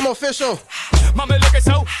so. KM official. Mama looking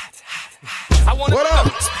so. I wanna What up?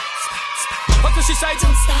 What does she say? Stop.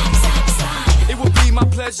 It would be my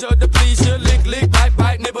pleasure to please you. Lick,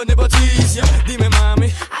 bite, nibble, tease ya. Dime,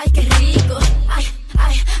 mami. Ay, qué rico.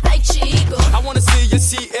 Ay, chico. I wanna see you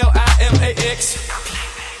CLIMAX.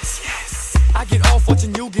 I get off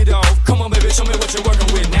watching you get off. Come on, baby, show me what you're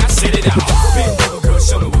working with. Now set it out. Bend over, girl,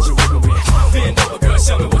 show me what you're working with. Bend over, girl,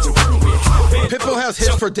 show me what you're working with. Pitbull has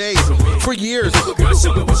hits for days, for years. Girl,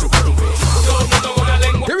 show me what you're working with. Todo el mundo con la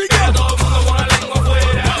lengua. Here we go. Todo el mundo con la lengua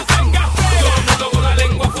afuera. Venga, todo el mundo con la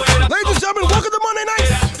lengua afuera. Ladies and gentlemen, welcome to Monday Night.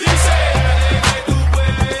 Dice, dale que tú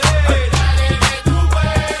puedes, dale que tú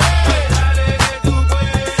puedes, dale que tú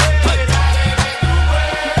puedes, dale que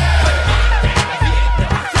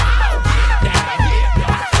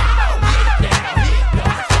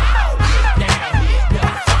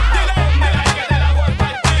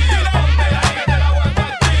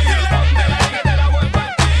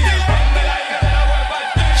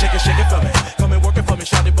Shake it for me. Come and work it for me.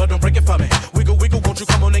 Shout it, but don't break it for me. Wiggle, won't you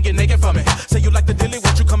come on and get naked for me? Say you like the dilly,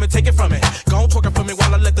 won't you come and take it from me? Go on, twerk it for me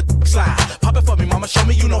while I let the slide. Pop it for me, mama, show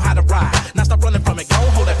me you know how to ride. Now stop running from it, go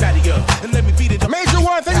on, hold that fatty up. And let me beat it up. Major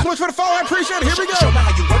One, thanks so much for the follow. I appreciate it. Here we go. Show me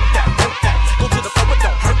how you work that. Go to the floor, but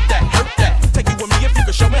don't hurt that. Take you with me if you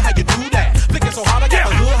can show me how you do that. Flick it so hard, I got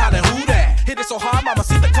the hood, how to who that. Hit it so hard, mama,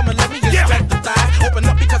 see that come and let me inspect the thigh. Open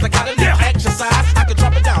up because I got a little exercise. I can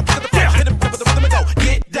drop it down, pick it the front, hit it with the rhythm and go.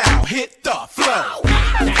 Get down, hit the flow.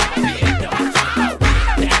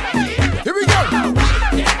 Here we go.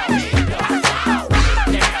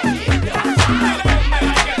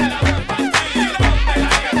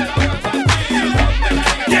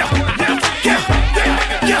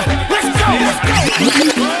 Let's go.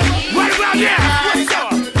 Right about now. What's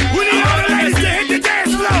up? We need all the ladies to hit the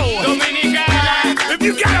dance floor. If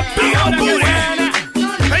you got a big old booty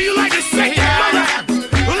and you like to shake that mother,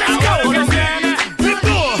 well, let's go.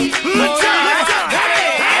 Pitbull, let's go.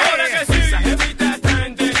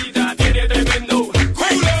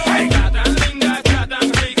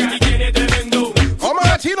 All my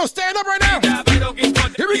Latinos, stand up right now.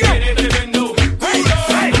 Here we go.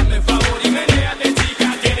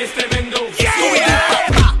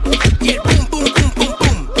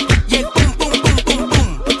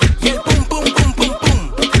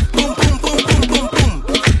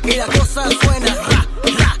 Y la cosa suena ra,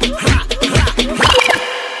 ra, ra, ra, ra.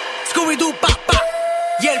 Scooby-Doo, pa, pa.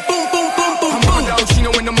 Y el boom, boom, boom, boom, boom. Dog, she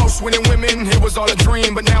knowing the most winning women. It was all a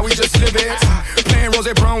dream, but now we just live it. Playing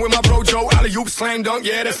Rose Brown with my bro Joe. Alley-oop, slam dunk,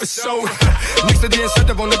 yeah, that's for sure. Next to the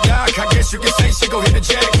incentive on the dock, I guess you could say she go hit the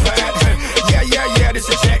jackpot. Yeah, this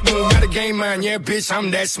a jack move, not a game man. Yeah, bitch, I'm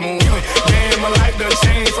that smooth. Damn, my life done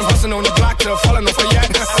changed from hustling on the block to falling off a yacht.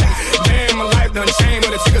 Damn, my life done changed,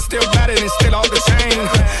 but the chick still got it and still off the chain.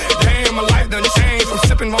 Damn, my life done changed from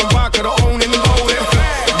sipping on vodka to owning and loading.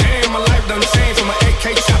 Damn, my life done changed from an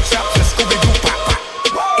AK chop chop to Scooby-Doo pop pop.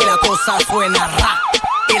 Y la cosa suena ra,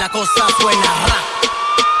 y la cosa suena ra.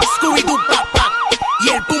 Scooby-Doo, pa, pa. Y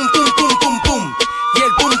el boom, boom, boom, boom, boom. Y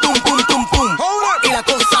el boom, boom, boom, boom, boom. Y la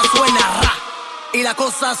cosa suena ra, y la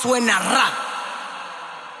cosa suena ra.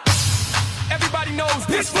 Everybody knows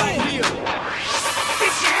this right here.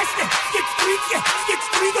 Get nasty, get freaky, get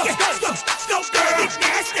freaky. Go, girl, get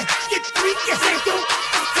nasty, get freaky.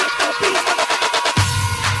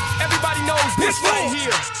 Everybody knows this right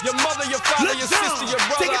here. Your mother, your father, your sister, your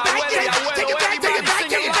brother, whether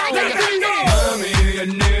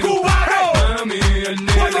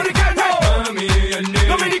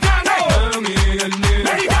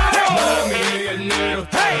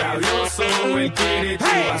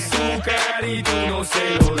azúcar y tú no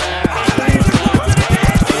se lo das.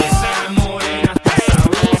 Esa morena está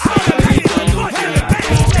sabrosa y cuando te la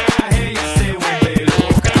tocas ella se vuelve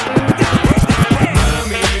loca.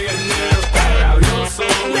 Mami, el negro está rabioso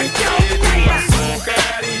y quiere tu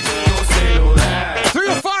azúcar y tú no se lo das.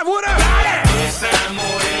 305, what up? Esa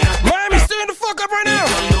morena Miami, stand the fuck up right now.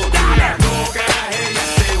 cuando te la tocas ella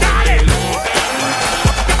se vuelve loca.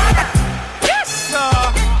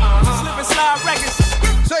 Slip and slide records.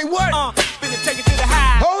 Say what? Finna take it to the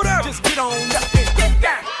high. Hold up. Just get on up and get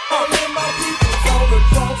down. All of my people all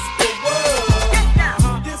across the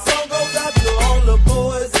world. This song goes out to all the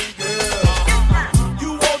boys and girls. You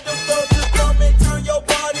want the fuck to come and turn your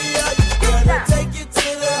body out, you better take it to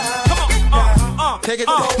the high.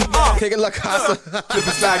 Take it, La Casa. Slip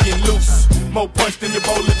and slide getting loose. More punch than your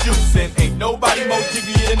bowl of juice. And ain't nobody more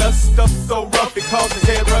jiggy than us. Stuff so rough it causes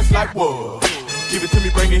head rush like whoa. Give it to me,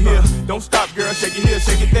 bring it here. Don't stop, girl, shake it here,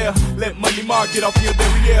 shake it there. Let Money Mark get off your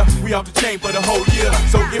baby, yeah. We off the chain for the whole year.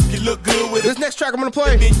 So if you look good with This next track I'm gonna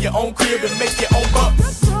play. in your own crib and make your own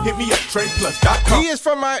bucks, hit me up, TradePlus.com. He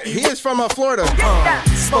is from Florida.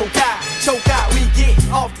 Smoke out, choke out, we get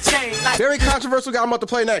off the chain like Very controversial guy I'm about to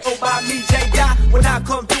play next. go by me, J-Dot. When I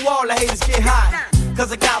come through, all the haters get hot.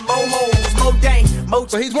 Cause I got more hoes, more dang, more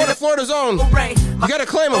So he's one of Florida's own. rain. You gotta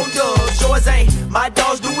claim him. Own dogs, yours ain't. My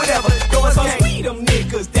dogs do whatever, yours can't. We them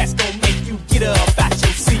niggas that's gon' make you get up out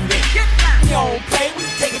your seat. We don't play, we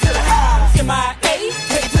take it to the house. MIA,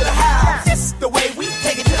 take it to the house. This the way we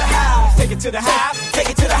take it to the house. Take it to the house, take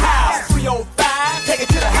it to the house. 305, take it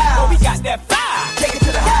to the house. Oh, we got that fire, take it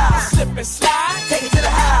to the house. Slip and slide, take it to the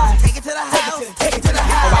house. Take it to the house, take it to the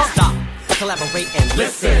house. Alright, stop. Collaborate and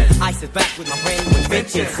listen. I sit back with my brand new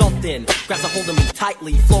invention. Something grabs a hold of me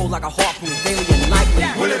tightly. Flow like a harpoon daily and nightly.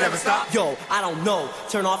 Will it ever stop? Yo, I don't know.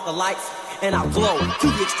 Turn off the lights and I'll glow. To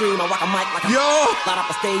the extreme, I rock a mic like a light up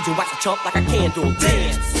a stage and wax a chump like a candle.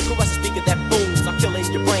 Dance. Caress a speaker that booms. I'm killing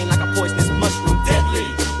your brain like a poisonous mushroom. Deadly.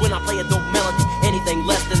 When I play a dope melody, anything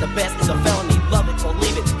less than the best is a felony. Love it or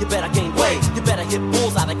leave it. You better gain weight. You better hit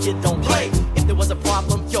bulls out. A kid don't play. If there was a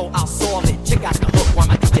problem, yo, I'll solve it. Check out the hook while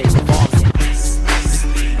my DJ revolves it.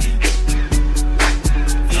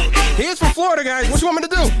 He is from Florida, guys. What you want me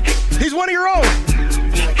to do? He's one of your own.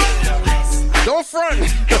 Don't front.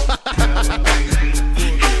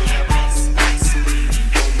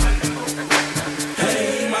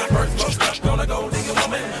 Hey, my first love stuck gonna go dig a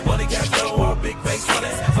woman. Money cash flow, all big face money.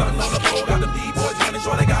 Something on the pole, got them D-boys running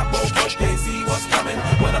short. They got both folks, can't see what's coming.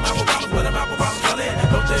 When I'm apple bombers, when I'm apple bombers running.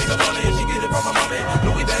 Don't change the money if she get it from my mommy.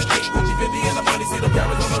 Louis back, King, Gucci 50 in the money. See the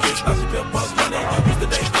carrots on the wrist, now she feel buzz money. Used to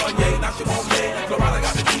date Kanye, now she won't pay. Florida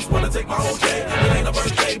got the juice, wanna take my whole day. It ain't a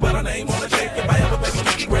birthday, but her name on the cake. If I ever pay for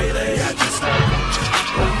Mickey grade A, I just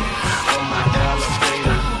on my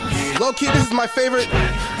elevator. Low key, this is my favorite.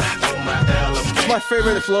 My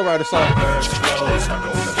favorite Flow Rider song.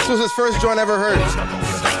 This was his first joint I ever heard.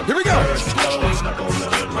 Here we go.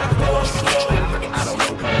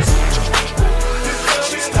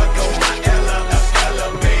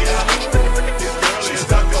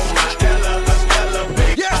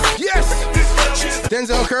 Yes, yes.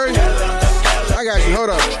 Denzel Curry. I got you. Hold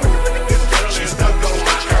up.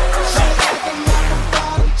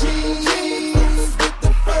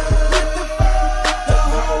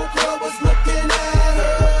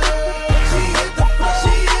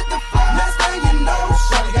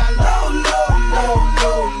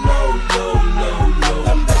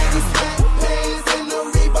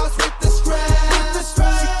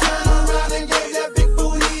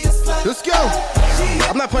 Let's go.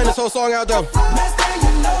 I'm not playing this whole song out though.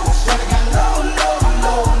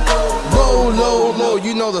 Low, low, low.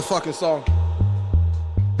 You know the fucking song.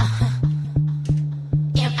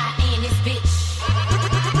 M.I.N. this bitch.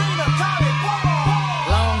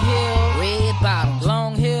 Long hill, red bottom.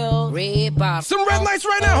 Long hill, red bottom. Some red lights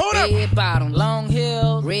right now. Hold up. Red bottom. Long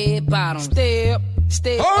hill, red bottom. Step,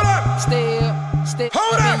 step. Hold up. Step, step.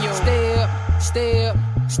 Hold up. Step, step,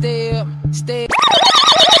 step, step.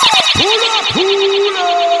 Pull up, pull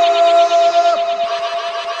up.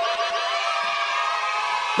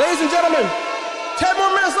 Ladies and gentlemen, 10 more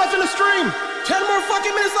minutes left in the stream. 10 more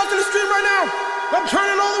fucking minutes left in the stream right now. I'm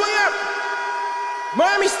turning all the way up.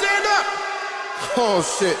 Miami, stand up. Oh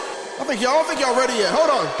shit. I don't think y'all ready yet. Hold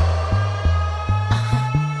on.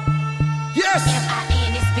 Yes.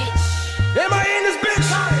 M.I.N. this bitch. Am I in this bitch?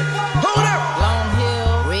 Hold up. Long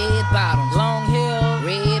hill, red bottom. Long hill,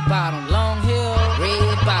 red bottom. Long hill,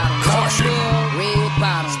 red bottom. Caution. Long hill, red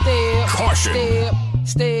bottom. Step, Caution. step,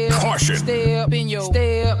 step. Caution. Step in your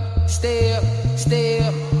step, step,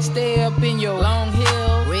 step, step in your long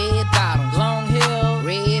hill, red bottom. Long hill,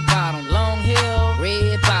 red bottom. Long hill,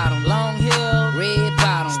 red bottom. Long hill.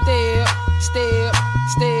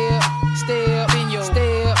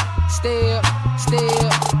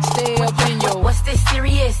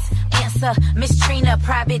 answer. Miss Trina,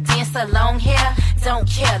 private dancer, long hair, don't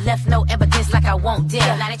care. Left no evidence like I won't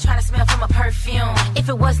dare. Now they trying to smell from a perfume. If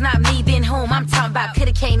it was not me, then whom? I'm talking about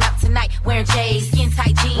coulda came out tonight wearing J's, skin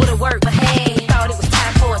tight jeans, would've worked, but hey, thought it was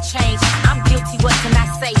time for a change. I'm guilty, what can I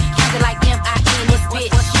say? Kinda like M.I.N. this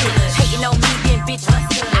bitch. Hating on me, then bitch, I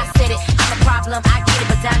said it. I'm a problem, I get it,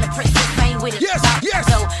 but down the princess ain't with it. Yes, yes.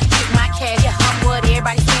 So kick my cash, I'm what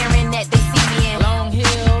everybody's staring at. They see me in Long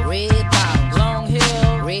Hill, red bottom, Long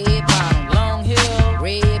Hill, red bottom, Long Hill,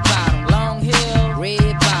 red bottom, Long Hill,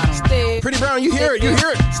 red bottom. Still, Pretty Brown, you hear it, you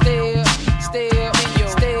hear it. Still.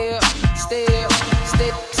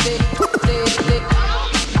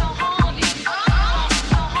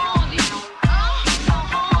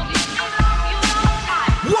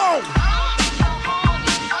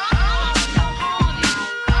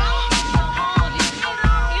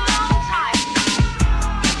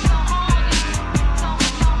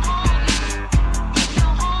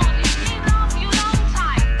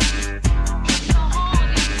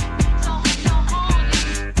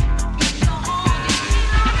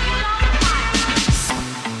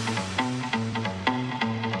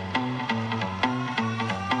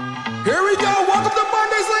 Here we go. Welcome to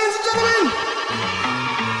Mondays, ladies and gentlemen.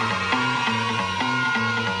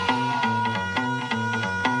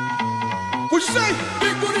 What you say?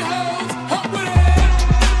 Big booty hoes, hot with it.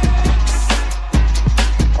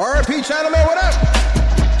 R.I.P. China Man, what up?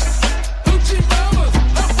 Hoochie mamas,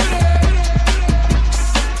 hot with it.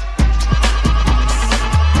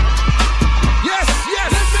 Yes, yes.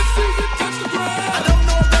 Let me see you touch the ground. I don't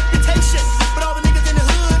know a reputation, but all the niggas in the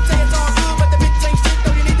hood say it's all good, but the bitch ain't shit,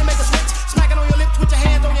 though you need to make a switch. Smacking on your lips with your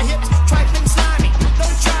hands on your hips, trifling slimy.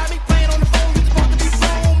 Don't try me, playing on the phone, you supposed to be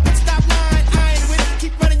grown. Bitch, stop lying, I ain't with it.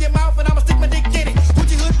 Keep running your mouth and I'ma stick my dick in it.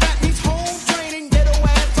 Hoochie hood rap needs home training, ghetto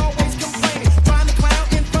ass always complaining. Trying to clown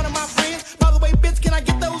in front of my friends. By the way, bitch, can I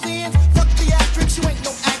get those ends? Fuck theatrics, you ain't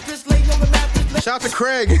no actress. Lay on the mattress. Shout out to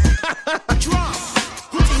Craig. Drum.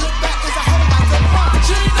 Hoochie hood rap is a whole lot of fun.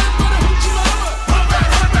 She ain't nothing but a hoochie mama. Hot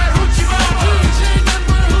rat, hoochie mama. She ain't nothing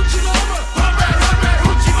but a hoochie mama. Hot rat,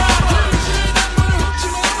 hoochie mama. She ain't nothing but a hoochie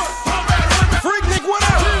mama. Hot rat, Freak Nick, what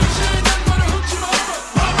up? she ain't nothing but a hoochie mama.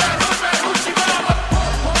 Hot rat, hoochie mama.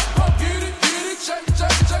 Get it, shake,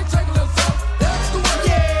 take a little something. That's the way.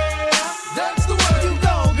 Yeah, that's the way. You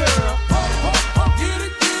go, girl. Get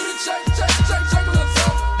it, shake, take a little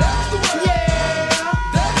something. That's the way. Yeah,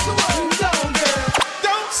 that's the way. You go, girl.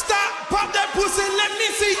 Don't stop, pop that pussy, let me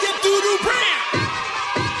see you do the brand.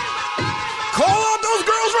 Call out those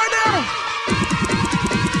girls right now.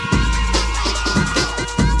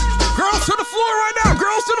 Girls to the floor right now.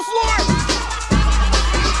 Girls to the floor.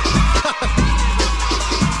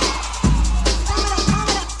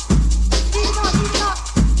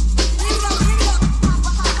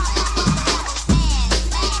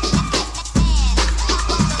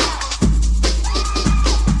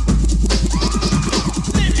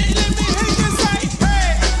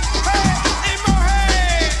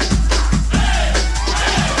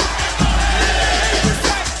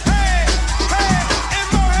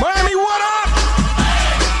 Miami, what up?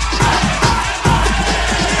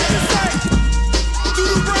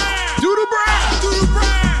 Doodoo Brown.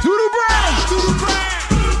 Doodoo Brown.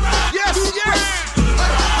 Yes, yes.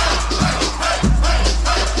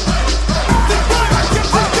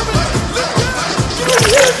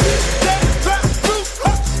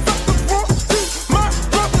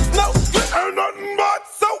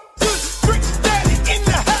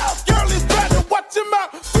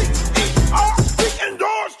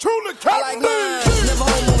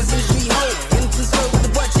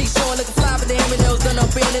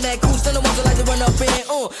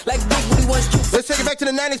 Let's take it back to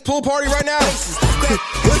the 90s pool party right now.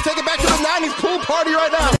 Let's take it back to the 90s pool party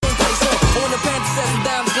right now.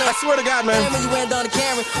 I swear to God, man.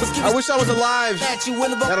 I wish I was alive.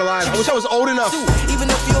 Not alive. I wish I was old enough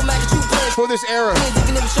for this era.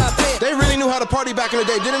 They really knew how to party back in the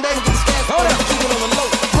day, didn't they? Hold up.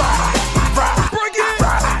 Break it.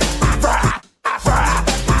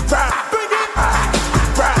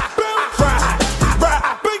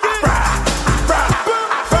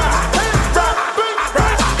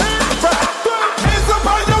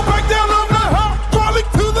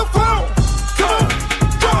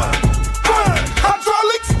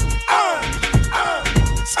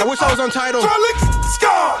 I wish I was on title.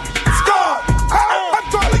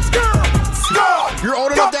 You're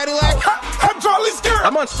old enough, Daddy Lack?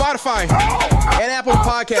 I'm on Spotify and Apple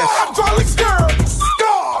Podcasts.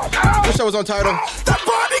 Wish I was on title.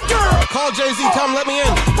 Call Jay-Z, tell him let me in.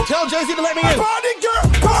 Tell Jay-Z to let me in.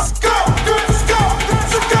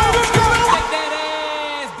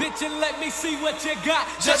 Bitch, and let me see what you got.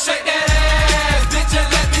 Just shake that ass, bitch, and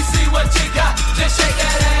let me see what you got. Just shake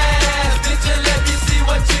that ass, bitch, and let me see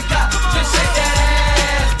what you got. Just shake that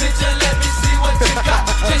ass, bitch, and let me see what you got.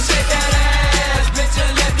 Just shake that ass, bitch,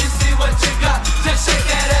 and let me see what you got. Just shake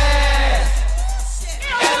that ass,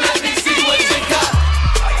 and let me see what you got.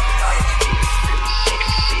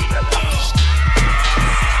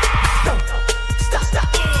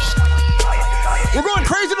 We're going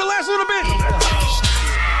crazy the last little bit.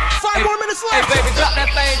 5 more minutes left. Hey, baby, drop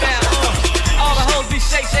that thing down. All the hoes be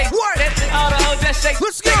shake, shake. What? All the hoes just shake.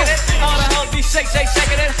 Let's go. All the hoes be shake, shake,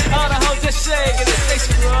 shaking it. All the hoes just shaking it. They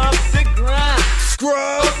scrub the ground.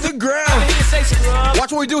 Scrub the ground. Let me hear you say scrub.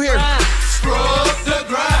 Watch what we do here. Scrub the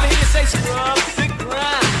ground. Let me hear you say scrub the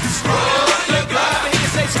ground. Scrub the ground. Let me hear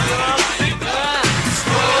you say scrub the ground.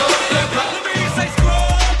 Scrub the ground. Let me hear you say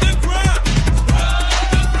scrub the ground.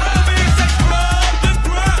 Let me hear you say scrub the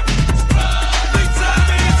ground. Big time,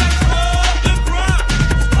 let me hear you say scrub the ground.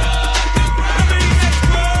 Let me hear you say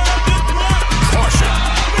scrub the ground. Caution.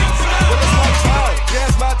 Well, it's my time. Yeah,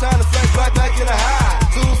 it's my time to flex right back in the high.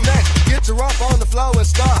 Who's next? Get your up on the floor and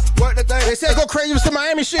stop. Work the thing. They said go crazy with some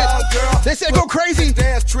Miami shit. Girl. They said go crazy.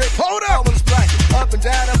 Dance trick. Hold up. Up and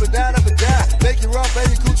down, up and down, up and down. Make you run,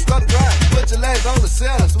 baby, cooch struck dry. Put your legs on the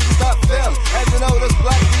ceiling so we can stop feeling. As you know, this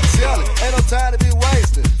block keep chilling. Ain't no time to be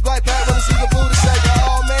wasted. Right back when I see the booty shake.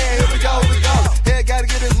 Oh man, here we go, here we go. Head gotta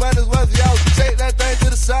get his money's worth, yo. Shake that thing to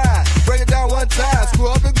the side. Break it down one time. Screw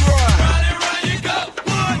up and grind. Run it, run you go.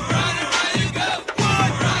 Run it, run you go. Run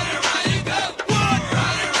it, run you go. Run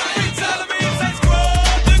it. Be telling me it's that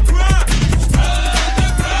scrub the ground. Scrub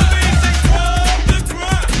the ground. Let me hear you say scrub the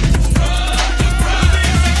ground. Scrub the ground. Let me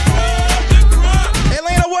hear you say scrub the ground.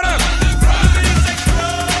 Atlanta, what up? Let me hear you say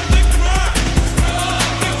scrub the ground.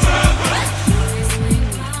 Scrub the ground.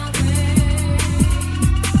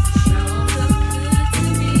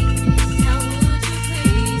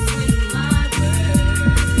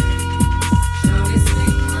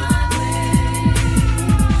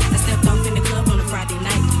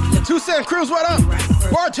 Two Cent Cruz, what up?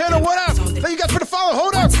 Bartender, what up? Thank you guys for the follow.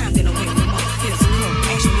 Hold up.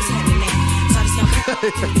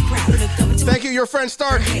 Thank you, your friend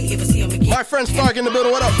Stark. My friend Stark in the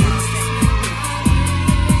building. What up?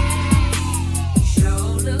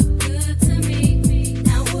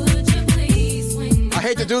 I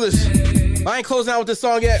hate to do this. I ain't closing out with this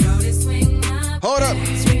song yet. Hold up.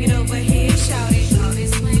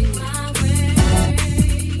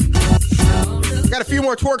 Got a few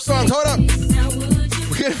more twerk songs. Hold up.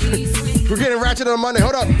 We're getting Ratchet on Monday.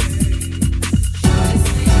 Hold up.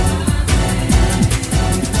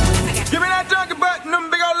 Give me that junkie butt and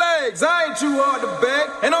them big old legs. I ain't too hard to beg.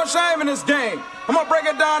 Ain't no shame in this game. I'm gonna break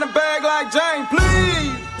it down and beg like Jane.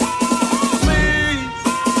 Please, please,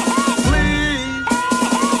 please.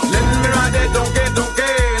 Let me ride that donkey,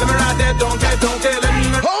 donkey. Let me ride that donkey, donkey. Let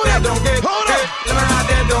me ride that donkey, donkey. Let me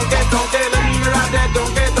ride that donkey, donkey. Let me ride that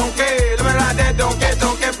donkey, donkey. Let me ride that donkey,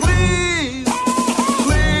 donkey. Please,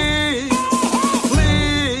 please,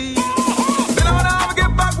 please. Been on over,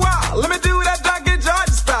 get back wild. Let me do that donkey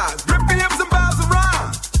Georgia style. Grip your hips and bounce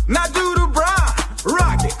around. Now do the brown.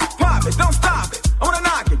 Rock it, pop it, don't stop it. I wanna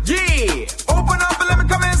knock it, yeah. Open up and let me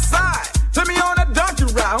come inside. Take me on that donkey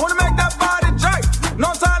ride. I wanna make that body jerk.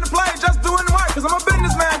 No time to play, just doing work. Cause I'm a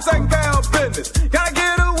businessman taking care of business. Gotta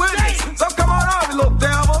get a witness. So come on over, little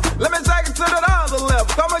devil. Let me take it to that other level.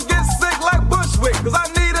 Come and get sick like Bushwick. Cause I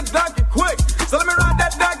need a donkey quick. So let me ride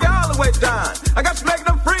that donkey all the way down. I got you making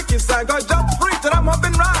them freaky sign. Cause jump freak that I'm up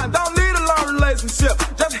and rhyme. Don't need a long relationship.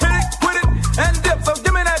 Just hit it, quit it, and dip. So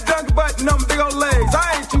give me that donkey butt and them big old legs.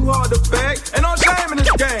 I ain't too hard to beg. Ain't no shame in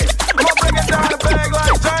this game. I'm gonna break it down the bag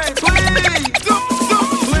like Jane. Please,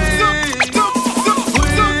 please, please.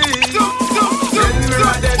 Let me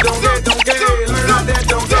ride that donkey, donkey. Let me ride that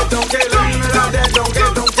donkey, donkey. Let me ride that donkey,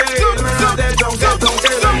 donkey. Let me ride that donkey,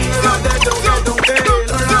 donkey. Let me ride that donkey, donkey. Let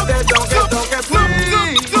me ride that donkey, donkey.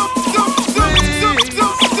 Please,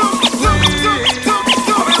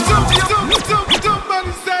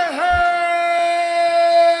 somebody say hey.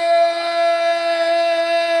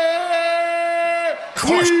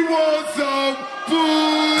 We want some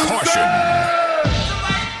food. Caution.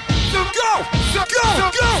 Go! Go!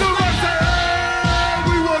 Go!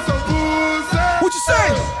 We want some food. What you say?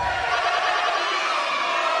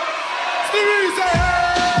 Stevie say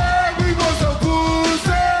hey. We want some food.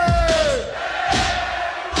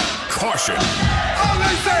 Caution. All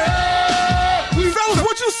they say hey. We Fellas,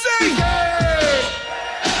 what you say?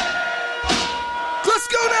 Let's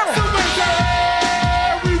go now. Somebody say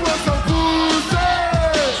hey. We want some food.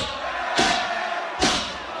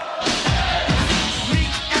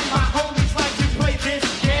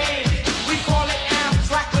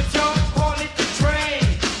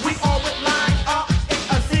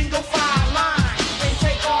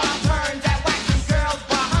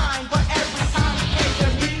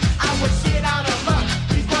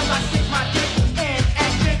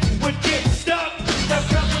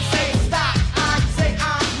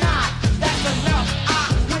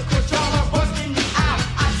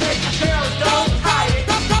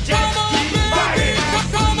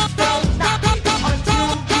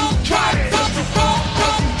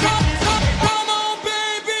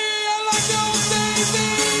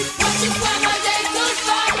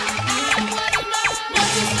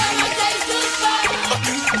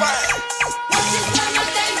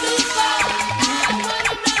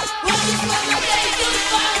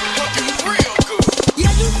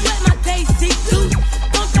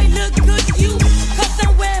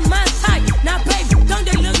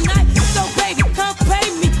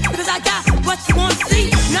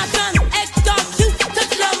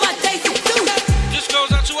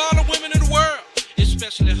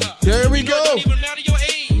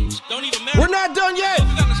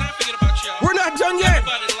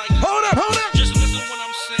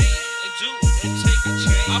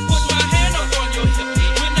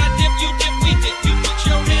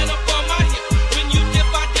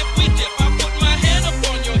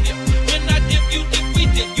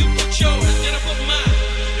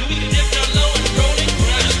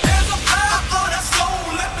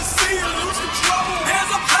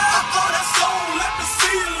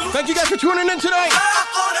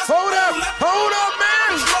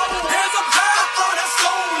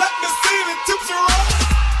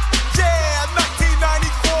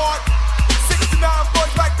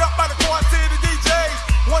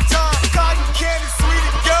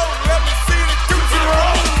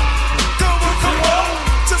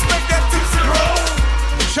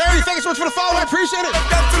 Appreciate it.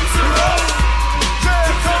 That Tootsie Roll. Yeah,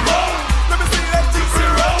 come on. Let me see that Tootsie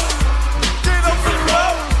Roll. Get up and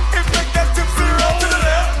roll. And make that Tootsie Roll. To the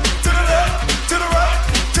left, to the left, to the right,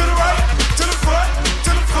 to the right, to the front, to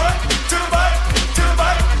the front, to the right, to the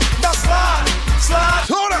right. Now slide, slide,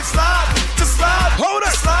 hold up, slide, just slide, hold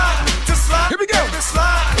up, slide, just slide. Here we go. Just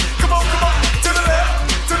slide. Come on, come on. To the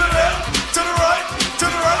left, to the left, to the right, to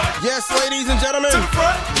the right. Yes, ladies and gentlemen. To the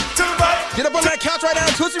front, to the right. Get up on that couch right now,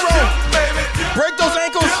 Tootsie Roll. Break those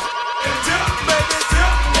ankles. Dip, baby, dip.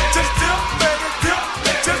 Just dip, baby, dip.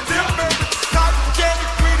 Just dip, baby. Cotton candy,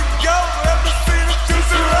 free to go. Let me see the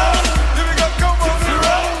Tootsie Roll. Here we go, come on,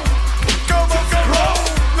 roll. Come on, come on.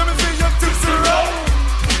 Let me see your Tootsie Roll.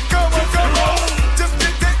 Come on, come on. Just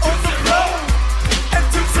get that on the floor.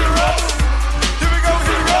 And Tootsie Roll. Here we go,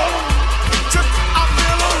 just I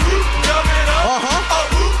feel a whoop coming up. Uh-huh. A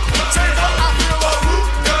whoop. Say what? I feel a whoop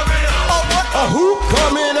coming up. Oh, what? A whoop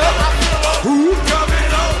coming up. Whoop coming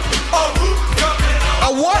up. A whoop coming up.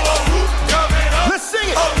 A what? A whoop coming up. Let's sing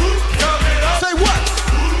it. A whoop coming up. Say what?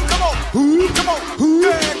 Come on. Whoop. Come on. Whoop.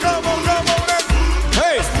 Yeah, come on, come on.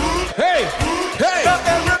 Hey. Hey. Hey.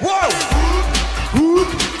 Whoa. Whoop.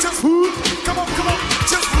 Just whoop. Come on, come on.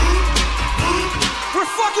 Just whoop. We're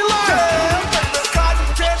fucking live. Yeah, baby, cotton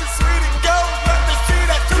candy, sweet and go. Let me see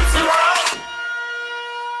that Tootsie Roll.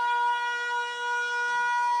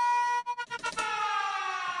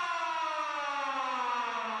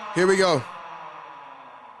 Here we go.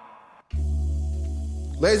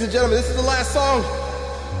 Ladies and gentlemen, this is the last song.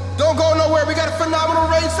 Don't go nowhere. We got a phenomenal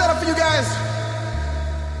rage set up for you guys.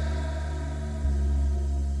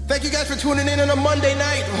 Thank you guys for tuning in on a Monday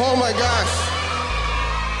night. Oh my gosh.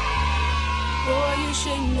 Boy, you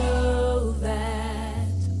should know that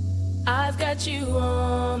I've got you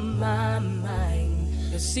on my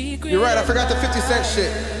mind. The secret. You're right, I forgot the 50 Cent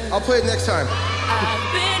shit. I'll play it next time.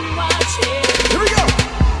 I've been watching. Here we go.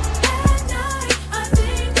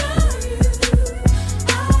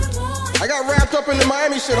 I got wrapped up in the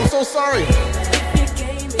Miami shit. I'm so sorry.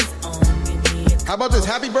 How about this?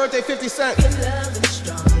 Happy birthday, 50 Cent.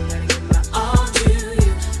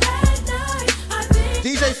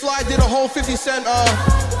 DJ Fly did a whole 50 Cent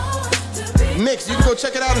mix. You can go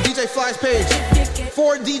check it out on DJ Fly's page.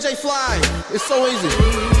 For DJ Fly. It's so easy.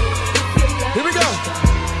 Here we go.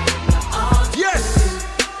 Yes.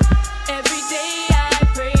 Every day I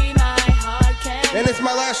pray my heart can. And it's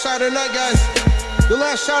my last shot of the night, guys. The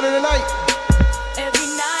last shot of the night. Every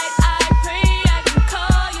night I pray I can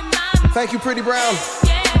call you my. Thank you, Pretty Brown.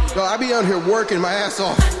 Yo, I be out here working my ass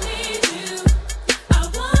off.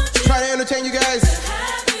 Try to entertain you guys.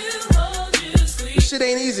 This shit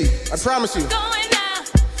ain't easy. I promise you. Going out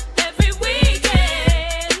every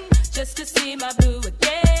weekend just to see my boo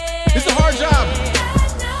again. It's a hard job.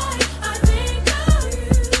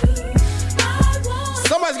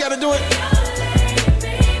 Somebody's got to do it.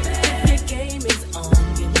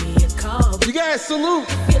 You guys, salute.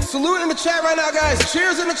 Salute in the chat right now, guys.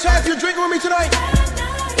 Cheers in the chat if you're drinking with me tonight.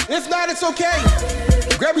 If not, it's okay.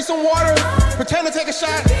 Grab you some water. Pretend to take a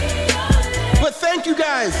shot. But thank you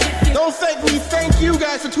guys. Don't thank me. Thank you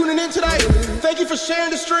guys for tuning in tonight. Thank you for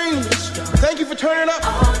sharing the stream. Thank you for turning up.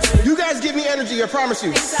 You guys give me energy, I promise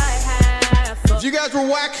you. If you guys were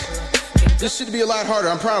whack, this should be a lot harder,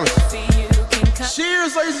 I promise.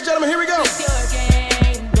 Cheers, ladies and gentlemen. Here we go.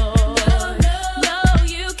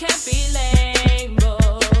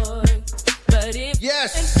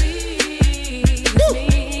 Yes.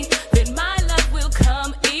 Then my love will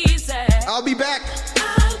come easy. I'll be back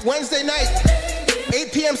Wednesday night,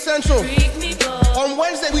 8 p.m. Central. On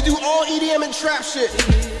Wednesday, we do all EDM and trap shit.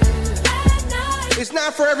 It's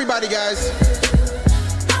not for everybody, guys.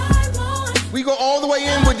 We go all the way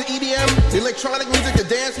in with the EDM, the electronic music, the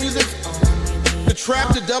dance music, the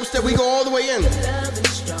trap, the dubstep. We go all the way in.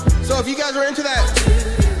 So if you guys are into that,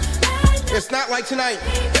 it's not like tonight.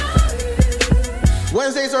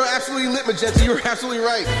 Wednesdays are absolutely lit, Magenta. You're absolutely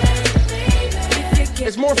right.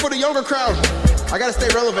 It's more for the younger crowd. I gotta stay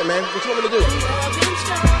relevant, man. What you want me to do?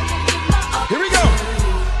 Here we go.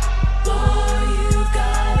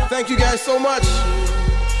 Thank you guys so much.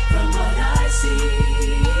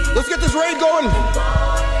 Let's get this raid going.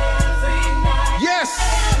 Yes.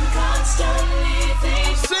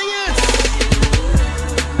 Sing it.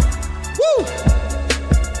 Woo.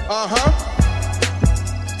 Uh-huh.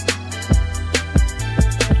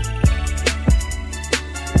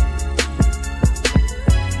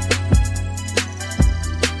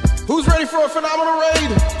 Who's ready for a phenomenal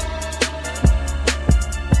raid?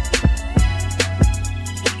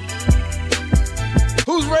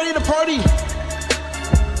 Who's ready to party?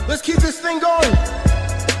 Let's keep this thing going.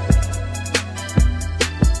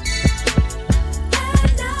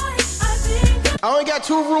 I only got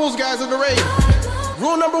 2 rules, guys, of the raid.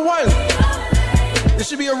 Rule number 1. This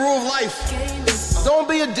should be a rule of life. Don't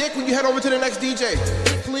be a dick when you head over to the next DJ.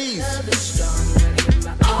 Please.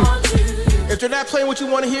 If they're not playing what you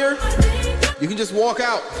want to hear, you can just walk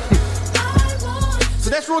out. So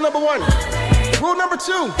that's rule number 1. Rule number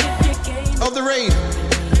 2 of the raid.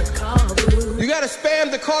 You gotta spam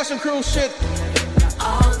the Caution Crew shit.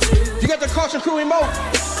 You got the Caution Crew emote.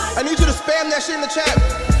 I need you to spam that shit in the chat.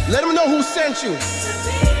 Let them know who sent you.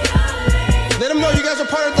 Let them know you guys are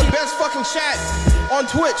part of the best fucking chat on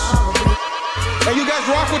Twitch. And you guys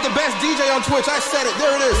rock with the best DJ on Twitch. I said it.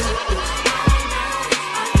 There it is.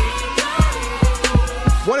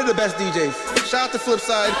 One of the best DJs. Shout out to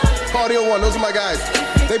Flipside, Audio One. Those are my guys.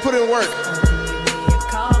 They put in work.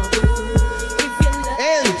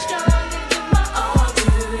 And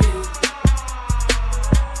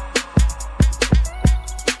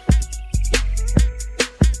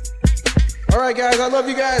all right, guys, I love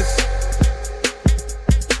you guys.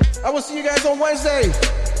 I will see you guys on Wednesday.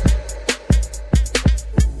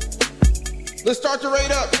 Let's start the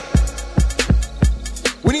raid up.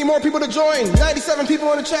 We need more people to join. 97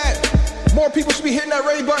 people in the chat. More people should be hitting that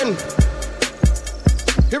raid button.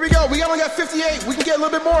 Here we go. We only got 58. We can get a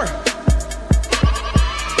little bit more.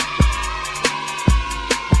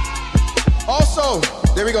 Also,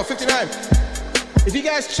 there we go, 59. If you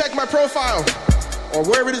guys check my profile, or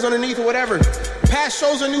wherever it is underneath or whatever, past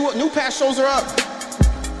shows are new past shows are up.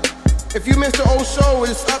 If you missed the old show,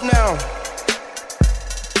 it's up now.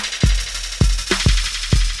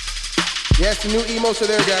 Yes, the new emotes are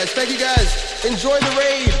there, guys. Thank you, guys. Enjoy the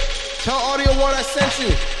raid. Tell Audio One I sent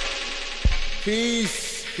you.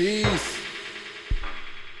 Peace, peace,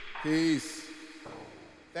 peace.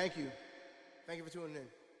 Thank you. Thank you for tuning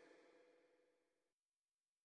in.